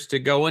players to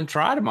go and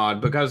try to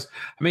mod, because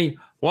I mean,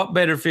 what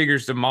better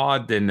figures to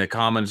mod than the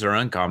commons or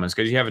uncommons,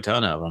 because you have a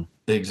ton of them.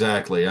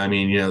 Exactly. I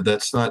mean,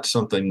 that's not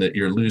something that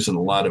you're losing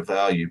a lot of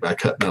value by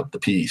cutting up the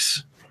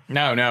piece.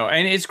 No.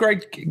 And it's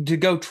great to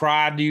go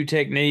try new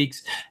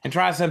techniques and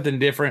try something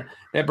different.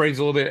 That brings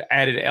a little bit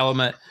added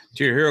element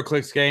to your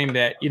HeroClix game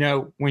that,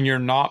 when you're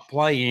not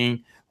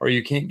playing or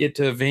you can't get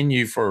to a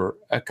venue for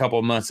a couple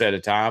of months at a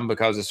time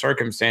because of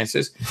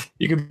circumstances,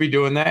 you could be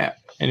doing that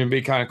and it'd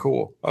be kind of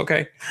cool.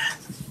 Okay.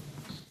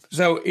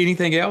 So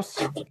anything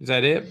else? Is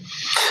that it?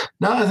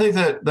 No, I think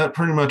that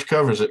pretty much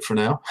covers it for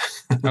now.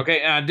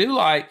 Okay, and I do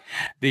like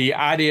the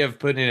idea of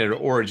putting it at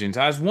Origins.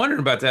 I was wondering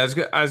about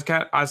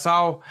that. I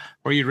saw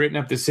where you'd written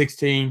up the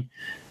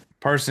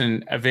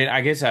 16-person event.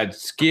 I guess I'd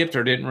skipped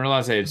or didn't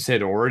realize they had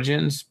said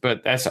Origins,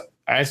 but that's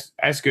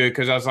good,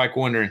 because I was like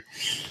wondering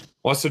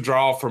what's the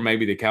draw for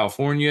maybe the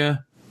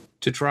California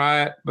to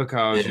try it,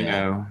 because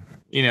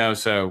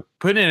so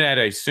putting it at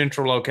a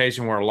central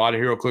location where a lot of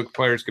HeroClix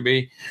players could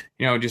be,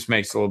 it just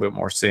makes a little bit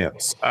more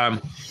sense.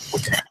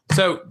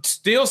 So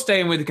still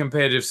staying with the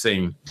competitive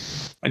scene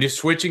and just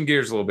switching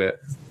gears a little bit.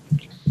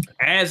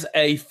 As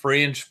a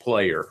fringe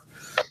player,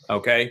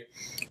 okay,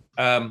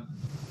 and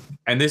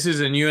this is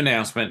a new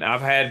announcement.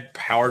 I've had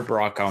Howard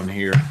Brock on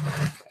here,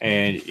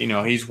 and,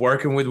 he's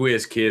working with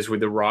WizKids with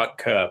the Rock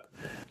Cup.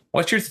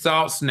 What's your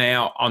thoughts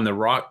now on the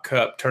Rock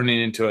Cup turning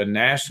into a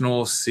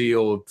national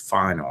sealed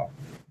final?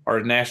 Or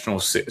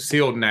national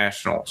sealed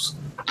nationals?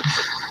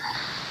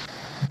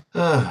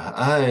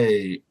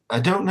 I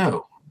don't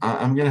know.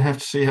 I'm gonna have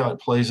to see how it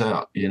plays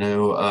out.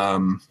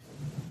 Because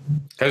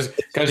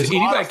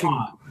anybody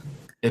can.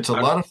 It's a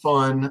lot of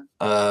fun,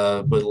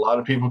 but a lot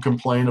of people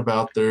complain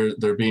about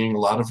there being a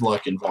lot of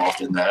luck involved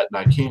in that, and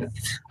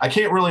I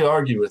can't really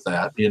argue with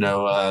that.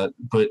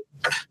 But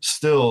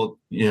still,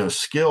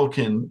 skill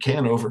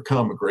can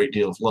overcome a great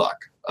deal of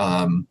luck.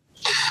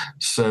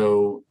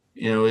 So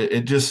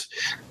it just.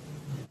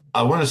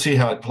 I want to see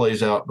how it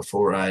plays out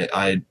before I'm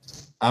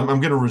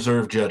going to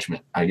reserve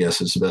judgment, I guess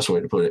is the best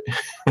way to put it.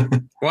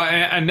 Well,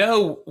 I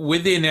know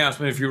with the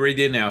announcement, if you read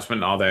the announcement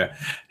and all that,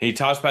 he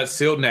talks about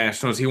sealed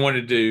nationals. He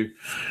wanted to do,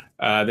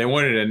 they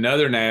wanted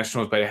another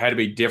nationals, but it had to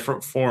be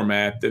different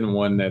format than the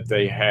one that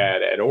they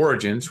had at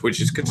Origins, which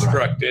is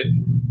constructed.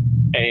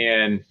 Right.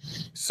 And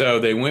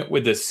so they went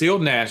with the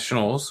sealed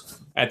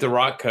nationals at the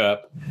Rock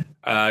Cup.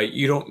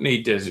 You don't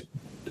need to,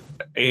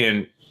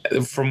 and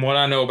from what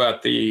I know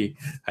about the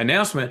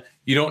announcement,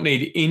 you don't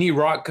need any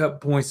Rock Cup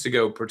points to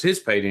go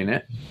participate in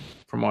it,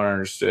 from what I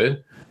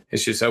understood.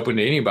 It's just open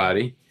to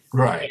anybody.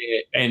 Right.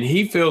 And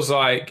he feels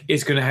like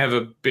it's going to have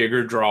a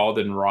bigger draw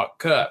than Rock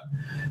Cup.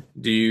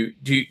 Do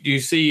you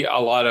see a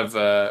lot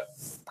of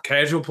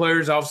casual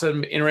players all of a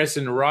sudden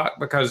interested in Rock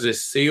because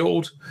it's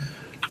sealed?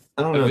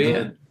 I don't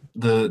know.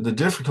 The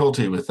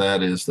difficulty with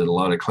that is that a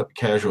lot of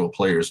casual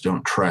players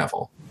don't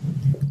travel.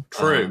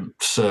 True.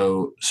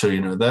 So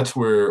that's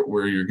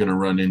where you're going to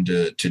run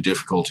into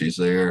difficulties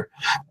there.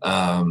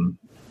 I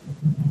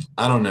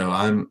don't know.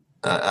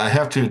 I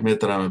have to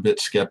admit that I'm a bit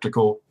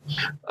skeptical.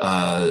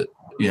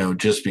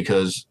 Just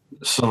because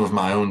some of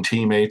my own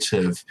teammates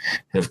have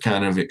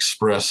kind of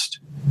expressed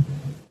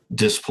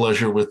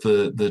displeasure with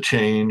the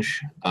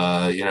change.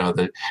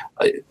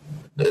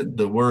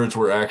 The words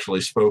were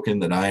actually spoken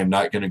that I am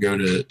not going to go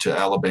to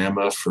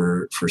Alabama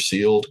for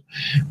sealed.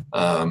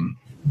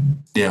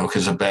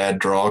 Because a bad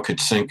draw could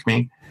sink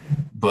me,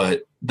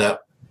 but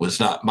that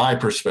was not my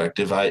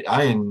perspective. I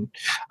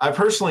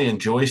personally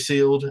enjoy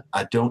sealed.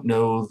 I don't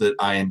know that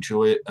I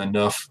enjoy it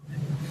enough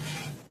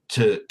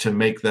to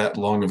make that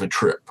long of a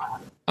trip.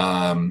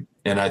 And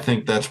I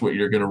think that's what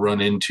you're going to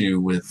run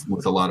into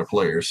with a lot of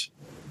players.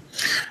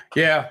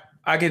 Yeah,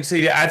 I can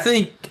see that. I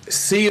think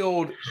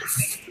sealed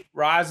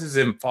rises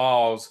and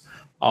falls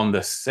on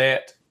the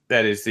set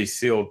that is the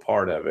sealed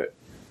part of it.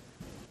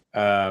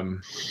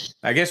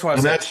 I guess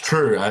that's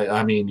true.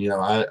 I mean,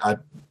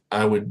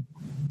 I would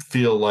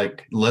feel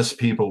like less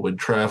people would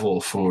travel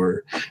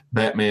for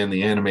Batman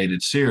the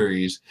Animated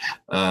Series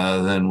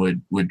than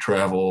would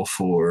travel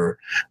for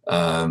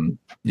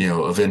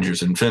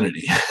Avengers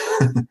Infinity.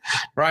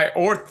 Right,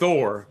 or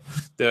Thor.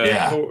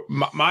 Yeah.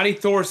 Mighty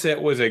Thor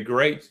set was a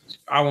great.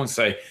 I won't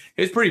say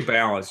it's pretty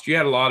balanced. You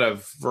had a lot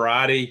of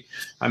variety.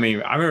 I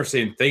mean, I remember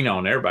seeing Thena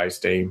on everybody's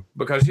team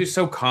because she's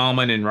so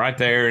common and right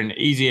there and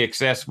easy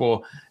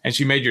accessible, and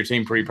she made your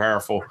team pretty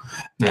powerful.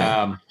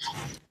 Yeah.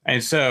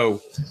 And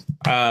so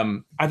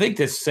I think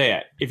this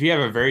set, if you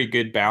have a very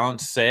good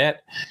balanced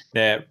set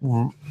that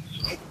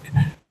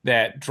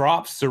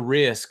drops the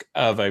risk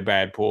of a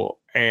bad pull,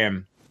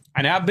 and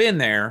I've been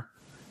there.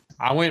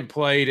 I went and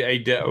played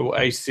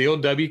a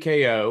sealed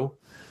WKO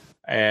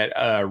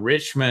at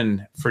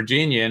Richmond,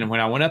 Virginia, and when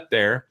I went up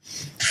there,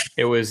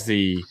 it was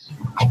the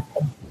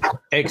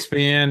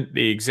X-Men,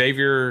 the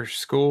Xavier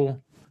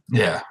School.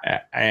 Yeah.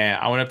 And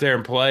I went up there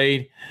and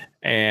played,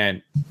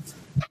 and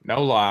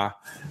no lie,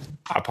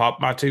 I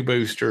popped my 2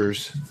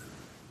 boosters,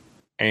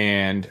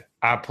 and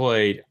I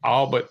played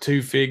all but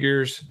 2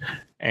 figures,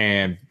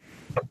 and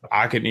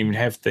I couldn't even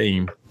have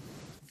theme.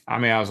 I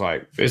mean, I was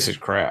like, this is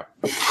crap.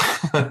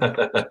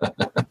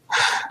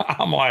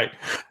 I'm like,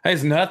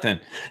 that's nothing.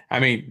 I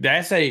mean,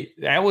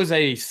 that was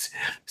a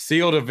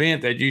sealed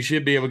event that you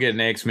should be able to get an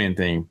X-Men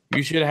theme.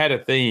 You should have had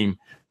a theme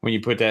when you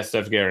put that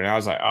stuff together. And I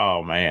was like,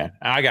 oh man,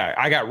 I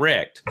got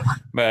wrecked.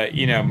 But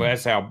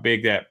that's how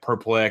big that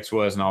Perplex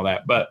was and all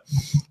that. But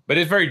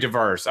it's very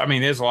diverse. I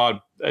mean, there's a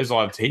lot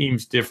of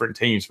teams, different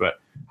teams. But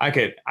I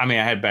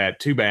had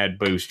 2 bad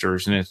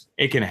boosters, and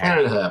it can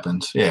happen. And it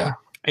happens. Yeah,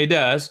 it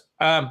does.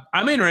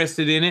 I'm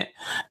interested in it.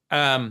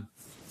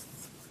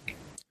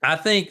 I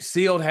think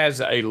sealed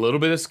has a little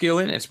bit of skill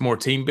in it. It's more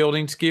team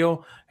building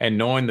skill and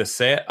knowing the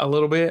set a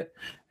little bit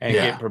and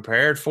getting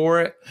prepared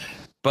for it.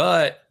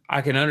 But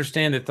I can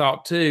understand the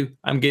thought too.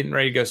 I'm getting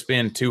ready to go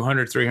spend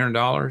 $200,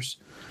 $300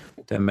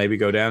 to maybe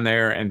go down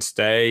there and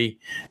stay.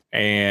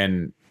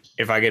 And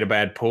if I get a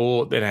bad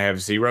pull, then I have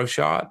 0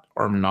 shot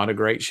or not a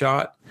great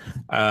shot.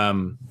 I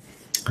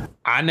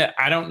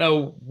don't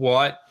know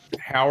what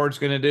Howard's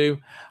going to do.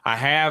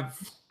 I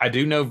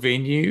do know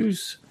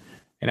venues,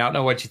 and I don't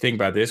know what you think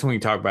about this when we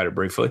talk about it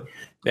briefly,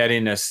 that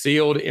in a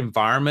sealed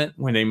environment,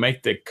 when they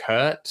make the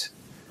cut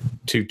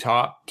to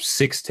top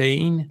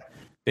 16,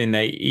 then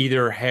they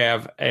either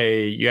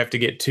you have to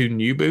get 2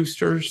 new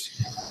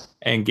boosters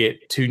and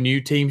get 2 new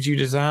teams you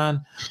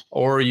design,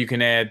 or you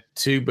can add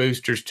 2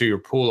 boosters to your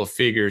pool of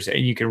figures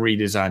and you can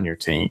redesign your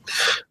team.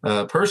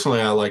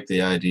 Personally, I like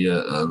the idea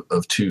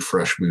of 2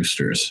 fresh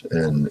boosters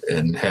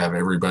and have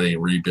everybody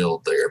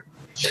rebuild there.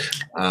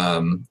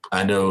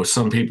 I know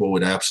some people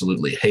would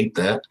absolutely hate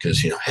that because,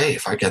 hey,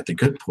 if I got the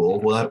good pool,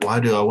 why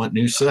do I want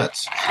new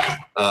sets?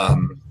 I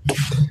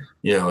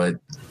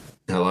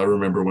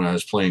remember when I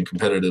was playing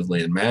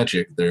competitively in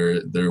Magic,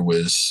 there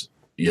was,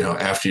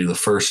 after the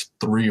first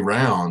 3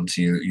 rounds,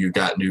 you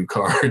got new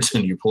cards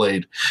and you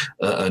played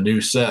a new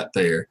set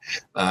there,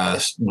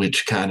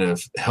 which kind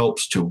of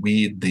helps to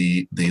weed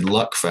the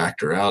luck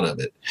factor out of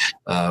it.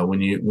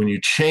 When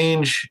you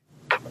change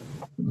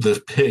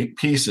the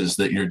pieces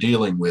that you're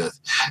dealing with,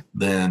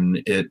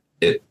 then it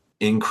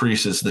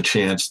increases the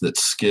chance that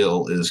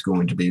skill is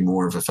going to be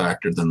more of a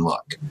factor than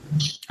luck.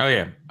 Oh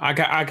yeah, I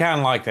kind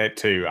of like that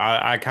too.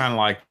 I kind of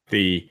like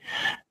the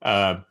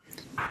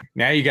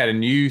now you got a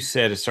new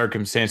set of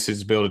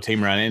circumstances to build a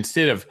team around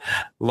instead of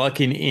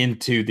lucking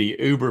into the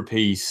Uber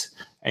piece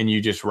and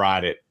you just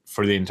ride it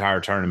for the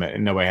entire tournament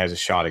and nobody has a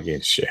shot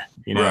against you.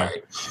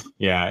 Right.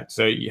 Yeah.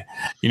 So,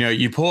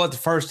 you pull it the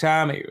first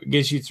time, it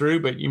gets you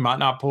through, but you might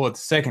not pull it the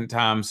second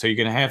time. So you're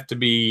going to have to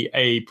be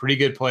a pretty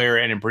good player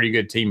and a pretty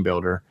good team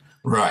builder.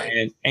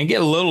 Right. And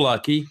get a little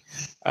lucky.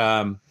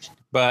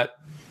 But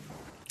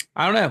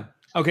I don't know.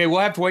 Okay. We'll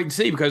have to wait and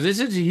see because this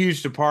is a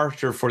huge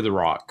departure for The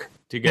Rock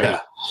to go.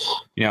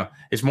 Yeah.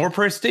 It's more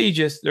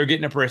prestigious. They're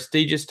getting a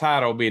prestigious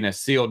title being a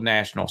sealed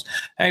nationals.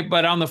 Hey,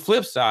 but on the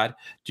flip side,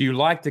 do you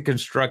like the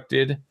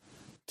constructed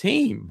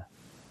team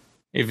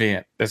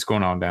event that's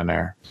going on down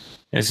there?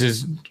 This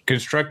is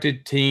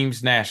constructed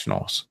teams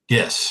nationals.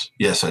 Yes,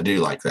 I do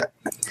like that.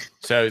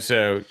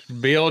 So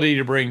ability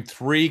to bring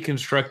 3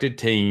 constructed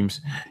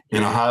teams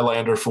in a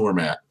Highlander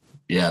format.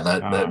 Yeah,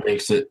 that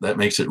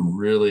makes it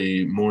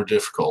really more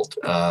difficult.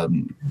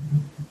 And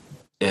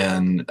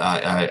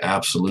I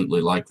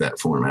absolutely like that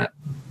format.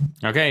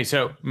 Okay,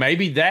 so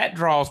maybe that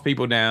draws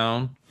people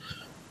down,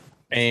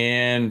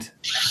 and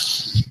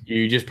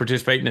you just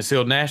participate in the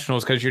sealed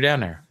nationals because you're down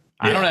there.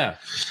 I don't know.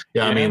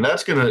 Yeah, I mean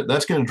that's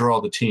gonna draw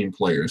the team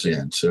players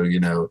in. So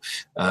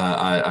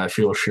I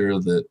feel sure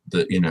that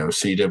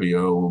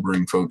CWO will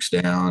bring folks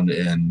down,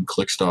 and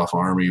Clickstuff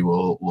Army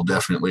will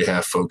definitely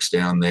have folks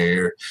down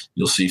there.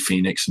 You'll see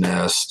Phoenix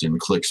Nest and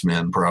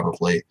Clicksmen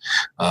probably.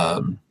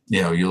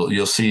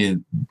 You'll see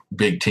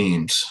big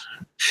teams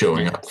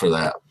showing up for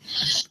that.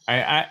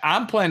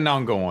 I'm planning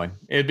on going.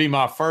 It'd be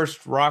my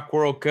first Rock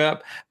World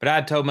Cup, but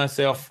I told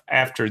myself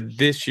after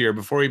this year,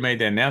 before he made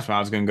that announcement, I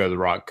was going to go to the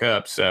Rock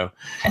Cup. So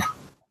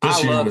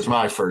this year was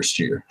my first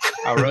year.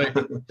 Oh, really?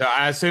 So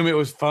I assume it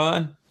was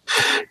fun.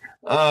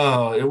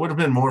 Oh, it would have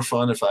been more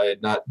fun if I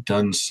had not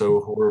done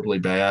so horribly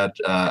bad.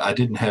 I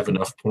didn't have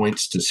enough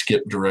points to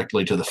skip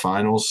directly to the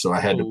finals, so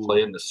I had to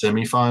play in the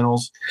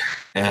semifinals.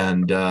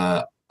 And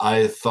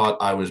I thought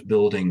I was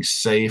building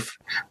safe,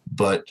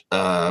 but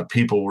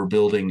people were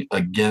building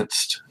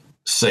against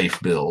safe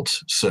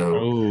builds.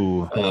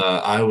 So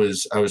I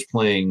was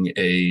playing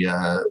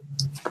a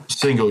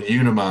single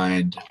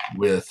Unimind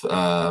with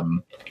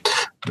the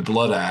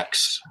Blood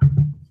Axe.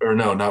 Or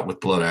no, not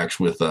with Blood Axe,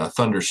 with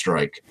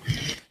Thunderstrike.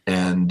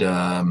 And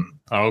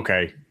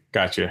okay,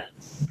 gotcha.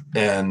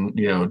 And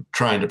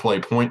trying to play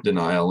point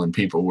denial, and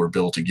people were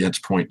built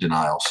against point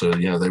denial. So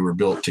they were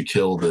built to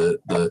kill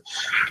the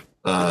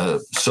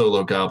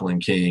solo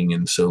Goblin King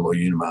and solo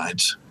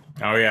Uniminds.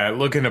 Oh yeah,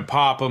 looking to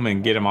pop them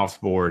and get them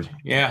off the board.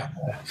 Yeah.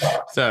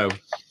 So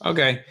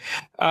okay,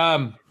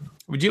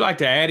 would you like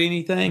to add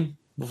anything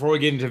before we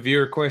get into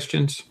viewer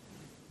questions?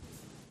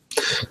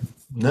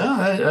 No,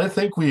 I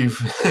think we've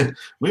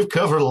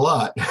covered a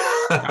lot.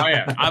 Oh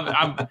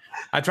yeah,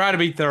 I try to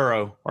be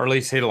thorough, or at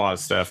least hit a lot of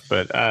stuff.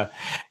 But and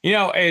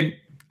I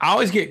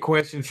always get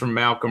questions from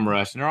Malcolm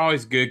Rush, and they're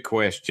always good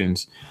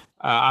questions.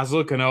 I was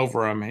looking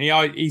over them, and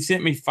he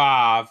sent me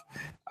 5.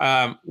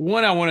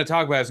 One I want to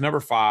talk about is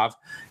number 5.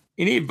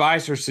 Any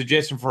advice or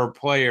suggestion for a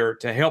player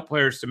to help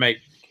players to make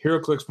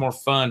HeroClix more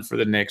fun for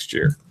the next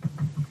year?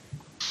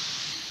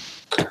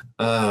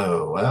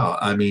 Oh wow!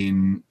 I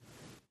mean,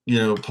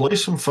 play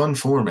some fun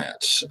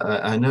formats.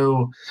 I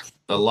know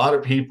a lot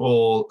of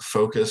people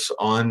focus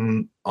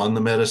on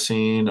the meta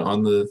scene,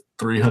 on the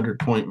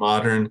 300-point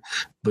modern,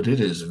 but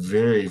it is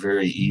very,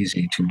 very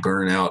easy to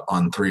burn out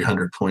on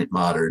 300-point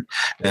modern.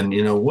 And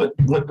what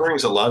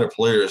brings a lot of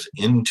players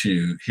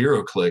into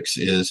HeroClix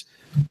is,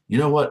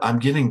 I'm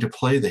getting to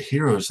play the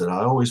heroes that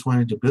I always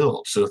wanted to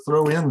build. So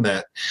throw in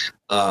that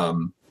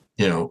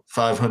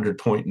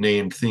 500-point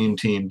named theme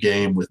team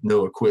game with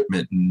no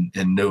equipment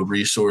and no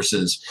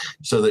resources,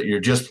 so that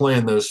you're just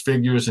playing those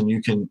figures, and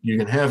you can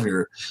have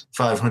your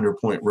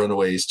 500-point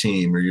Runaways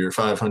team or your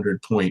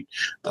 500-point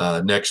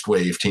Next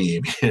Wave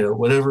team,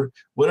 whatever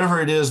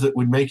it is that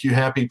would make you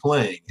happy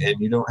playing, and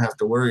you don't have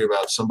to worry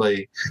about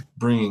somebody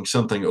bringing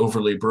something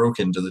overly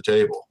broken to the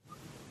table.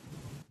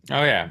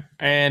 Oh yeah,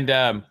 and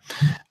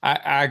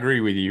I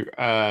agree with you.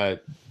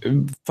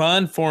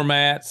 Fun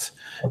formats,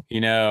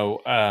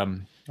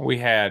 we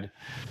had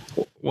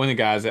one of the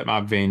guys at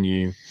my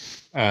venue,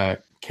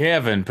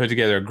 Kevin, put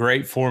together a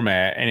great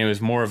format, and it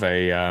was more of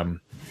a,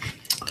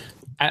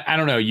 I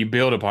don't know, you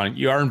build upon it.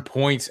 You earn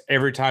points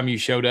every time you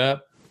showed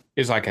up.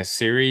 It's like a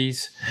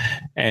series.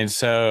 And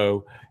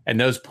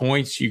those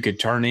points you could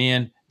turn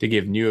in to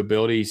give new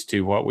abilities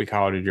to what we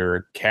called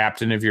your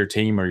captain of your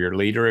team or your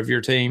leader of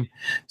your team.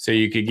 So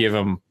you could give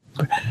them,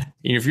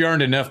 if you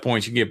earned enough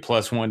points, you get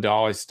 +1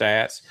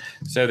 stats,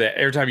 so that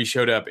every time you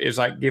showed up, it was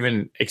like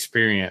giving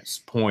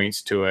experience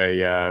points to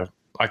a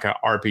like a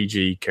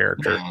RPG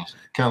character. Yeah,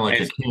 kind of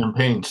like a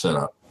campaign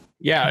setup.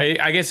 Yeah,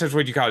 I guess that's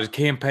what you call it,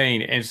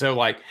 campaign. And so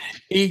like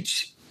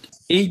each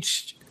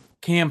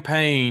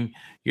campaign,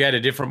 you had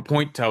a different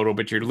point total,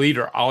 but your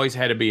leader always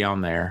had to be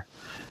on there.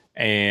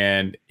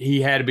 And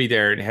he had to be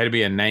there. It had to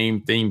be a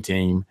named theme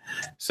team.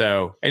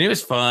 So, and it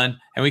was fun.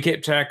 And we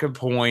kept track of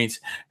points.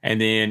 And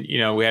then,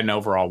 we had an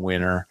overall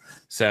winner.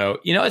 So,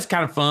 it's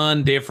kind of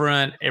fun,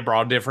 different. It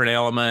brought a different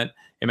element.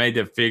 It made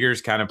the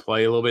figures kind of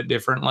play a little bit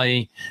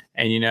differently.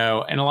 And,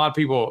 and a lot of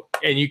people,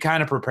 and you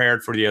kind of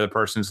prepared for the other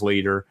person's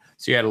leader.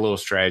 So you had a little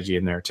strategy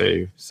in there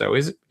too. So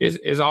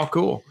it's all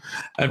cool.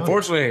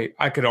 Unfortunately,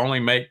 I could only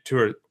make 2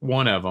 or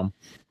 1 of them.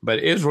 But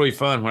it was really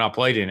fun when I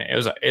played in it. It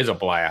was a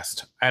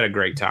blast. I had a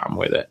great time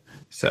with it.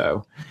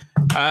 So,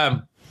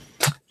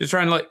 just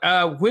trying to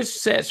look. Which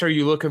sets are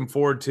you looking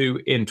forward to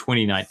in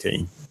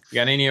 2019? You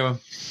got any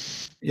of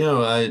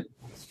them?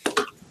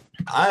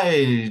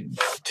 I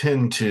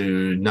tend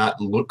to not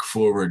look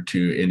forward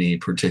to any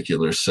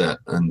particular set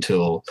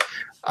until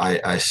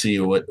I see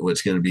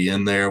what's going to be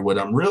in there. What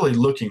I'm really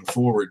looking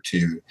forward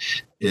to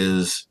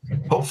is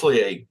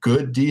hopefully a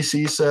good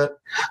DC set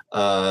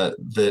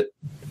that.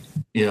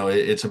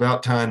 It's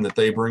about time that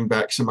they bring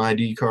back some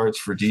ID cards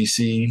for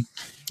DC.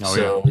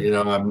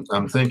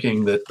 I'm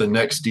thinking that the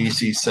next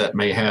DC set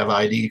may have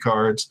ID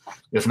cards.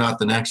 If not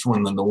the next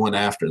one, then the one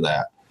after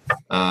that.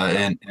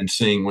 And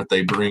seeing what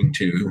they bring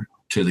to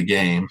the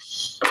game.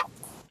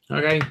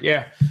 Okay,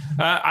 yeah.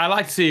 I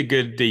like to see a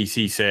good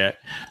DC set.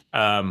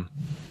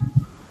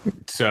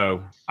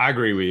 So I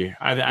agree with you.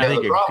 I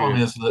think the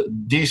problem is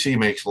that DC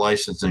makes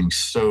licensing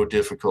so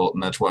difficult,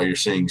 and that's why you're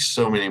seeing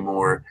so many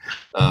more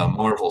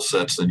Marvel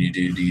sets than you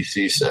do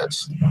DC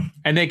sets.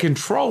 And they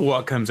control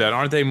what comes out,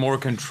 aren't they? More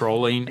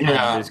controlling.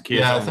 I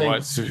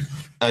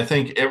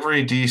think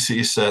every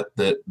DC set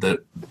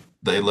that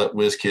they let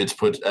WizKids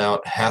put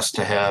out has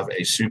to have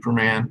a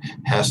Superman,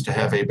 has to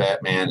have a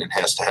Batman, and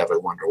has to have a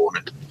Wonder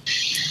Woman.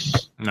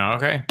 No,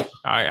 okay.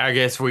 I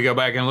guess we go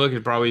back and look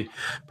at probably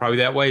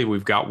that way.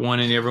 We've got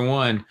one in every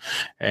one,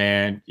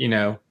 and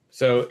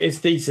so it's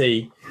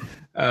DC.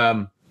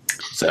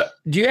 So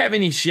do you have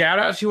any shout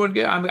outs you want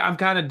to get? I'm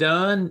kind of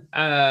done.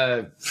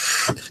 As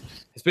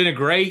It's been a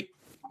great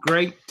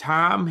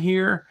time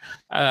here.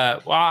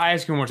 Well, I'll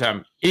ask you one more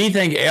time.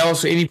 Anything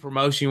else? Any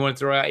promotion you want to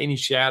throw out? Any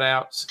shout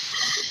outs?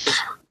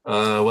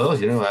 Well,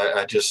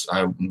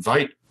 I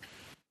invite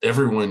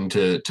everyone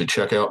to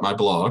check out my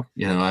blog.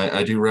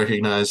 I do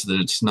recognize that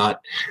it's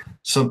not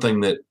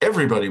something that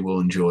everybody will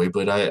enjoy,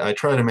 but I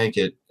try to make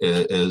it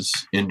as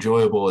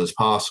enjoyable as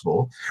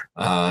possible.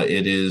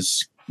 It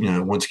is,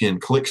 once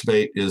again,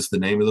 Clicksbait is the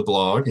name of the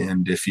blog.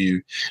 And if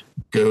you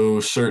go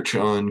search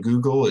on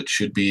Google, it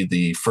should be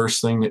the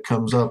first thing that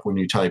comes up when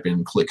you type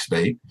in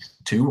Clicksbait,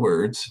 2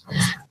 words.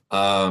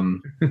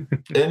 And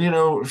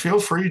feel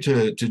free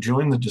to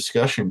join the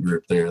discussion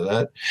group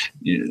there.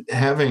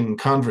 Having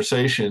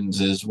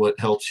conversations is what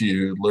helps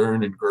you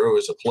learn and grow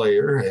as a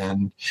player,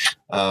 and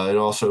it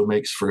also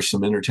makes for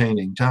some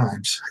entertaining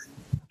times.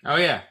 Oh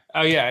yeah,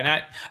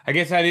 and I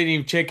guess I didn't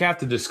even check out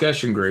the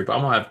discussion group. I'm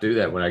gonna have to do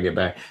that when I get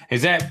back.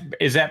 Is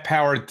that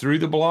powered through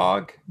the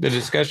blog, the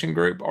discussion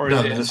group, or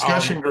no? The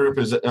discussion group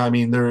is. I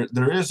mean, there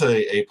is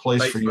a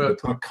place Facebook for you to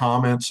put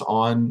comments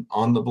on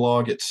the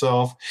blog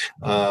itself,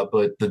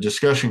 but the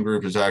discussion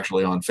group is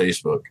actually on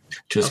Facebook,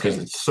 just because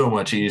it's so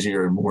much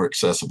easier and more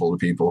accessible to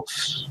people.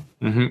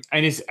 Mm-hmm.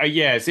 And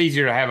it's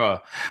easier to have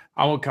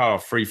I won't call it a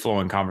free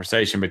flowing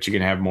conversation, but you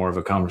can have more of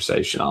a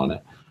conversation on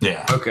it.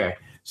 Yeah. Okay.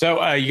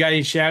 So you got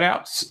any shout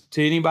outs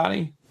to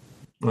anybody?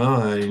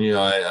 Well,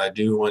 I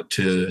do want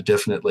to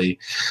definitely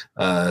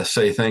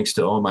say thanks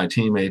to all my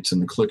teammates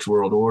in the Clicks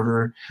World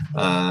Order,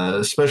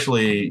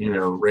 especially,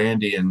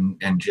 Randy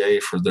and Jay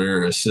for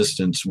their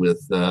assistance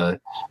with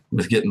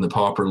getting the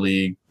Pauper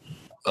League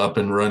up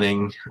and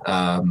running.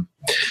 I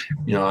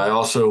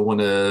also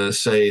want to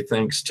say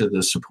thanks to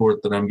the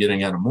support that I'm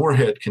getting out of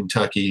Moorhead,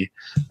 Kentucky,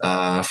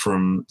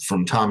 from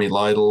Tommy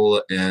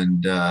Lytle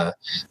and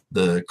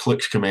the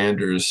Clicks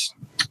commanders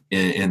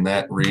in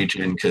that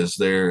region, because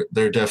they're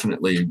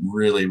definitely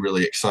really,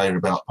 really excited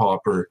about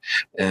Pauper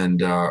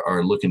and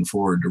are looking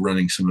forward to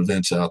running some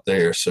events out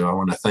there. So I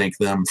want to thank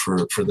them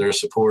for their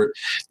support,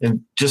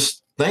 and just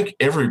thank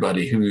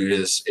everybody who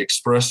has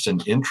expressed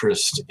an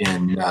interest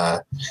in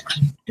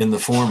the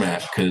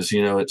format, because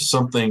it's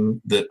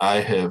something that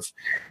I have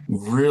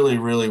really,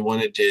 really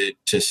wanted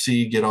to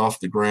see get off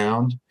the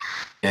ground,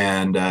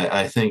 and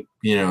I think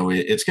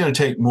it's going to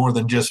take more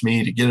than just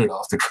me to get it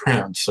off the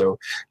ground. So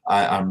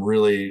I'm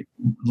really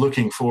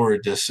looking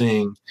forward to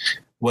seeing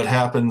what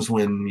happens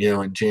when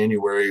in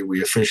January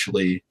we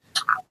officially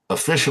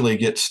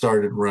get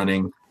started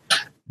running.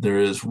 There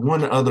is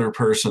one other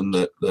person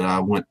that I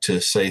want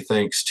to say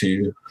thanks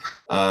to.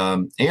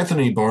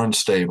 Anthony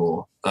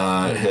Barnstable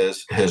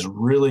has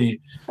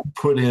really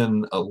put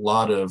in a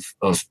lot of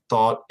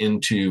thought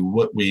into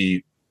what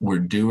we were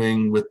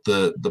doing with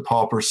the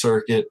Pauper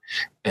circuit,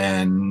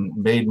 and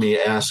made me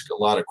ask a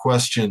lot of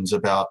questions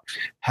about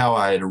how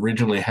I had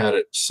originally had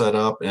it set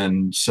up.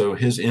 And so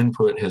his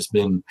input has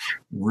been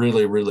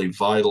really, really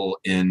vital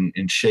in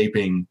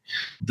shaping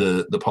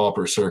the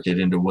Pauper circuit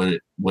into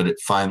what it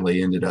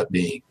finally ended up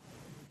being.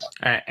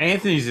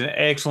 Anthony's an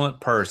excellent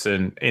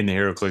person in the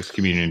HeroClix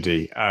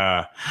community.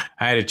 I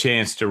had a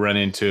chance to run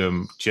into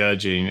him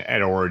judging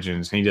at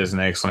Origins. He does an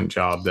excellent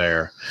job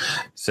there.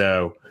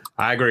 So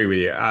I agree with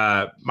you.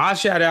 My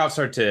shout outs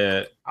are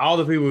to all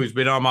the people who's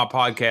been on my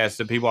podcast,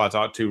 the people I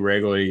talk to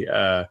regularly,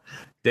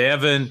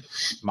 Devin,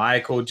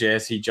 Michael,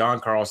 Jesse, John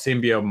Carl,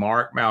 Symbio,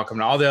 Mark, Malcolm,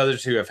 and all the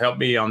others who have helped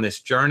me on this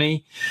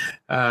journey.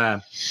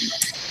 And,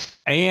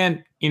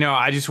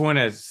 I just want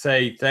to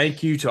say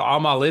thank you to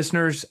all my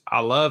listeners. I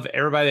love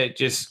everybody that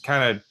just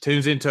kind of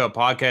tunes into a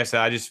podcast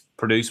that I just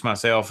produce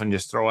myself and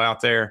just throw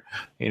out there.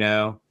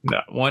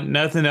 Want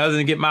nothing other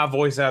than get my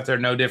voice out there,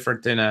 no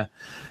different than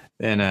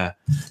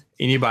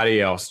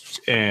anybody else.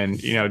 And,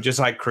 just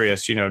like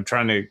Chris,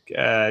 trying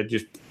to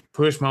just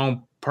push my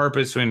own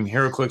purpose when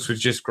HeroClix was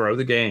just grow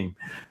the game.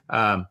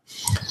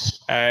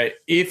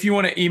 If you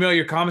want to email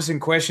your comments and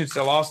questions to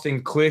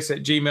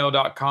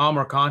lostingclicks@gmail.com,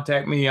 or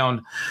contact me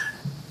on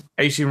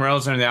AC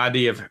Reynolds under the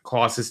ID of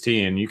Colossus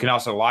 10. You can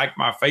also like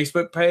my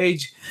Facebook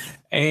page,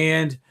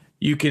 and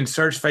you can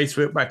search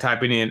Facebook by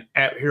typing in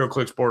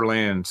 @HeroClix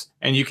Borderlands,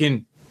 and you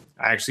can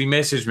actually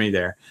message me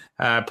there.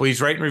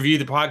 Please rate and review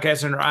the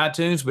podcast under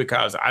iTunes,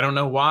 because I don't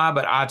know why,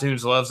 but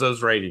iTunes loves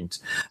those ratings.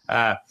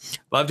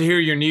 Love to hear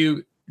your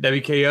new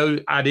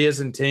WKO ideas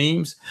and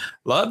teams.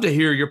 Love to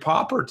hear your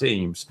Pauper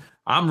teams.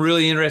 I'm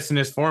really interested in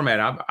this format.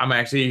 I'm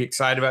actually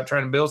excited about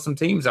trying to build some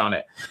teams on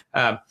it.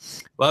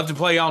 Love to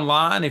play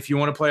online. If you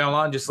want to play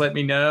online, just let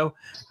me know.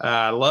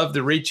 Love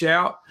to reach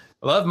out.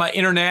 I love my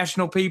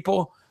international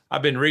people.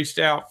 I've been reached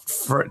out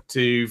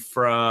to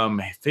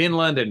from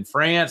Finland and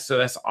France, so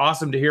that's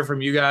awesome to hear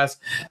from you guys.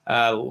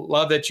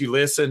 Love that you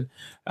listen.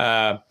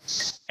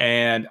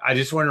 And I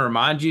just want to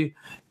remind you,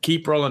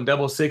 keep rolling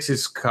double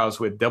sixes, because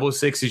with double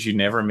sixes, you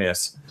never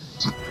miss.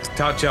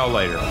 Talk to y'all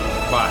later.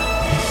 Bye.